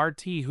and Gerard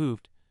T.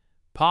 Hooft,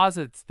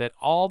 posits that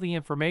all the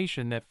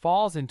information that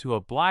falls into a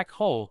black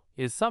hole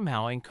is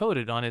somehow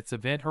encoded on its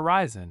event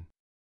horizon.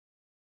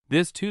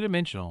 This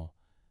two-dimensional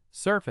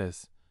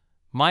surface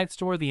might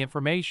store the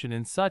information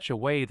in such a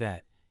way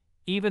that,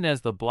 even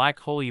as the black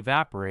hole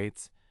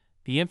evaporates,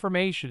 the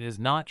information is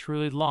not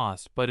truly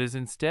lost but is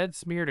instead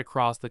smeared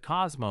across the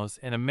cosmos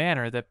in a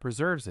manner that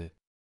preserves it.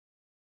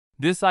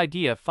 This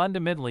idea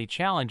fundamentally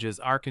challenges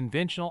our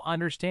conventional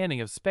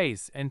understanding of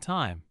space and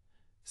time,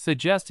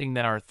 suggesting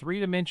that our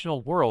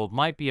three-dimensional world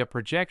might be a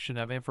projection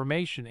of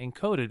information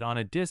encoded on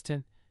a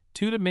distant,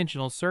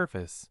 two-dimensional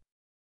surface.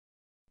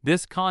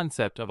 This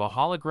concept of a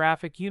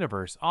holographic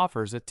universe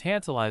offers a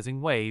tantalizing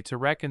way to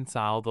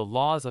reconcile the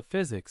laws of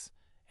physics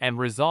and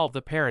resolve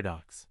the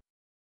paradox.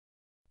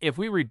 If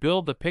we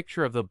rebuild the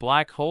picture of the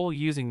black hole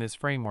using this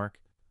framework,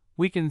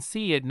 we can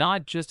see it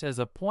not just as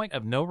a point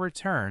of no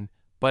return,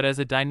 but as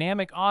a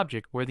dynamic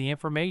object where the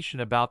information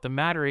about the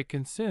matter it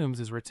consumes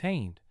is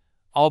retained,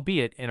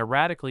 albeit in a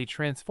radically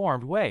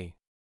transformed way.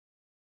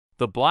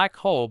 The black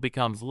hole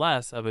becomes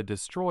less of a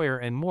destroyer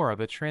and more of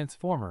a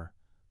transformer,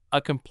 a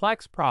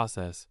complex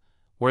process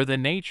where the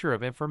nature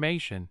of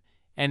information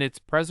and its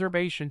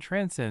preservation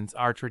transcends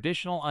our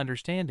traditional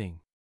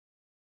understanding.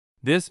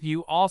 This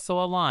view also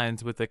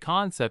aligns with the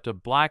concept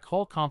of black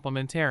hole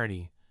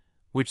complementarity,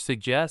 which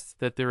suggests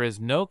that there is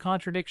no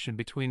contradiction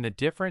between the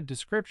different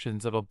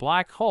descriptions of a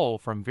black hole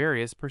from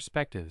various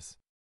perspectives.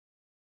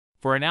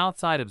 For an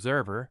outside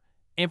observer,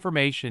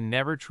 information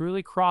never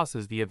truly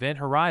crosses the event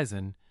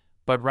horizon,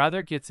 but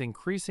rather gets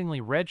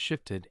increasingly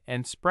redshifted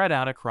and spread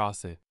out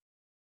across it.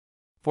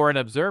 For an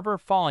observer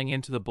falling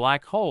into the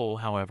black hole,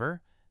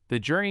 however, the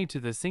journey to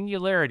the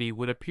singularity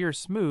would appear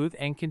smooth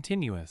and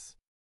continuous.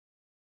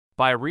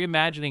 By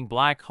reimagining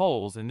black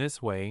holes in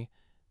this way,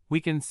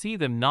 we can see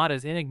them not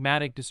as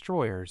enigmatic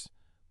destroyers,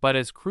 but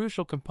as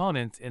crucial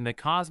components in the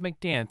cosmic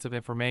dance of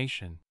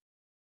information.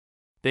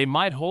 They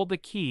might hold the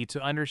key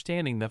to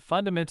understanding the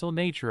fundamental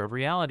nature of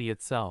reality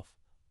itself,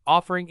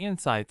 offering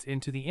insights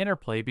into the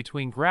interplay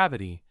between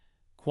gravity,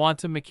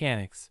 quantum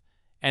mechanics,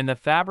 and the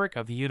fabric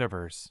of the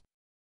universe.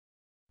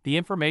 The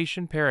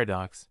information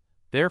paradox,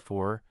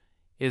 therefore,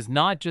 is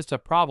not just a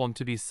problem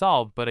to be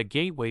solved but a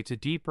gateway to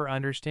deeper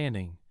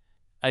understanding,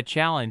 a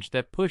challenge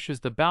that pushes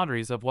the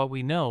boundaries of what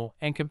we know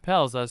and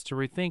compels us to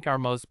rethink our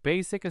most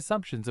basic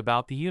assumptions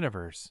about the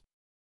universe.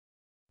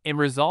 In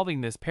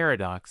resolving this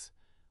paradox,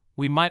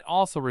 we might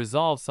also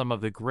resolve some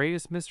of the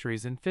greatest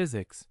mysteries in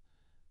physics,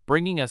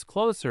 bringing us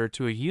closer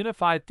to a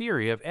unified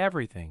theory of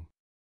everything.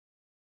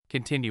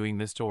 Continuing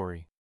the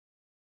story.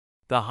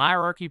 The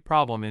hierarchy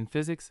problem in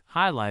physics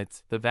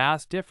highlights the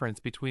vast difference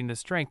between the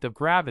strength of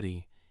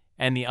gravity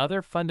and the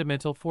other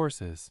fundamental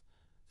forces,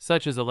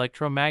 such as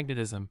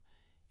electromagnetism,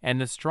 and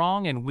the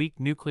strong and weak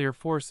nuclear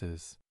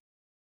forces.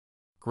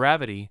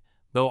 Gravity,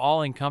 though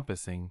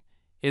all-encompassing,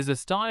 is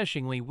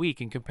astonishingly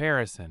weak in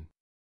comparison.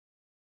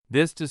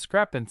 This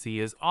discrepancy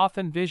is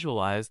often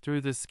visualized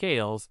through the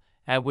scales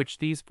at which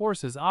these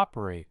forces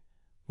operate,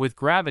 with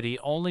gravity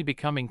only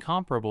becoming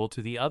comparable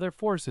to the other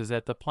forces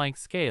at the Planck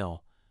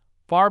scale,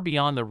 far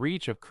beyond the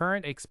reach of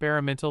current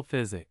experimental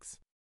physics.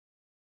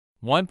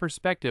 One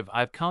perspective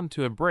I've come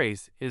to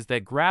embrace is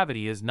that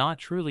gravity is not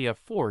truly a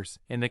force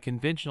in the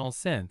conventional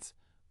sense,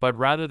 but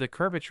rather the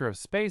curvature of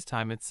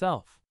spacetime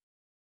itself.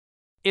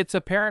 Its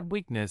apparent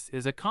weakness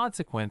is a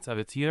consequence of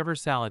its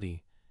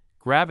universality.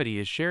 Gravity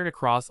is shared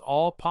across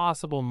all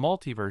possible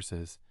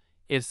multiverses,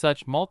 if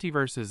such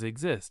multiverses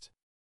exist.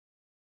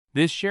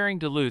 This sharing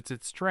dilutes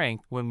its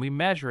strength when we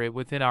measure it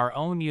within our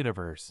own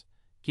universe,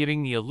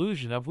 giving the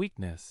illusion of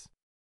weakness.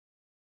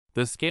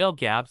 The scale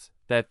gaps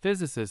that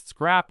physicists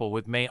grapple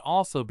with may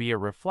also be a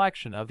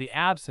reflection of the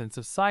absence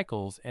of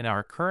cycles in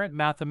our current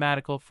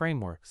mathematical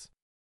frameworks.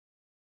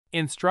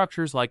 In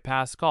structures like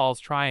Pascal's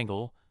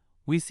triangle,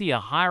 we see a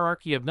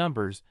hierarchy of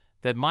numbers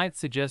that might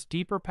suggest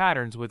deeper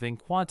patterns within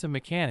quantum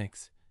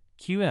mechanics,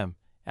 QM,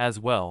 as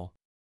well.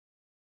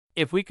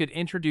 If we could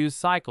introduce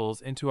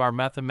cycles into our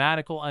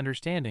mathematical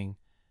understanding,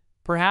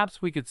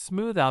 perhaps we could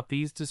smooth out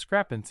these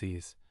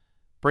discrepancies,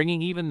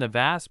 bringing even the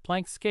vast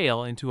Planck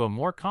scale into a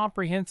more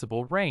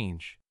comprehensible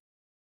range.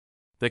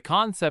 The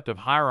concept of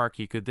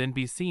hierarchy could then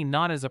be seen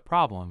not as a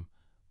problem,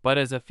 but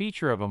as a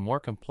feature of a more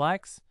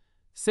complex,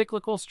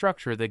 cyclical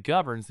structure that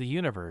governs the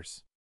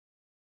universe.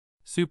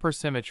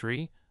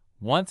 Supersymmetry,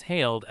 once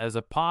hailed as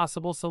a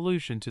possible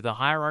solution to the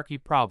hierarchy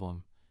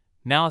problem,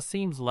 now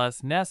seems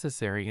less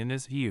necessary in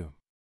this view.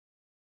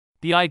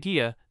 The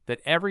idea that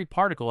every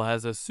particle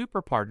has a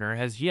superpartner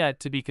has yet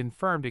to be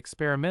confirmed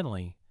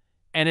experimentally,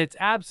 and its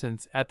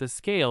absence at the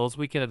scales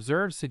we can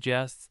observe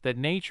suggests that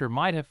nature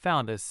might have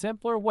found a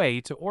simpler way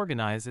to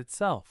organize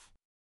itself.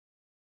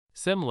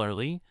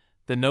 Similarly,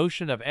 the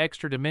notion of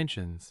extra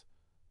dimensions,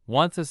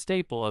 once a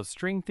staple of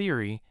string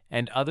theory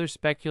and other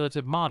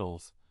speculative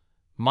models,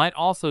 might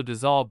also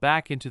dissolve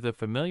back into the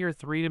familiar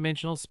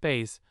three-dimensional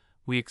space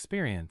we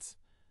experience,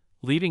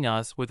 leaving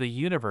us with a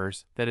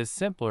universe that is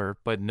simpler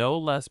but no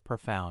less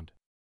profound.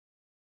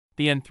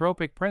 The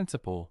anthropic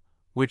principle,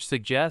 which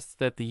suggests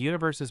that the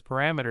universe's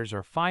parameters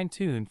are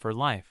fine-tuned for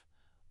life,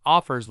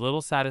 offers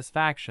little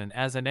satisfaction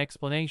as an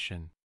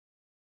explanation.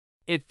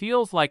 It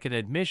feels like an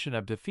admission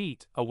of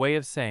defeat, a way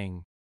of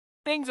saying,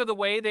 "Things are the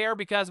way they are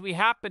because we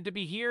happen to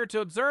be here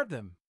to observe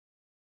them."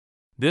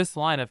 This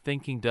line of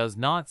thinking does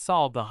not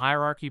solve the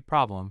hierarchy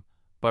problem,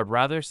 but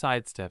rather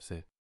sidesteps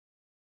it.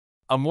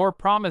 A more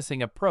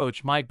promising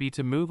approach might be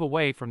to move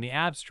away from the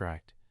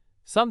abstract,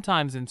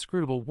 sometimes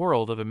inscrutable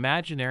world of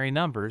imaginary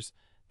numbers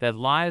that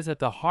lies at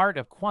the heart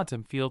of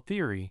quantum field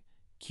theory,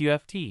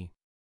 QFT.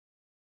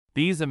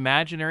 These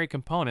imaginary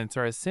components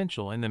are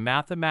essential in the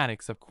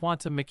mathematics of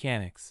quantum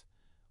mechanics,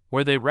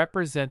 where they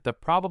represent the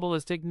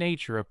probabilistic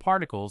nature of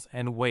particles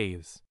and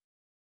waves.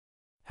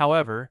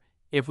 However,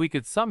 If we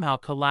could somehow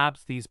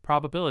collapse these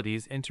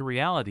probabilities into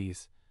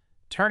realities,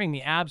 turning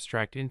the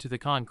abstract into the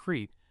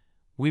concrete,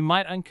 we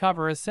might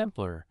uncover a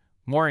simpler,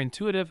 more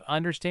intuitive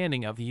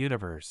understanding of the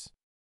universe.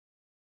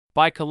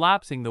 By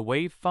collapsing the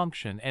wave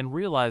function and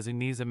realizing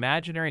these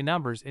imaginary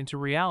numbers into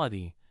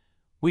reality,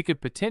 we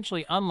could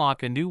potentially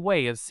unlock a new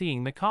way of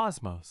seeing the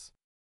cosmos.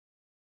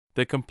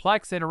 The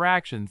complex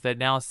interactions that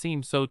now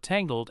seem so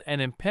tangled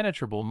and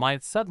impenetrable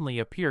might suddenly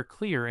appear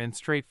clear and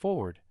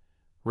straightforward,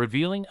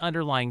 revealing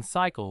underlying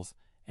cycles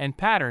and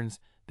patterns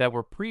that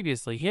were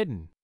previously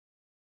hidden.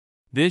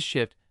 This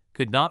shift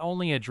could not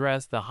only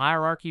address the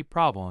hierarchy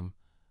problem,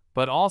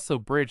 but also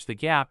bridge the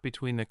gap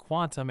between the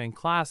quantum and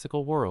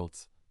classical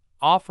worlds,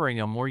 offering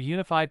a more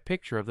unified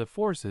picture of the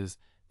forces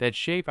that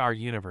shape our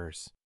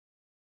universe.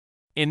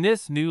 In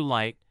this new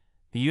light,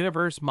 the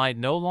universe might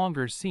no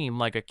longer seem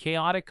like a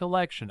chaotic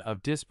collection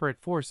of disparate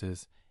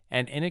forces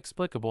and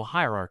inexplicable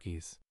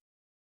hierarchies.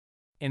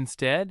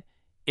 Instead,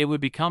 it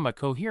would become a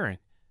coherent,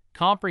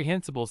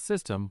 comprehensible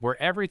system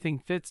where everything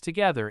fits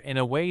together in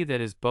a way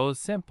that is both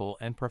simple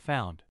and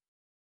profound.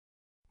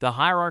 The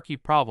hierarchy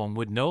problem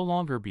would no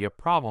longer be a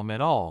problem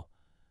at all,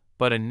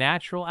 but a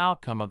natural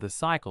outcome of the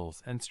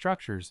cycles and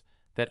structures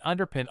that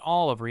underpin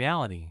all of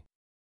reality.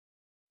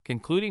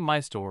 Concluding my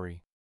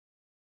story,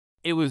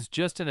 it was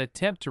just an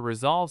attempt to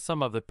resolve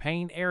some of the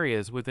pain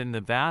areas within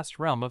the vast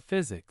realm of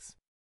physics.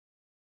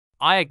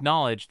 I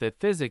acknowledge that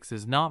physics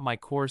is not my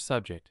core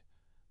subject.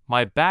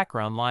 My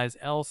background lies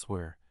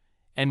elsewhere,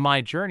 and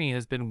my journey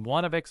has been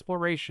one of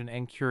exploration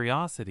and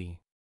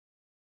curiosity.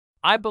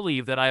 I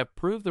believe that I have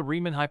proved the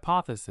Riemann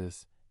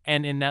hypothesis,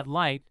 and in that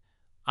light,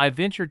 I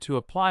ventured to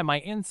apply my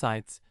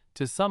insights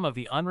to some of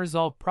the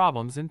unresolved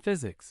problems in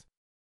physics.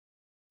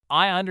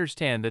 I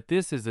understand that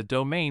this is a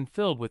domain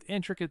filled with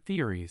intricate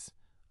theories,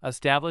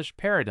 established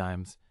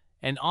paradigms,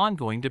 and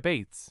ongoing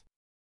debates.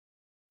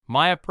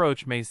 My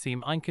approach may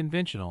seem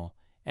unconventional,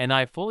 and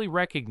I fully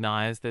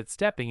recognize that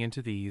stepping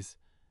into these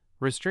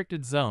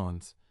restricted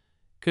zones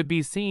could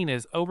be seen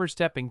as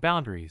overstepping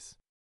boundaries.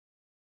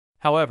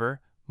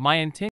 However, my intention